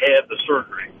already had the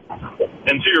surgery.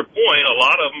 And to your point, a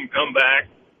lot of them come back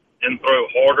and throw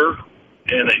harder,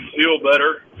 and they feel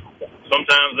better.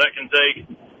 Sometimes that can take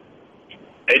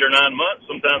 8 or 9 months.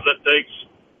 Sometimes that takes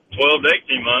 12 to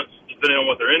 18 months, depending on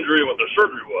what their injury and what their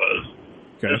surgery was.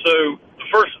 Okay. And so the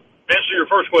first answer to your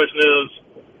first question is,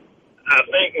 I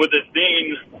think with it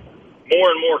being more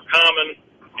and more common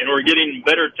and we're getting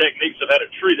better techniques of how to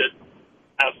treat it,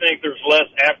 I think there's less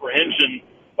apprehension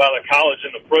by the college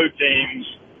and the pro teams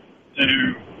to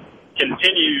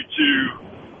continue to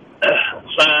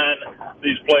sign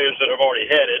these players that have already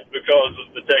had it because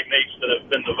of the techniques that have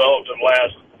been developed in the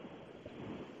last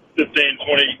 15,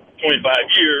 20, 25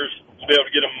 years to be able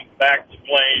to get them back to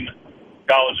playing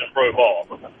college and pro ball.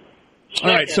 All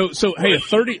right, so hey, a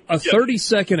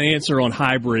 30-second answer on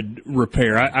hybrid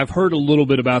repair. I've heard a little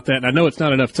bit about that, and I know it's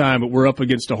not enough time, but we're up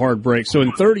against a hard break. So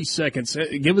in 30 seconds,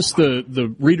 give us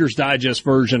the Reader's Digest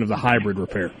version of the hybrid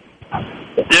repair.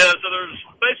 Yeah, so there's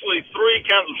basically three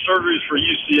kinds of surgeries for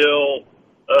UCL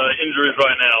injuries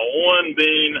right now. One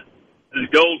being the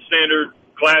gold standard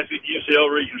classic UCL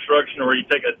reconstruction, where you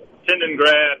take a tendon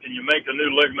graft and you make a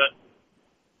new ligament.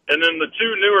 And then the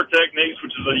two newer techniques,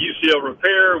 which is a UCL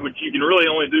repair, which you can really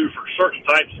only do for certain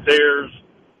types of tears,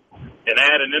 and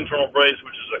add an internal brace,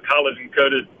 which is a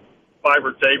collagen-coated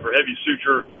fiber tape or heavy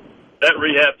suture. That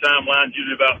rehab timeline is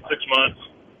usually about 6 months.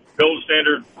 Gold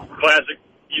standard classic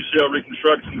UCL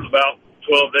reconstruction is about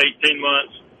 12 to 18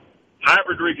 months.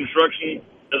 Hybrid reconstruction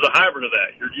is a hybrid of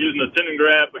that. You're using a tendon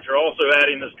graft, but you're also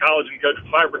adding this collagen-coated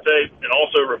fiber tape and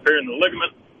also repairing the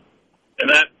ligament. And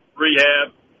that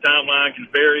rehab timeline can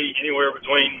vary anywhere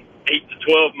between 8 to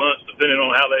 12 months, depending on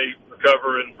how they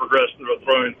recover and progress through a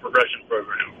throwing progression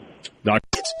program.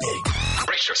 It's big.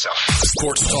 Brace yourself.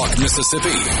 Sports Talk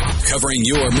Mississippi, covering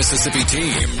your Mississippi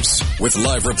teams with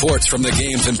live reports from the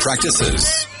games and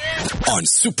practices on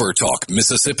SuperTalk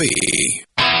Mississippi.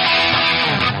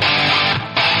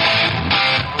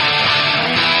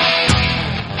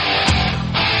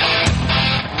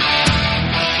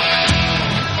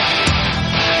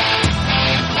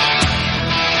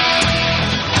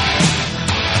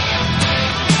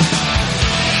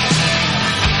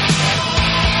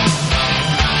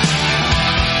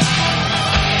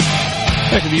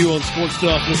 Back with you on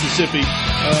SportsTalk Mississippi.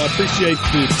 Appreciate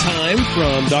the time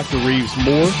from Dr. Reeves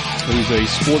Moore, who's a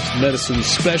sports medicine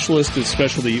specialist at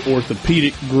Specialty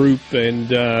Orthopedic Group, and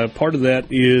part of that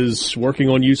is working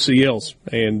on UCLs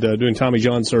and doing Tommy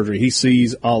John surgery. He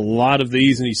sees a lot of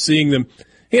these, and he's seeing them.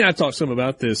 He and I talked some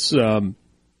about this. They're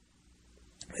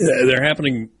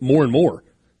happening more and more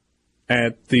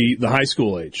at the high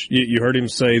school age. You heard him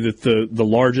say that the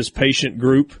largest patient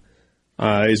group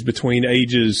is between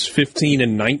ages 15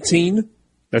 and 19.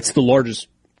 That's the largest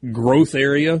growth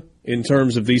area in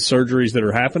terms of these surgeries that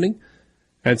are happening.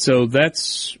 And so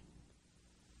that's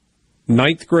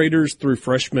ninth graders through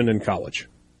freshmen in college.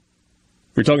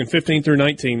 If you're talking 15 through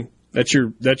 19, that's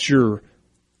your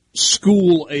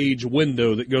school age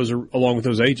window that goes along with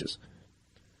those ages.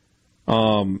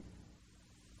 And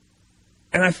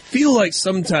I feel like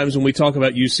sometimes when we talk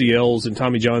about UCLs and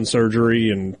Tommy John surgery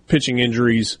and pitching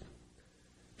injuries,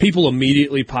 people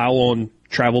immediately pile on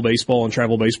travel baseball and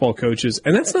travel baseball coaches,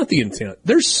 and that's not the intent.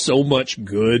 There's so much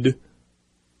good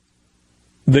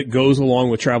that goes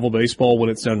along with travel baseball when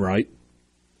it's done right.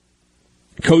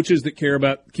 Coaches that care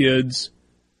about kids,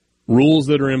 rules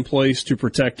that are in place to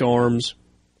protect arms.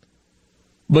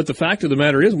 But the fact of the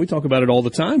matter is, and we talk about it all the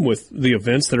time with the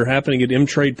events that are happening at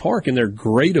M-Trade Park, and they're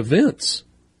great events.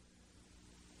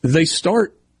 They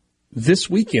start this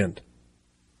weekend,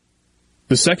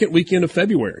 the second weekend of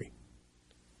February.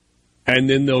 And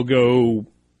then they'll go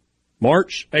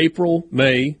March, April,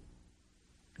 May,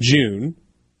 June.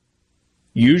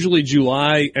 Usually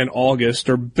July and August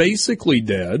are basically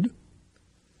dead.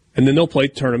 And then they'll play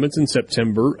tournaments in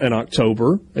September and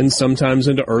October and sometimes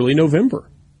into early November.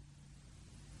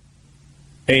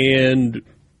 And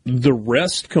the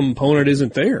rest component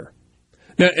isn't there.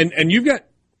 Now, and you've got,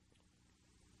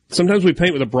 sometimes we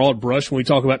paint with a broad brush when we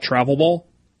talk about travel ball.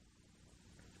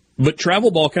 But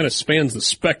travel ball kind of spans the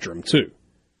spectrum, too.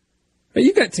 Now,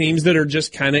 you've got teams that are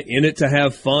just kind of in it to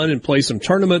have fun and play some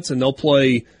tournaments, and they'll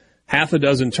play half a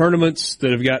dozen tournaments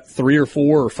that have got 3 or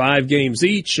 4 or 5 games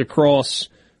each across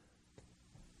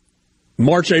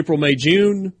March, April, May,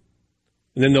 June,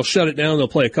 and then they'll shut it down and they'll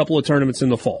play a couple of tournaments in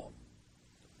the fall.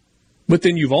 But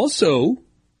then you've also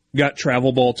got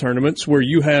travel ball tournaments where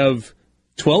you have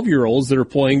 12-year-olds that are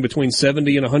playing between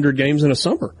 70 and 100 games in a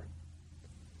summer.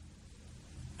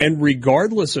 And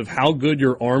regardless of how good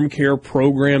your arm care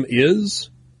program is,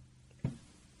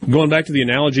 going back to the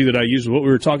analogy that I used, what we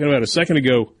were talking about a second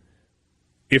ago,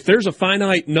 if there's a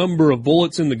finite number of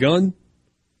bullets in the gun,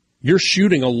 you're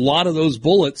shooting a lot of those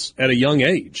bullets at a young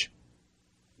age.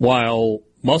 While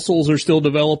muscles are still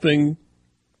developing,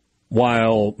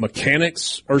 while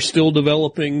mechanics are still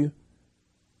developing,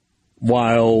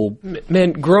 while...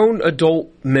 Man, grown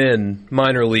adult men,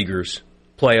 minor leaguers,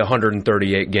 play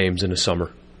 138 games in a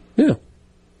summer. Yeah.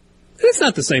 It's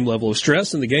not the same level of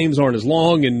stress, and the games aren't as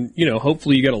long, and, you know,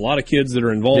 hopefully you got a lot of kids that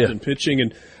are involved in pitching.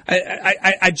 And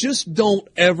I just don't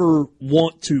ever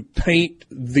want to paint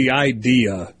the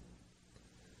idea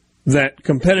that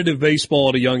competitive baseball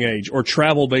at a young age or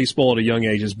travel baseball at a young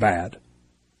age is bad.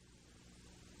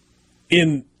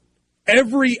 In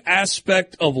every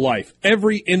aspect of life,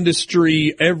 every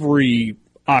industry, every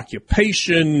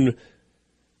occupation,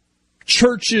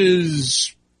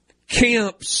 churches,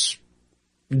 camps,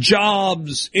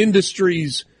 jobs,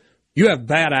 industries, you have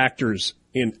bad actors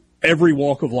in every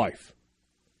walk of life.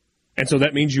 And so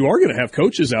that means you are going to have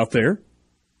coaches out there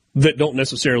that don't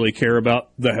necessarily care about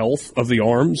the health of the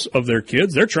arms of their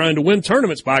kids. They're trying to win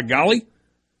tournaments, by golly.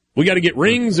 We got to get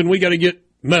rings and we got to get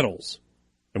medals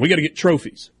and we got to get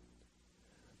trophies.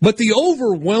 But the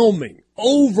overwhelming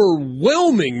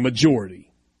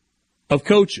majority of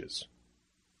coaches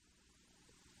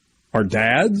are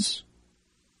dads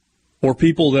or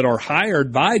people that are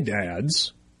hired by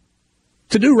dads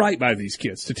to do right by these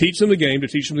kids, to teach them the game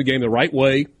the right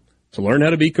way, to learn how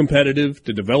to be competitive,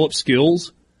 to develop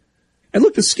skills. And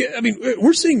look,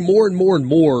 we're seeing more and more and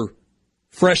more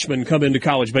freshmen come into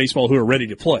college baseball who are ready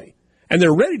to play. And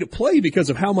they're ready to play because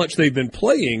of how much they've been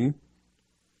playing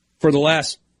for the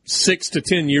last 6 to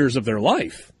 10 years of their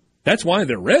life. That's why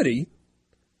they're ready.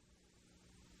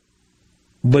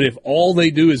 But if all they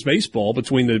do is baseball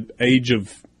between the age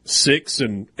of 6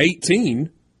 and 18,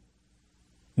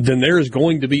 then there is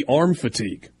going to be arm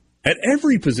fatigue at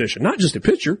every position, not just a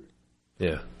pitcher.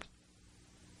 Yeah.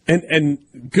 And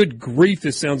good grief,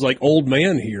 this sounds like old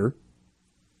man here.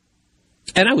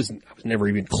 And I was never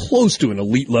even close to an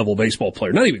elite level baseball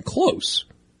player, not even close.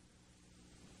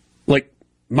 Like,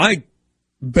 my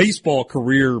baseball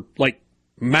career,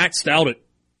 maxed out at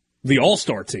the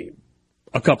All-Star team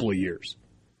a couple of years.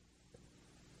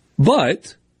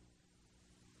 But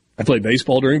I played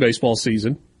baseball during baseball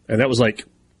season, and that was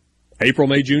April,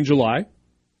 May, June, July.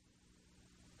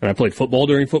 And I played football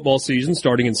during football season,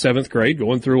 starting in 7th grade,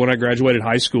 going through when I graduated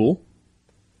high school.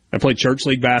 I played church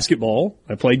league basketball.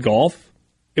 I played golf.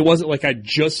 It wasn't like I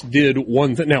just did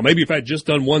one thing. Now, maybe if I had just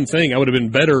done one thing, I would have been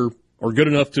better or good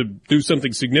enough to do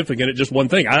something significant at just one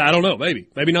thing. I don't know.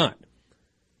 Maybe not.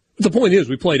 But the point is,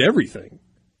 we played everything.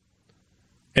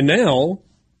 And now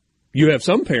you have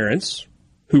some parents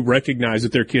who recognize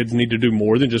that their kids need to do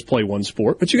more than just play one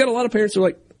sport. But you got a lot of parents who are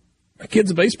like, my kid's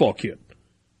a baseball kid.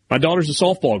 My daughter's a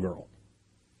softball girl.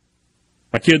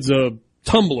 My kid's a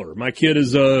tumbler. My kid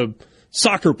is a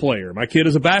soccer player. My kid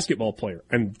is a basketball player.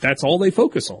 And that's all they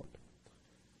focus on.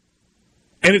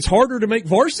 And it's harder to make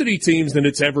varsity teams than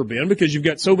it's ever been because you've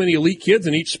got so many elite kids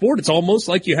in each sport. It's almost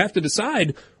like you have to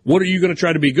decide what are you going to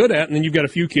try to be good at, and then you've got a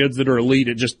few kids that are elite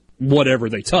at just whatever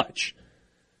they touch.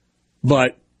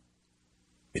 But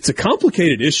it's a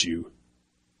complicated issue.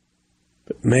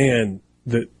 But, man,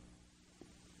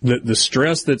 the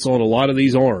stress that's on a lot of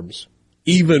these arms,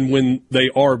 even when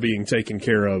they are being taken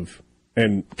care of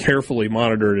and carefully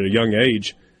monitored at a young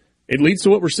age, it leads to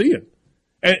what we're seeing.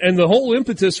 And the whole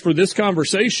impetus for this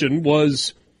conversation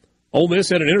was Ole Miss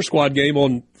had an inter-squad game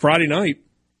on Friday night,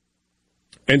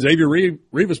 and Xavier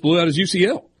Rivas blew out his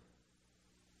UCL.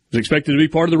 He was expected to be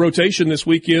part of the rotation this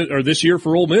weekend or this year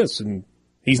for Ole Miss, and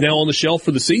he's now on the shelf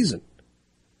for the season.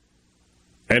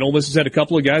 And Ole Miss has had a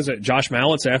couple of guys, Josh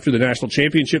Mallitz after the national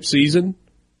championship season,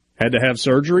 had to have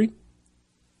surgery.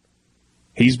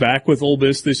 He's back with Ole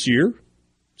Miss this year.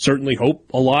 Certainly hope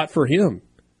a lot for him.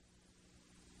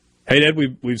 Hey, Ed,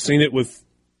 we've seen it with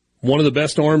one of the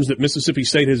best arms that Mississippi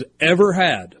State has ever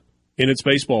had in its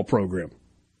baseball program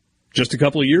just a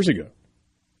couple of years ago.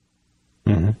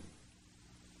 Mm-hmm.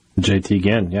 JT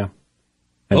Ginn, yeah.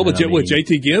 With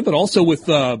JT Ginn, but also with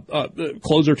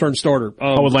closer turned starter.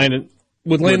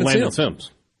 With Landon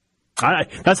Sims.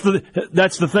 That's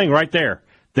the thing right there.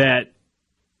 That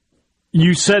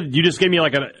you said you just gave me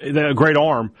like a great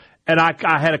arm. And I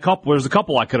had a couple. There's a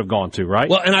couple I could have gone to, right?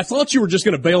 Well, and I thought you were just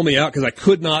going to bail me out because I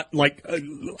could not,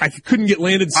 I couldn't get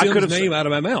Landon Sims' name out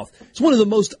of my mouth. It's one of the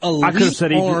most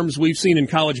elite arms we've seen in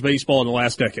college baseball in the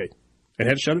last decade, and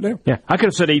had to shut it down. Yeah, I could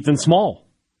have said Ethan Small.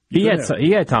 He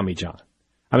had Tommy John.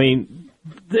 I mean,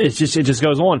 it just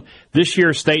goes on. This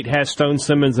year, State has Stone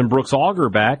Simmons and Brooks Auger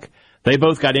back. They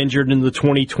both got injured in the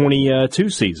 2022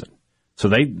 season. So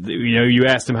you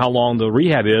asked them how long the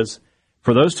rehab is.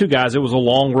 For those two guys, it was a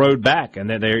long road back, and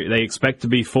they expect to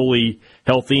be fully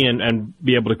healthy and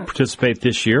be able to participate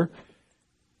this year.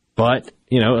 But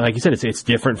like you said, it's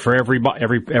different for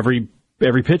every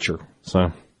pitcher.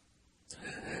 So,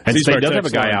 and State does have a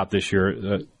guy out this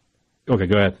year. Okay,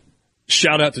 go ahead.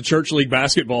 Shout out to Church League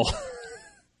basketball.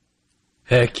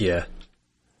 Heck yeah.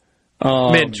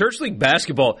 Man, church league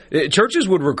basketball, churches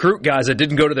would recruit guys that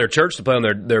didn't go to their church to play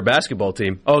on their basketball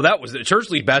team. Oh,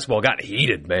 church league basketball got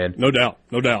heated, man. No doubt.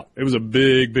 It was a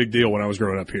big, big deal when I was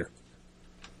growing up here.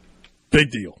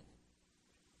 Big deal.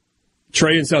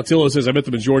 Trey in Saltillo says, I bet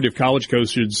the majority of college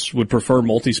coaches would prefer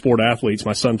multi-sport athletes.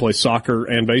 My son plays soccer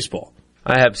and baseball.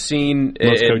 I have seen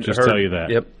most coaches tell you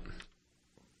that. Yep.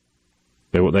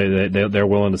 They're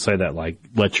willing to say that, like,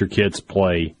 let your kids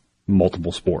play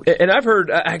multiple sports. And I've heard,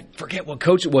 I forget what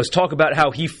coach it was, talk about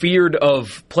how he feared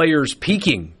of players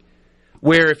peaking,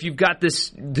 where if you've got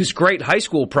this great high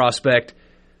school prospect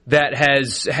that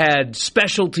has had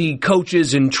specialty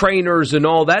coaches and trainers and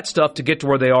all that stuff to get to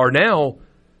where they are now,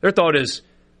 their thought is,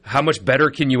 how much better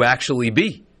can you actually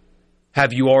be?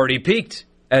 Have you already peaked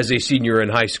as a senior in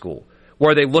high school?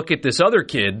 Where they look at this other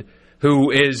kid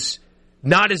who is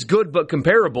not as good but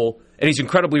comparable, and he's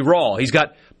incredibly raw. He's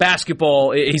got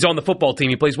basketball. He's on the football team.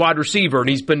 He plays wide receiver, and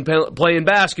he's been playing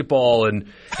basketball, and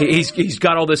he's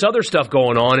got all this other stuff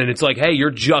going on, and it's like, hey,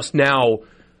 you're just now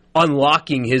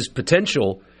unlocking his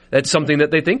potential. That's something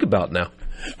that they think about now.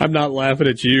 I'm not laughing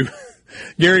at you.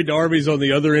 Gary Darby's on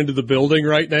the other end of the building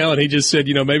right now, and he just said,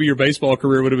 maybe your baseball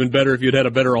career would have been better if you'd had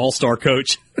a better all-star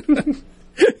coach.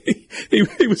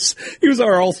 he was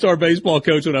our all-star baseball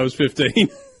coach when I was 15.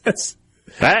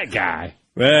 That guy.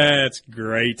 That's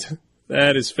great.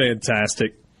 That is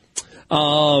fantastic.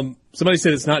 Somebody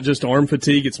said it's not just arm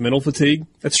fatigue, it's mental fatigue.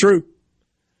 That's true.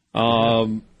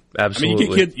 Absolutely. I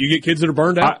mean, you get kids that are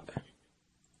burned out.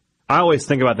 I always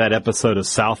think about that episode of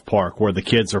South Park where the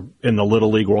kids are in the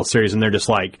Little League World Series and they're just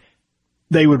like,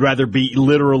 they would rather be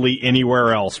literally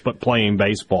anywhere else but playing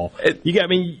baseball.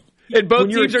 And both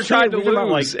teams are trying to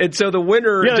lose, and so the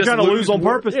winner they're trying to lose on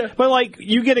purpose. Yeah. But,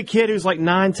 you get a kid who's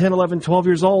 9, 10, 11, 12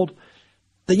 years old,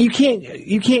 that you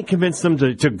can't convince them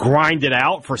to grind it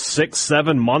out for 6,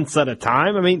 7 months at a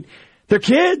time. I mean, they're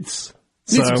kids.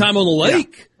 You need some time on the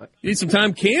lake. Yeah. You need some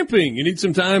time camping. You need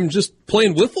some time just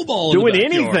playing wiffle ball. Doing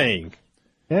anything.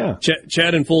 Yeah.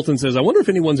 Chad in Fulton says, I wonder if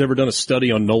anyone's ever done a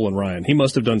study on Nolan Ryan. He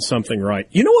must have done something right.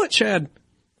 You know what, Chad?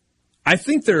 I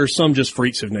think there are some just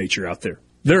freaks of nature out there.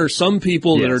 There are some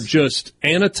people that are just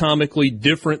anatomically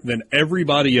different than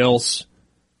everybody else,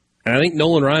 and I think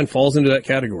Nolan Ryan falls into that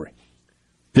category.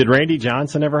 Did Randy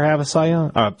Johnson ever have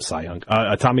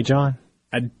a Tommy John?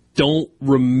 I don't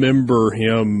remember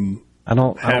him. I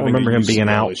don't remember him being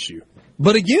out. Issue.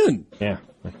 But again, hey,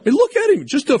 look at him,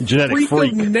 just a genetic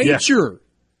freak of nature. Yeah.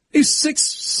 He's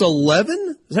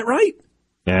 6'11", is that right?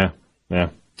 Yeah.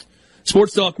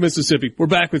 SportsTalk Mississippi. We're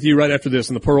back with you right after this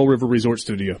in the Pearl River Resort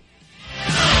Studio.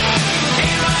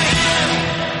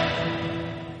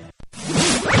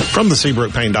 From the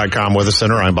SeabrookPaint.com Weather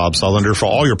Center, I'm Bob Sullender. For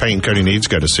all your paint and coating needs,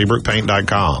 go to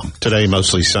SeabrookPaint.com. Today,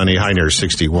 mostly sunny, high near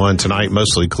 61. Tonight,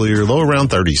 mostly clear, low around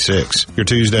 36. Your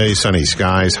Tuesday, sunny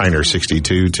skies, high near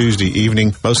 62. Tuesday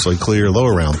evening, mostly clear, low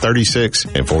around 36.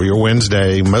 And for your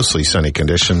Wednesday, mostly sunny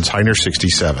conditions, high near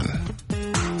 67.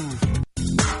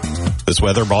 This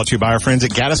weather brought to you by our friends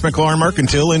at Gaddis McLaurin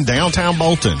Mercantile in downtown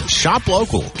Bolton. Shop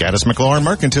local. Gaddis McLaurin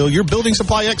Mercantile, your building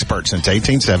supply expert since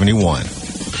 1871.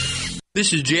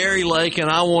 This is Jerry Lake, and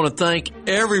I want to thank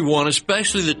everyone,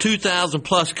 especially the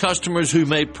 2,000-plus customers who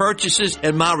made purchases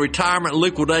at my retirement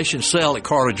liquidation sale at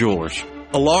Carter Jewelers.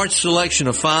 A large selection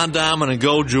of fine diamond and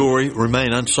gold jewelry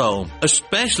remain unsold,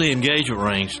 especially engagement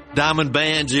rings, diamond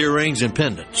bands, earrings, and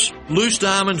pendants. Loose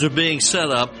diamonds are being set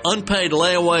up, unpaid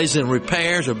layaways and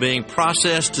repairs are being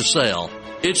processed to sell.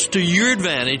 It's to your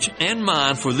advantage and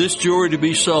mine for this jewelry to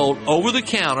be sold over the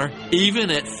counter, even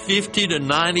at 50 to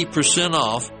 90%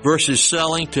 off versus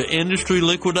selling to industry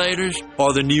liquidators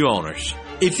or the new owners.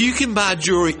 If you can buy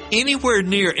jewelry anywhere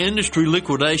near industry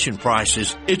liquidation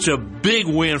prices, it's a big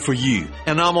win for you.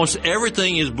 And almost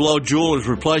everything is below jeweler's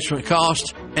replacement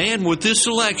cost. And with this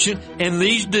selection and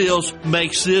these deals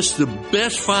makes this the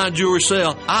best fine jewelry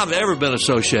sale I've ever been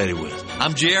associated with.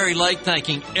 I'm Jerry Lake,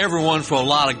 thanking everyone for a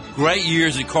lot of great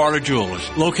years at Carter Jewelers,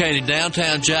 located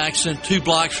downtown Jackson, 2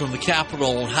 blocks from the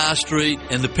Capitol on High Street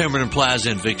and the Pemberton Plaza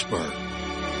in Vicksburg.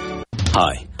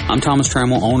 Hi, I'm Thomas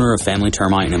Trammell, owner of Family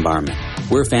Termite and Environment.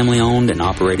 We're a family-owned and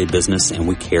operated business, and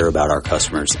we care about our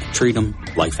customers and treat them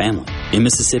like family. In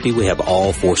Mississippi, we have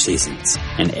all 4 seasons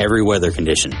and every weather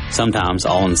condition, sometimes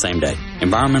all on the same day.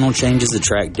 Environmental changes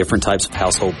attract different types of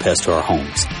household pests to our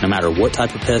homes. No matter what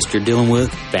type of pest you're dealing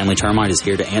with, Family Termite is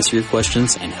here to answer your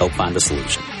questions and help find a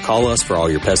solution. Call us for all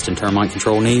your pest and termite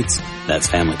control needs. That's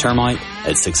Family Termite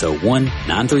at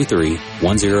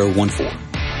 601-933-1014.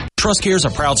 TrustCare is a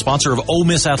proud sponsor of Ole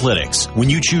Miss Athletics. When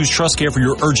you choose TrustCare for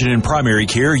your urgent and primary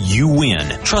care, you win.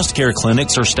 TrustCare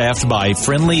clinics are staffed by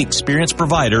friendly, experienced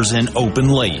providers and open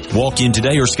late. Walk in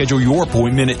today or schedule your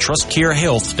appointment at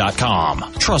TrustCareHealth.com.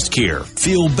 TrustCare.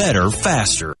 Feel better,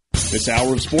 faster. This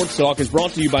hour of Sports Talk is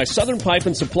brought to you by Southern Pipe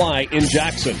 & Supply in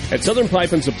Jackson. At Southern Pipe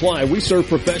 & Supply, we serve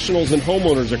professionals and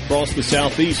homeowners across the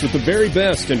Southeast with the very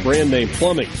best in brand name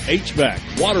plumbing,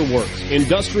 HVAC, waterworks,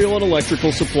 industrial and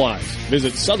electrical supplies.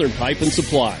 Visit Southern Pipe &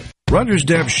 Supply. Rogers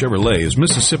Dabbs Chevrolet is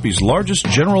Mississippi's largest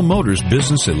General Motors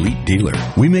business elite dealer.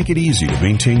 We make it easy to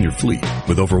maintain your fleet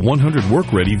with over 100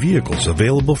 work-ready vehicles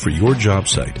available for your job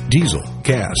site. Diesel,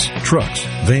 gas, trucks,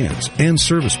 vans, and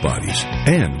service bodies.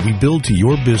 And we build to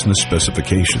your business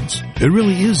specifications. It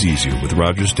really is easier with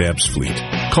Rogers Dabbs Fleet.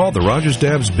 Call the Rogers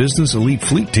Dabbs Business Elite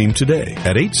Fleet Team today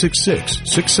at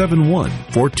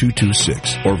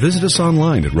 866-671-4226 or visit us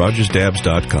online at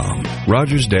rogersdabbs.com.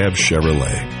 Rogers Dabbs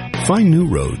Chevrolet. Find new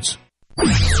roads.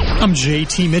 I'm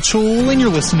JT Mitchell, and you're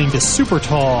listening to Super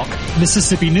Talk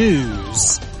Mississippi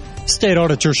News. State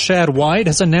Auditor Shad White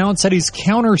has announced that he's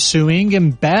countersuing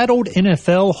embattled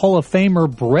NFL Hall of Famer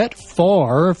Brett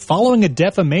Favre following a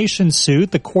defamation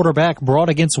suit the quarterback brought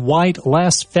against White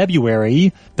last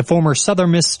February. The former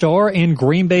Southern Miss star and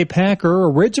Green Bay Packer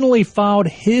originally filed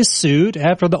his suit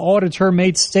after the auditor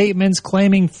made statements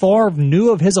claiming Favre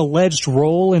knew of his alleged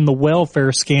role in the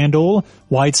welfare scandal.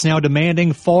 White's now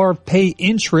demanding Favre pay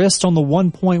interest on the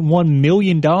 $1.1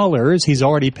 million he's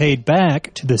already paid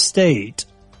back to the state.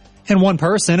 And one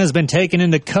person has been taken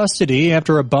into custody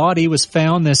after a body was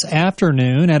found this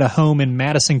afternoon at a home in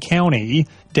Madison County.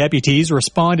 Deputies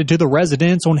responded to the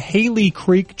residence on Haley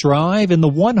Creek Drive in the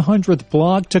 100th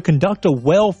block to conduct a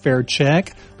welfare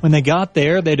check. When they got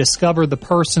there, they discovered the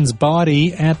person's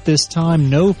body. At this time,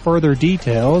 no further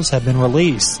details have been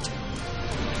released.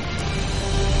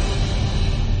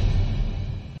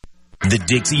 The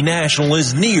Dixie National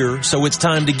is near, so it's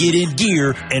time to get in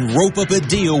gear and rope up a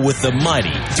deal with the mighty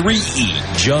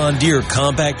 3E John Deere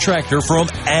compact tractor from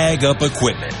Ag Up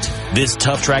Equipment. This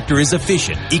tough tractor is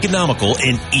efficient, economical,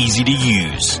 and easy to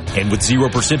use. And with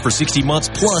 0% for 60 months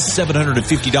plus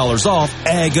 $750 off,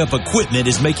 Ag Up Equipment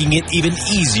is making it even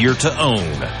easier to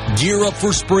own. Gear up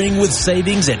for spring with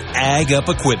savings at Ag Up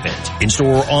Equipment. In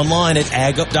store or online at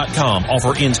agup.com.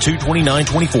 Offer ends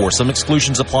 2/29/24. Some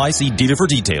exclusions apply. See dealer for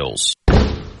details.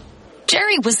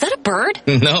 Jerry, was that a bird?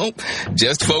 Nope,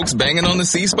 just folks banging on the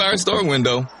C Spire store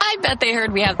window. I bet they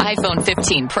heard we have iPhone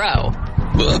 15 Pro.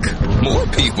 Look, more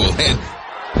people, and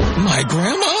my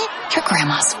grandma? Your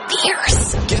grandma's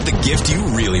fierce. Get the gift you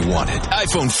really wanted.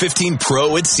 iPhone 15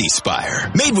 Pro at C Spire.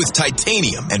 Made with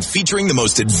titanium and featuring the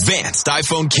most advanced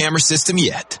iPhone camera system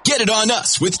yet. Get it on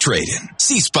us with trade-in.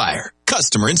 C Spire.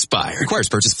 Customer inspired. Requires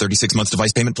purchase of 36 months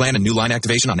device payment plan and new line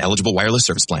activation on eligible wireless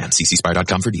service plan. See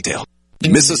cspire.com for detail.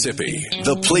 Mississippi,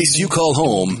 the place you call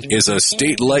home, is a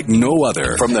state like no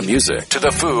other. From the music to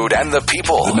the food and the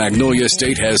people, the Magnolia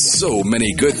State has so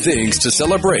many good things to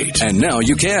celebrate. And now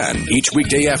you can, each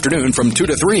weekday afternoon from 2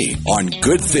 to 3 on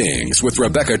Good Things with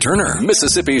Rebecca Turner,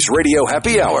 Mississippi's Radio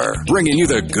Happy Hour, bringing you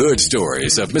the good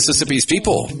stories of Mississippi's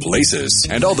people, places,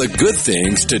 and all the good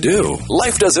things to do.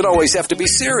 Life doesn't always have to be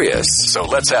serious, so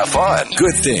let's have fun.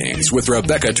 Good Things with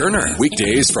Rebecca Turner,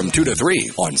 weekdays from 2 to 3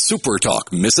 on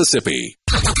SuperTalk Mississippi.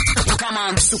 Come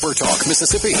on. SuperTalk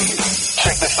Mississippi.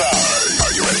 Check this out.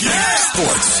 Are you ready? Yeah!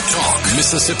 Sports Talk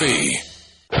Mississippi.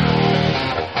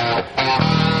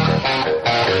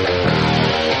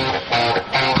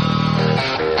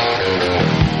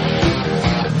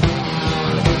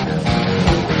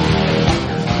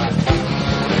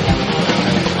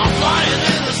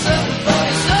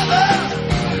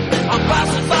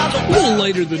 A little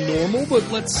later than normal, but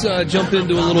let's jump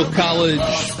into a little college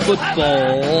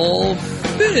football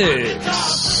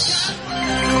fix.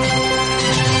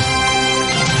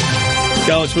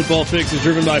 College Football Fix is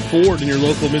driven by Ford and your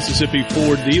local Mississippi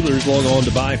Ford dealers. Log on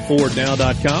to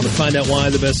buyfordnow.com and find out why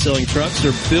the best-selling trucks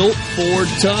are built Ford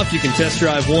tough. You can test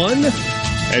drive one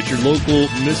at your local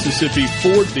Mississippi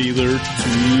Ford dealer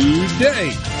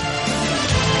today.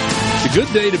 It's a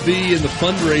good day to be in the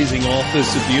fundraising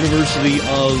office at the University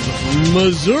of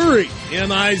Missouri,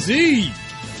 M-I-Z-Z-O-U.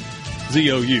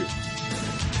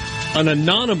 An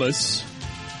anonymous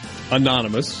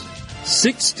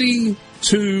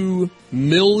 $62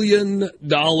 million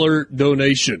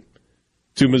donation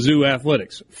to Mizzou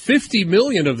Athletics. $50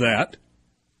 million of that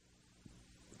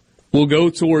will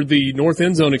go toward the north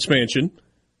end zone expansion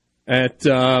at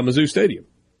Mizzou Stadium.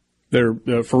 Their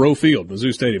Faroe Field,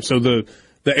 Mizzou Stadium. So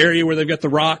the area where they've got the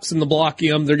rocks and the block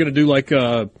M, they're going to do like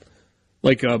a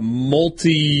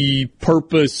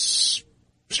multi-purpose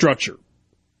structure.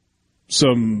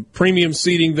 Some premium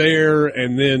seating there,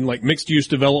 and then like mixed-use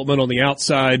development on the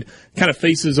outside. Kind of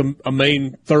faces a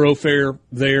main thoroughfare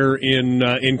there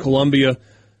in Columbia.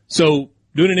 So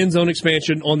doing an end zone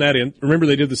expansion on that end. Remember,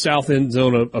 they did the south end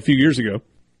zone a few years ago.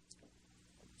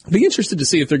 I'd be interested to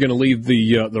see if they're going to leave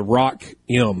the rock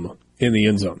M in the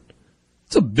end zone.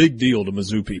 It's a big deal to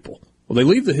Mizzou people. Will they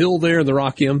leave the hill there in the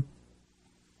rock M?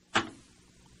 I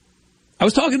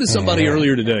was talking to somebody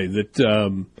earlier today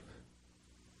that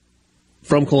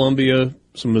from Columbia,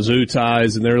 some Mizzou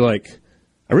ties, and they're like,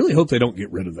 I really hope they don't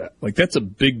get rid of that. Like, that's a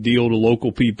big deal to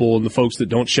local people and the folks that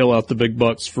don't shell out the big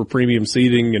bucks for premium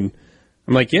seating. And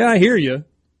I'm like, yeah, I hear you.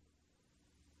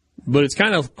 But it's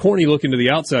kind of corny looking to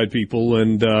the outside people,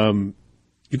 and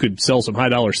you could sell some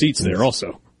high-dollar seats there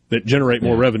also that generate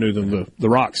more revenue than the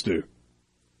Rocks do.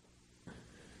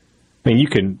 I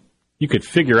mean, you could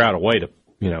figure out a way to,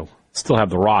 still have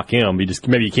the Rock M.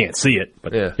 Maybe you can't see it,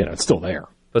 but it's still there.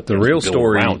 But the real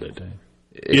story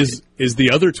is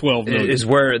the other $12 million. Is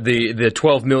where the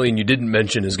 $12 million you didn't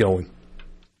mention is going.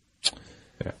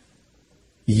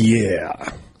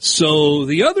 Yeah. So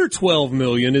the other $12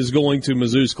 million is going to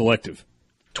Mizzou's collective.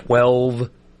 $12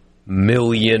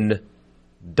 million.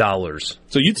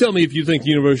 So you tell me if you think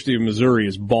the University of Missouri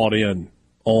is bought in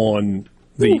on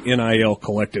the NIL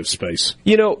collective space.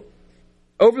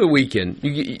 Over the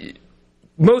weekend,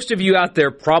 most of you out there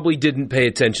probably didn't pay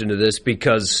attention to this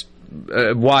because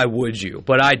why would you?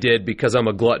 But I did because I'm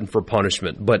a glutton for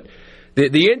punishment. But the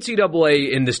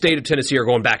NCAA in the state of Tennessee are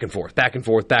going back and forth,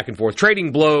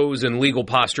 trading blows and legal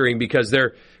posturing because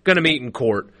they're going to meet in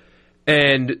court.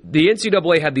 And the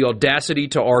NCAA had the audacity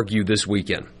to argue this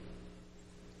weekend.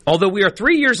 Although we are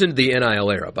 3 years into the NIL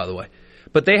era, by the way.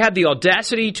 But they had the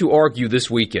audacity to argue this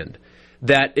weekend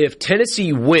that if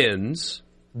Tennessee wins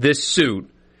this suit,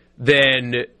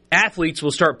 then athletes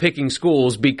will start picking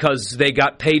schools because they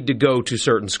got paid to go to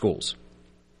certain schools.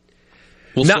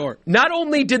 Not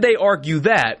only did they argue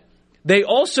that, they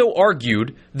also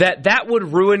argued that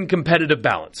would ruin competitive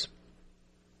balance.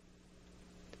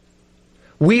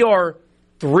 We are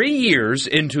 3 years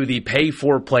into the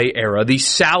pay-for-play era, the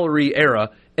salary era,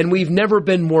 and we've never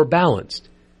been more balanced.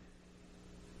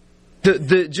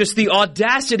 Just the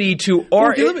audacity to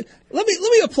let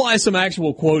me apply some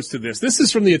actual quotes to this. This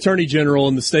is from the Attorney General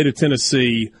in the state of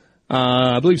Tennessee.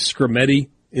 I believe Scrimeti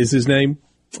is his name.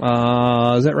 Is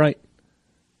that right?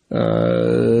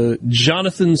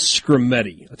 Jonathan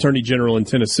Scrimeti, Attorney General in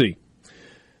Tennessee.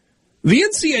 The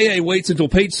NCAA waits until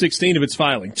page 16 of its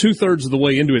filing, 2/3 of the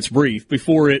way into its brief,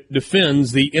 before it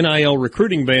defends the NIL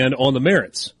recruiting ban on the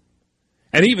merits.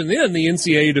 And even then, the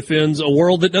NCAA defends a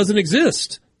world that doesn't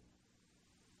exist.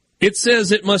 It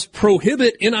says it must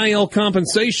prohibit NIL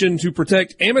compensation to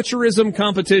protect amateurism,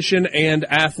 competition, and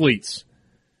athletes.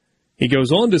 He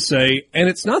goes on to say, and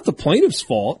it's not the plaintiff's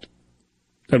fault,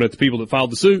 talking about the people that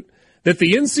filed the suit, that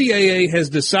the NCAA has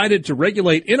decided to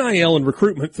regulate NIL and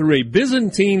recruitment through a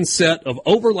Byzantine set of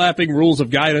overlapping rules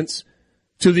of guidance.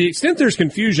 To the extent there's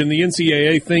confusion, the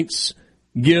NCAA thinks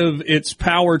give its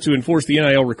power to enforce the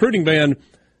NIL recruiting ban.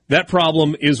 That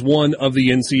problem is one of the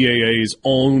NCAA's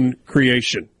own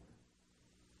creation.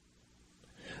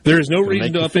 There is no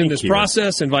reason to upend this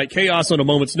process, invite chaos on a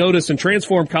moment's notice, and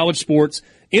transform college sports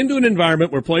into an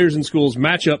environment where players and schools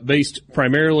match up based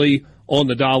primarily on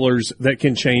the dollars that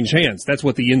can change hands. That's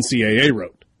what the NCAA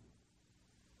wrote.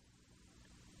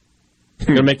 I'm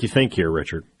going to make you think here,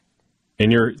 Richard.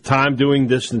 In your time doing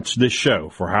this show,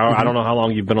 for I don't know how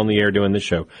long you've been on the air doing this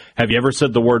show, have you ever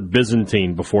said the word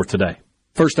Byzantine before today?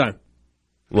 First time.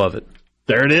 Love it.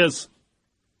 There it is.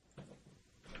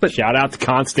 But shout out to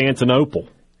Constantinople.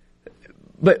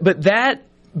 But that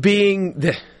being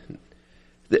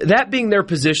their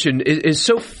position is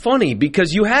so funny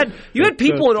because you had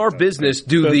people in our business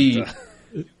do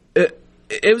it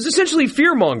was essentially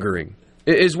fear-mongering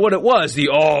is what it was.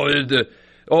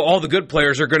 All the good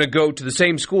players are going to go to the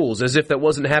same schools, as if that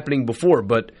wasn't happening before.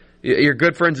 But your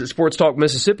good friends at SportsTalk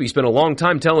Mississippi spent a long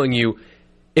time telling you,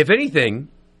 if anything,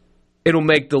 it'll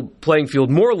make the playing field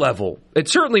more level. It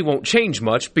certainly won't change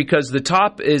much because the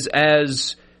top is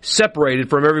as separated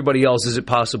from everybody else as it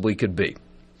possibly could be.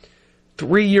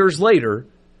 3 years later,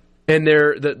 and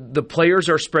the players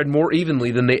are spread more evenly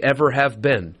than they ever have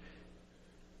been.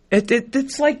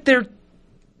 It's like they're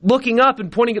looking up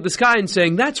and pointing at the sky and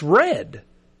saying, that's red,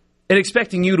 and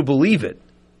expecting you to believe it.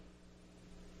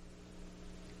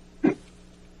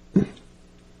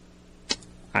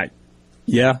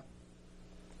 Yeah.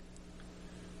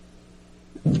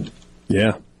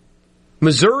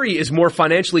 Missouri is more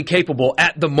financially capable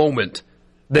at the moment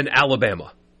than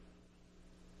Alabama.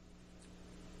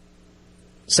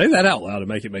 Say that out loud to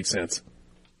make it make sense.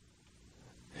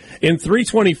 In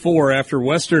 324, after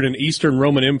Western and Eastern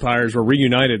Roman empires were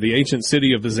reunited, the ancient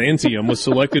city of Byzantium was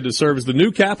selected to serve as the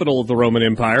new capital of the Roman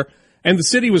Empire, and the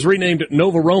city was renamed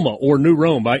Nova Roma, or New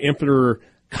Rome, by Emperor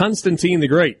Constantine the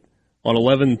Great. On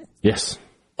 11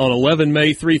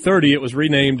 May 330, it was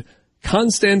renamed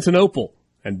Constantinople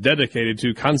and dedicated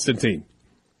to Constantine.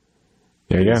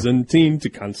 There you go. Byzantine to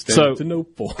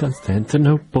Constantinople.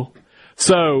 Constantinople.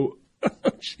 So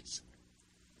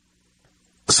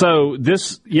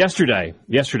this yesterday,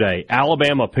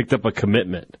 Alabama picked up a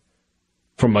commitment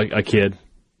from a kid,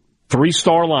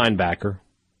 3-star linebacker,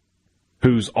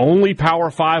 whose only Power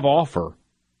 5 offer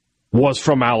was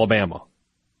from Alabama.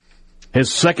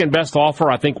 His second best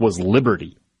offer, I think, was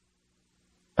Liberty.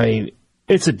 I mean,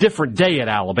 it's a different day at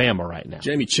Alabama right now.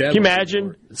 Jamie Chadwell. Can you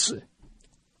imagine?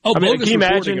 Can you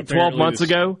imagine 12 months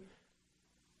ago?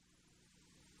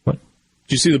 What?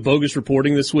 Did you see the bogus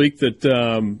reporting this week that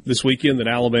this weekend that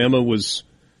Alabama was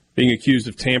being accused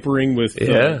of tampering with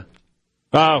Fatita?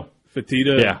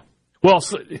 Yeah. Well,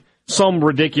 some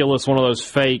ridiculous one of those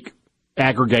fake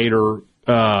aggregator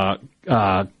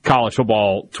college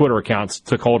football Twitter accounts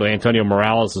took hold of Antonio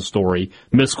Morales' story,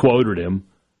 misquoted him,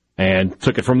 and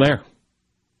took it from there.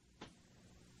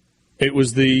 It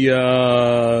was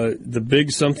the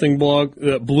big something blog,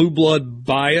 Blue Blood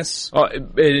Bias.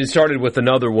 It started with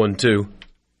another one, too.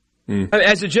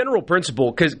 As a general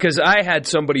principle, because I had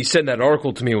somebody send that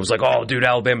article to me and was like, oh, dude,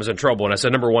 Alabama's in trouble. And I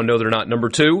said, number one, no, they're not. Number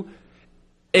two,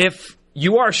 if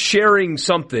you are sharing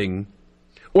something,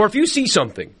 or if you see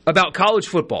something about college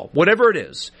football, whatever it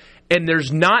is, and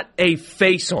there's not a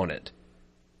face on it,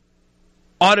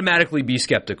 automatically be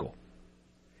skeptical.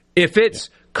 If it's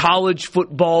college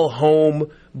football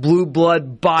home, blue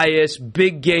blood bias,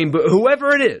 big game,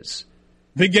 whoever it is.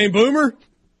 Big game boomer?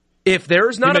 If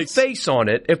there's not a face on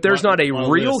it, if there's not a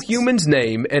real human's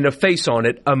name and a face on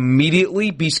it,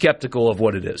 immediately be skeptical of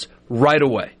what it is. Right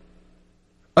away.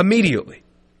 Immediately.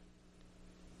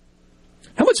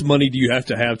 How much money do you have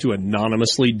to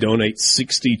anonymously donate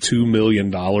 $62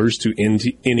 million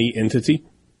to any entity?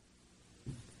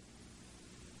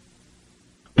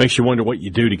 Makes you wonder what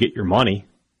you do to get your money.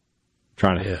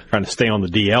 Trying to stay on the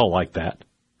DL like that.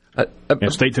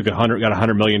 State got a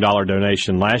 $100 million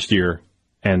donation last year,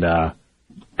 and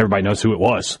everybody knows who it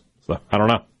was. So I don't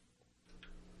know.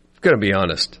 I'm going to be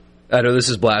honest. I know this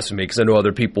is blasphemy because I know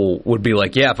other people would be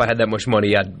like, yeah, if I had that much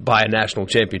money, I'd buy a national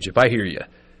championship. I hear you.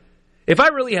 If I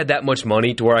really had that much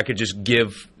money to where I could just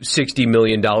give $60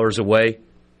 million away,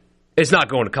 it's not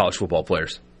going to college football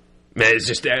players. Man,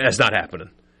 that's not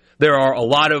happening. There are a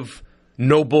lot of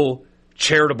noble,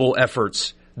 charitable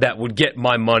efforts that would get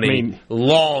my money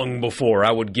long before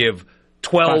I would give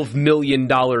 $12 million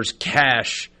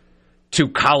cash to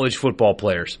college football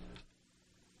players.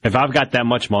 If I've got that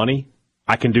much money,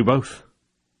 I can do both.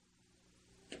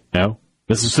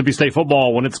 Mississippi State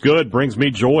football, when it's good, brings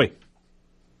me joy.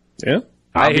 Yeah,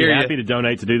 I'd be happy to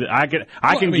donate to do that.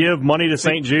 I can give money to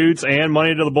St. Jude's and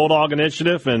money to the Bulldog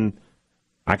Initiative, and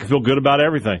I can feel good about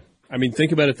everything. I mean,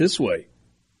 think about it this way.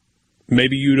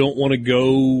 Maybe you don't want to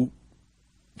go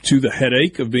to the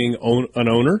headache of being an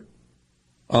owner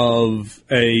of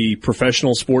a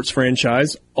professional sports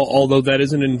franchise, although that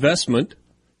is an investment.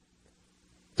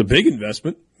 It's a big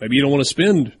investment. Maybe you don't want to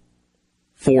spend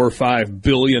 $4 or $5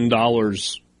 billion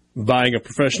buying a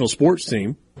professional sports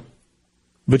team,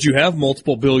 but you have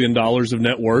multiple $billion of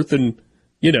net worth, and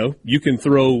you can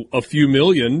throw a few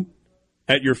million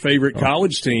at your favorite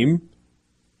college team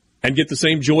and get the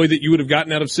same joy that you would have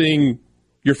gotten out of seeing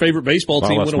your favorite baseball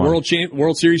team win a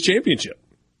World Series championship.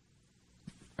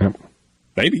 Yep.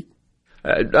 Maybe.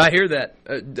 I hear that.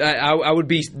 I would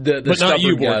be the but stubborn not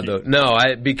you, guy, though.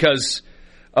 No, because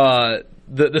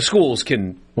the schools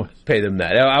can pay them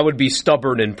that. I would be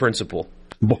stubborn in principle.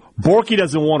 Borky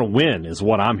doesn't want to win, is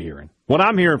what I'm hearing. What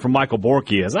I'm hearing from Michael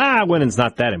Borky is, winning's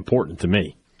not that important to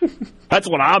me. That's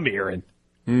what I'm hearing.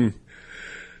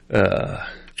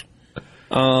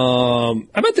 How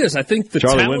about this? I think the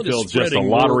Charlie talent Winfield's is spreading just a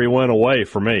lottery win away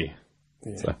for me.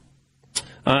 Yeah. So.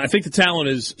 I think the talent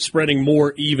is spreading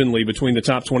more evenly between the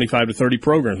top 25 to 30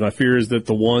 programs. My fear is that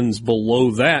the ones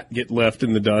below that get left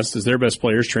in the dust as their best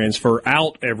players transfer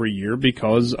out every year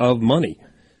because of money.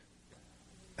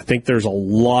 I think there's a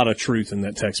lot of truth in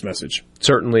that text message.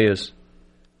 Certainly is.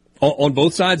 On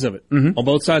both sides of it. Mm-hmm. On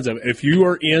both sides of it. If you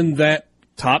are in that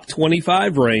top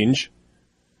 25 range,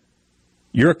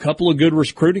 you're a couple of good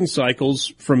recruiting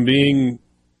cycles from being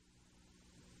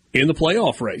in the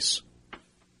playoff race.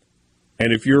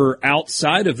 And if you're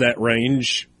outside of that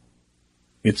range,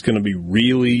 it's going to be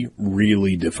really,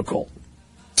 really difficult.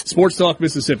 Sports Talk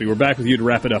Mississippi. We're back with you to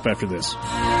wrap it up after this.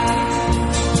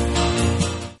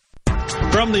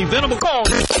 From the Venable Call.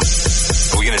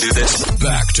 Are we going to do this?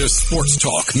 Back to Sports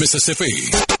Talk Mississippi.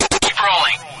 Keep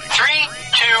rolling. 3,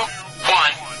 2,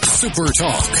 1. Super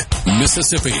Talk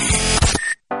Mississippi.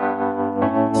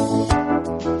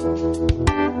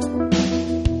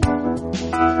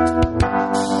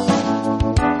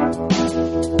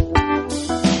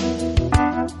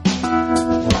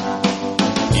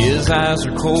 His eyes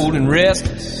are cold and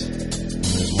restless.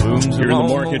 You're in the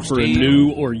market for a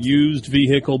new or used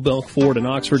vehicle. Belk Ford and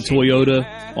Oxford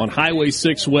Toyota on Highway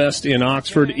 6 West in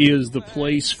Oxford is the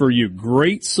place for you.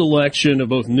 Great selection of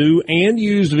both new and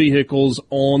used vehicles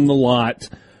on the lot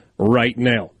right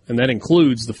now. And that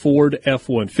includes the Ford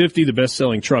F-150, the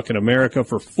best-selling truck in America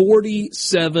for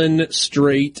 47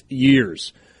 straight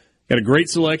years. Got a great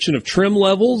selection of trim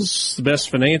levels, the best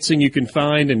financing you can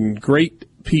find, and great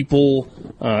people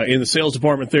in the sales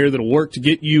department there that'll work to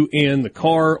get you in the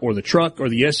car or the truck or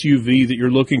the SUV that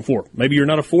you're looking for. Maybe you're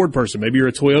not a Ford person. Maybe you're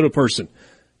a Toyota person.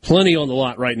 Plenty on the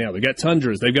lot right now. They've got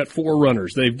Tundras. They've got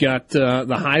 4Runners. They've got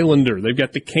the Highlander. They've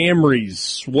got the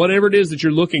Camrys. Whatever it is that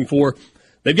you're looking for,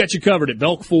 they've got you covered at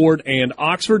Belk Ford and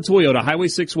Oxford Toyota, Highway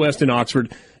 6 West in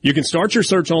Oxford. You can start your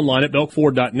search online at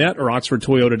belkford.net or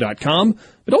oxfordtoyota.com.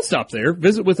 But don't stop there.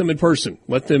 Visit with them in person.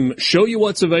 Let them show you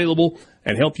what's available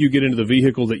and help you get into the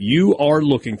vehicle that you are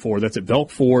looking for. That's at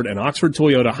Belk Ford and Oxford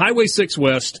Toyota, Highway 6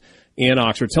 West in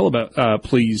Oxford. Tell about,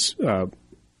 please, try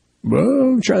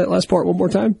that last part one more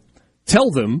time.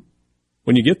 Tell them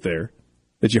when you get there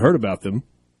that you heard about them.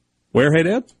 Where, hey,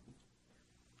 Dad?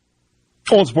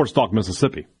 On Sports Talk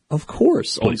Mississippi. Of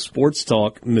course, on Sports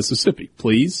Talk Mississippi.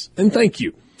 Please and thank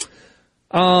you.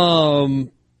 Got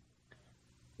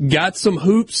some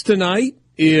hoops tonight,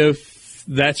 if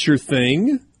that's your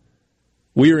thing.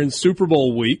 We are in Super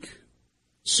Bowl week.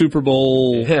 Super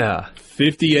Bowl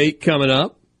 58 coming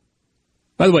up.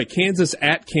 By the way, Kansas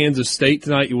at Kansas State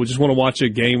tonight. You will just want to watch a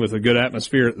game with a good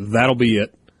atmosphere. That'll be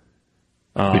it.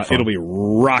 It'll be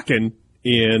rocking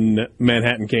in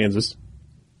Manhattan, Kansas.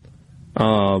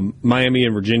 Miami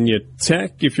and Virginia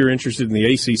Tech, if you're interested in the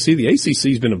ACC. The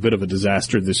ACC's been a bit of a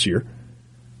disaster this year.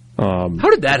 How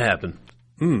did that happen?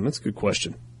 That's a good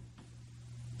question.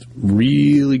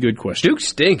 Really good question. Duke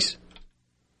stinks.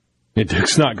 Yeah,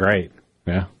 Duke's not great.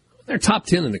 Yeah. They're top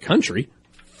 10 in the country.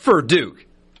 For Duke.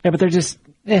 Yeah, but they're just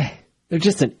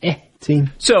an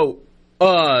team. So,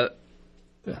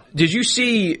 did you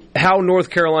see how North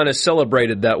Carolina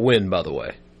celebrated that win, by the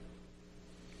way?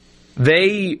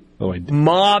 They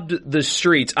mobbed the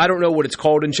streets. I don't know what it's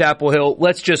called in Chapel Hill.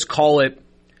 Let's just call it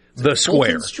the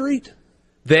square. Fulton Street?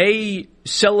 They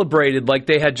celebrated like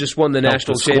they had just won the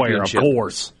national championship. Of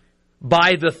course.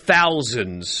 By the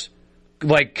thousands,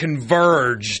 like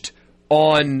converged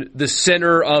on the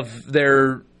center of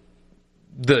the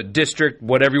district,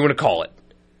 whatever you want to call it.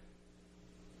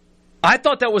 I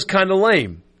thought that was kind of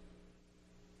lame.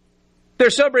 They're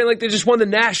celebrating like they just won the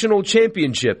national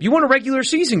championship. You won a regular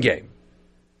season game.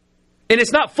 And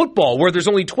it's not football where there's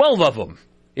only 12 of them,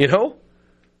 you know?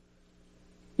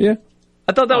 Yeah.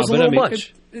 I thought that was a little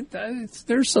much.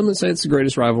 There's some that say it's the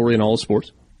greatest rivalry in all of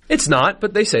sports. It's not,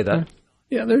 but they say that.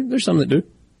 Yeah, there's some that do.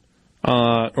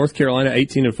 North Carolina,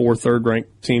 18-4,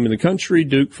 third-ranked team in the country.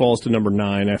 Duke falls to number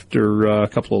 9 after a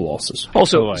couple of losses.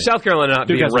 Also, South Carolina not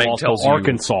Duke being ranked tells you.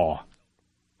 Arkansas.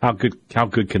 How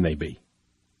good can they be?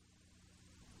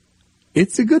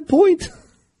 It's a good point.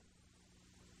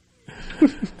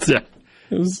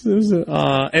 It was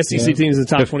SEC teams in the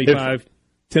top 25.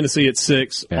 Tennessee at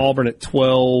 6, Auburn at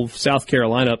 12, South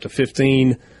Carolina up to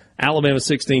 15, Alabama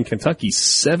 16, Kentucky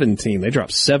 17. They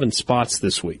dropped 7 spots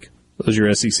this week. Those are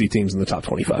your SEC teams in the top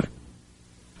 25.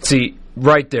 See,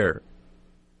 right there.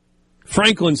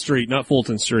 Franklin Street, not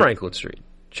Fulton Street. Franklin Street.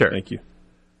 Sure. Thank you.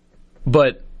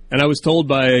 And I was told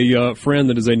by a friend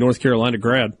that is a North Carolina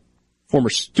grad, former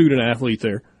student athlete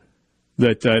there,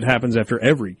 that it happens after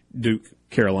every Duke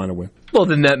Carolina win. Well,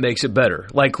 then that makes it better.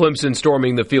 Like Clemson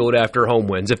storming the field after home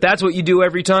wins. If that's what you do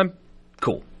every time,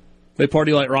 cool. They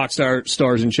party like rock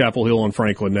stars in Chapel Hill on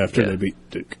Franklin after they beat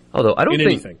Duke. Although I don't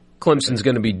think Clemson's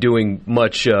going to be doing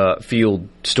much field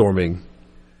storming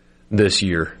this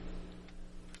year.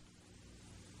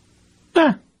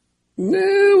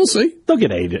 We'll see. They'll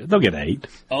get 8.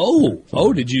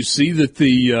 Oh! Did you see that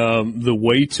the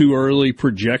way too early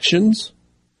projections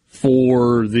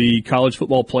for the college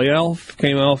football playoff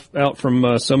came out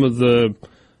from some of the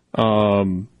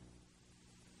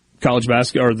college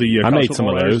basketball or the I college made some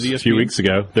of those a few weeks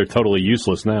ago. They're totally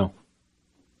useless now.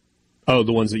 Oh,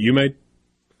 the ones that you made?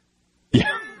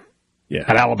 Yeah.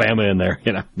 Had Alabama in there,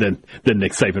 then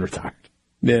Nick Saban retired.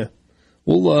 Yeah.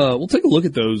 We'll take a look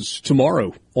at those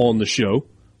tomorrow on the show.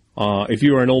 If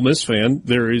you are an Ole Miss fan,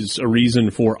 there is a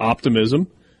reason for optimism.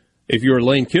 If you're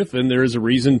Lane Kiffin, there is a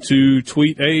reason to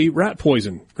tweet a rat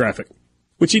poison graphic,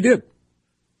 which he did.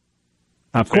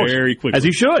 Of course. Very quickly. As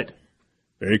he should.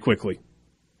 Very quickly.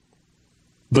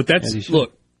 But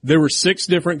look, there were 6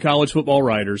 different college football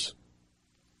writers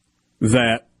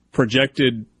that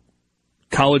projected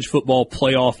college football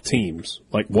playoff teams,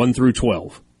 like 1 through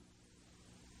 12.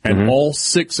 And all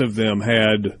 6 of them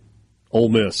had Ole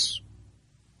Miss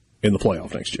in the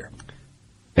playoff next year.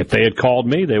 If they had called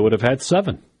me, they would have had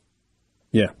 7.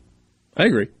 Yeah, I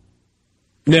agree.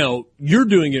 Now, you're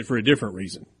doing it for a different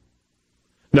reason.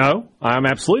 No, I'm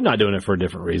absolutely not doing it for a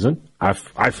different reason. I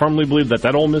firmly believe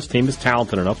that Ole Miss team is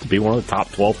talented enough to be one of the top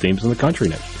 12 teams in the country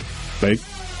next year.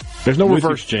 There's no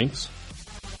reverse jinx.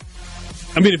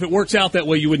 I mean, if it works out that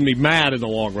way, you wouldn't be mad in the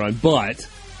long run, but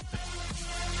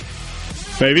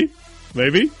maybe.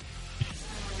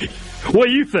 What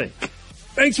do you think?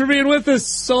 Thanks for being with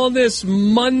us on this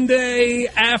Monday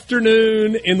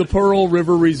afternoon in the Pearl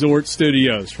River Resort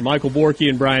Studios. For Michael Borky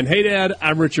and Brian Haydad,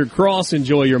 I'm Richard Cross.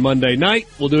 Enjoy your Monday night.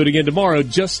 We'll do it again tomorrow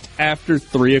just after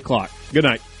 3 o'clock. Good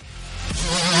night.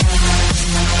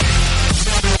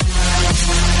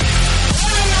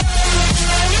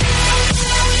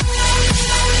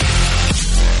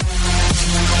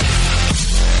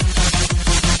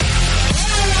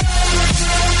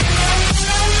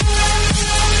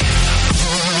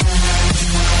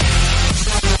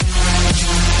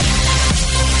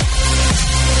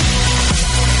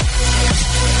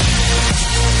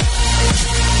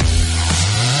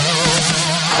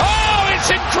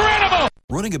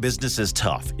 Running a business is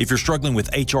tough. If you're struggling with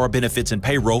HR, benefits, and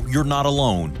payroll, you're not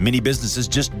alone. Many businesses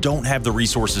just don't have the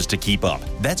resources to keep up.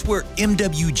 That's where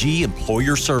MWG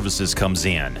Employer Services comes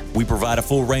in. We provide a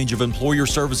full range of employer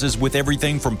services with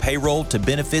everything from payroll to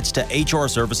benefits to HR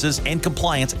services and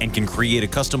compliance, and can create a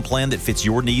custom plan that fits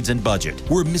your needs and budget.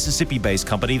 We're a Mississippi-based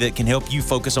company that can help you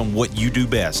focus on what you do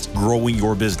best, growing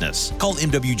your business. Call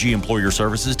MWG Employer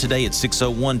Services today at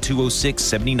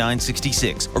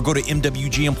 601-206-7966 or go to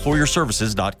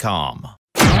MWGEmployerServices.com. A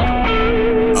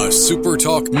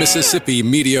SuperTalk Mississippi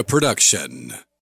media production.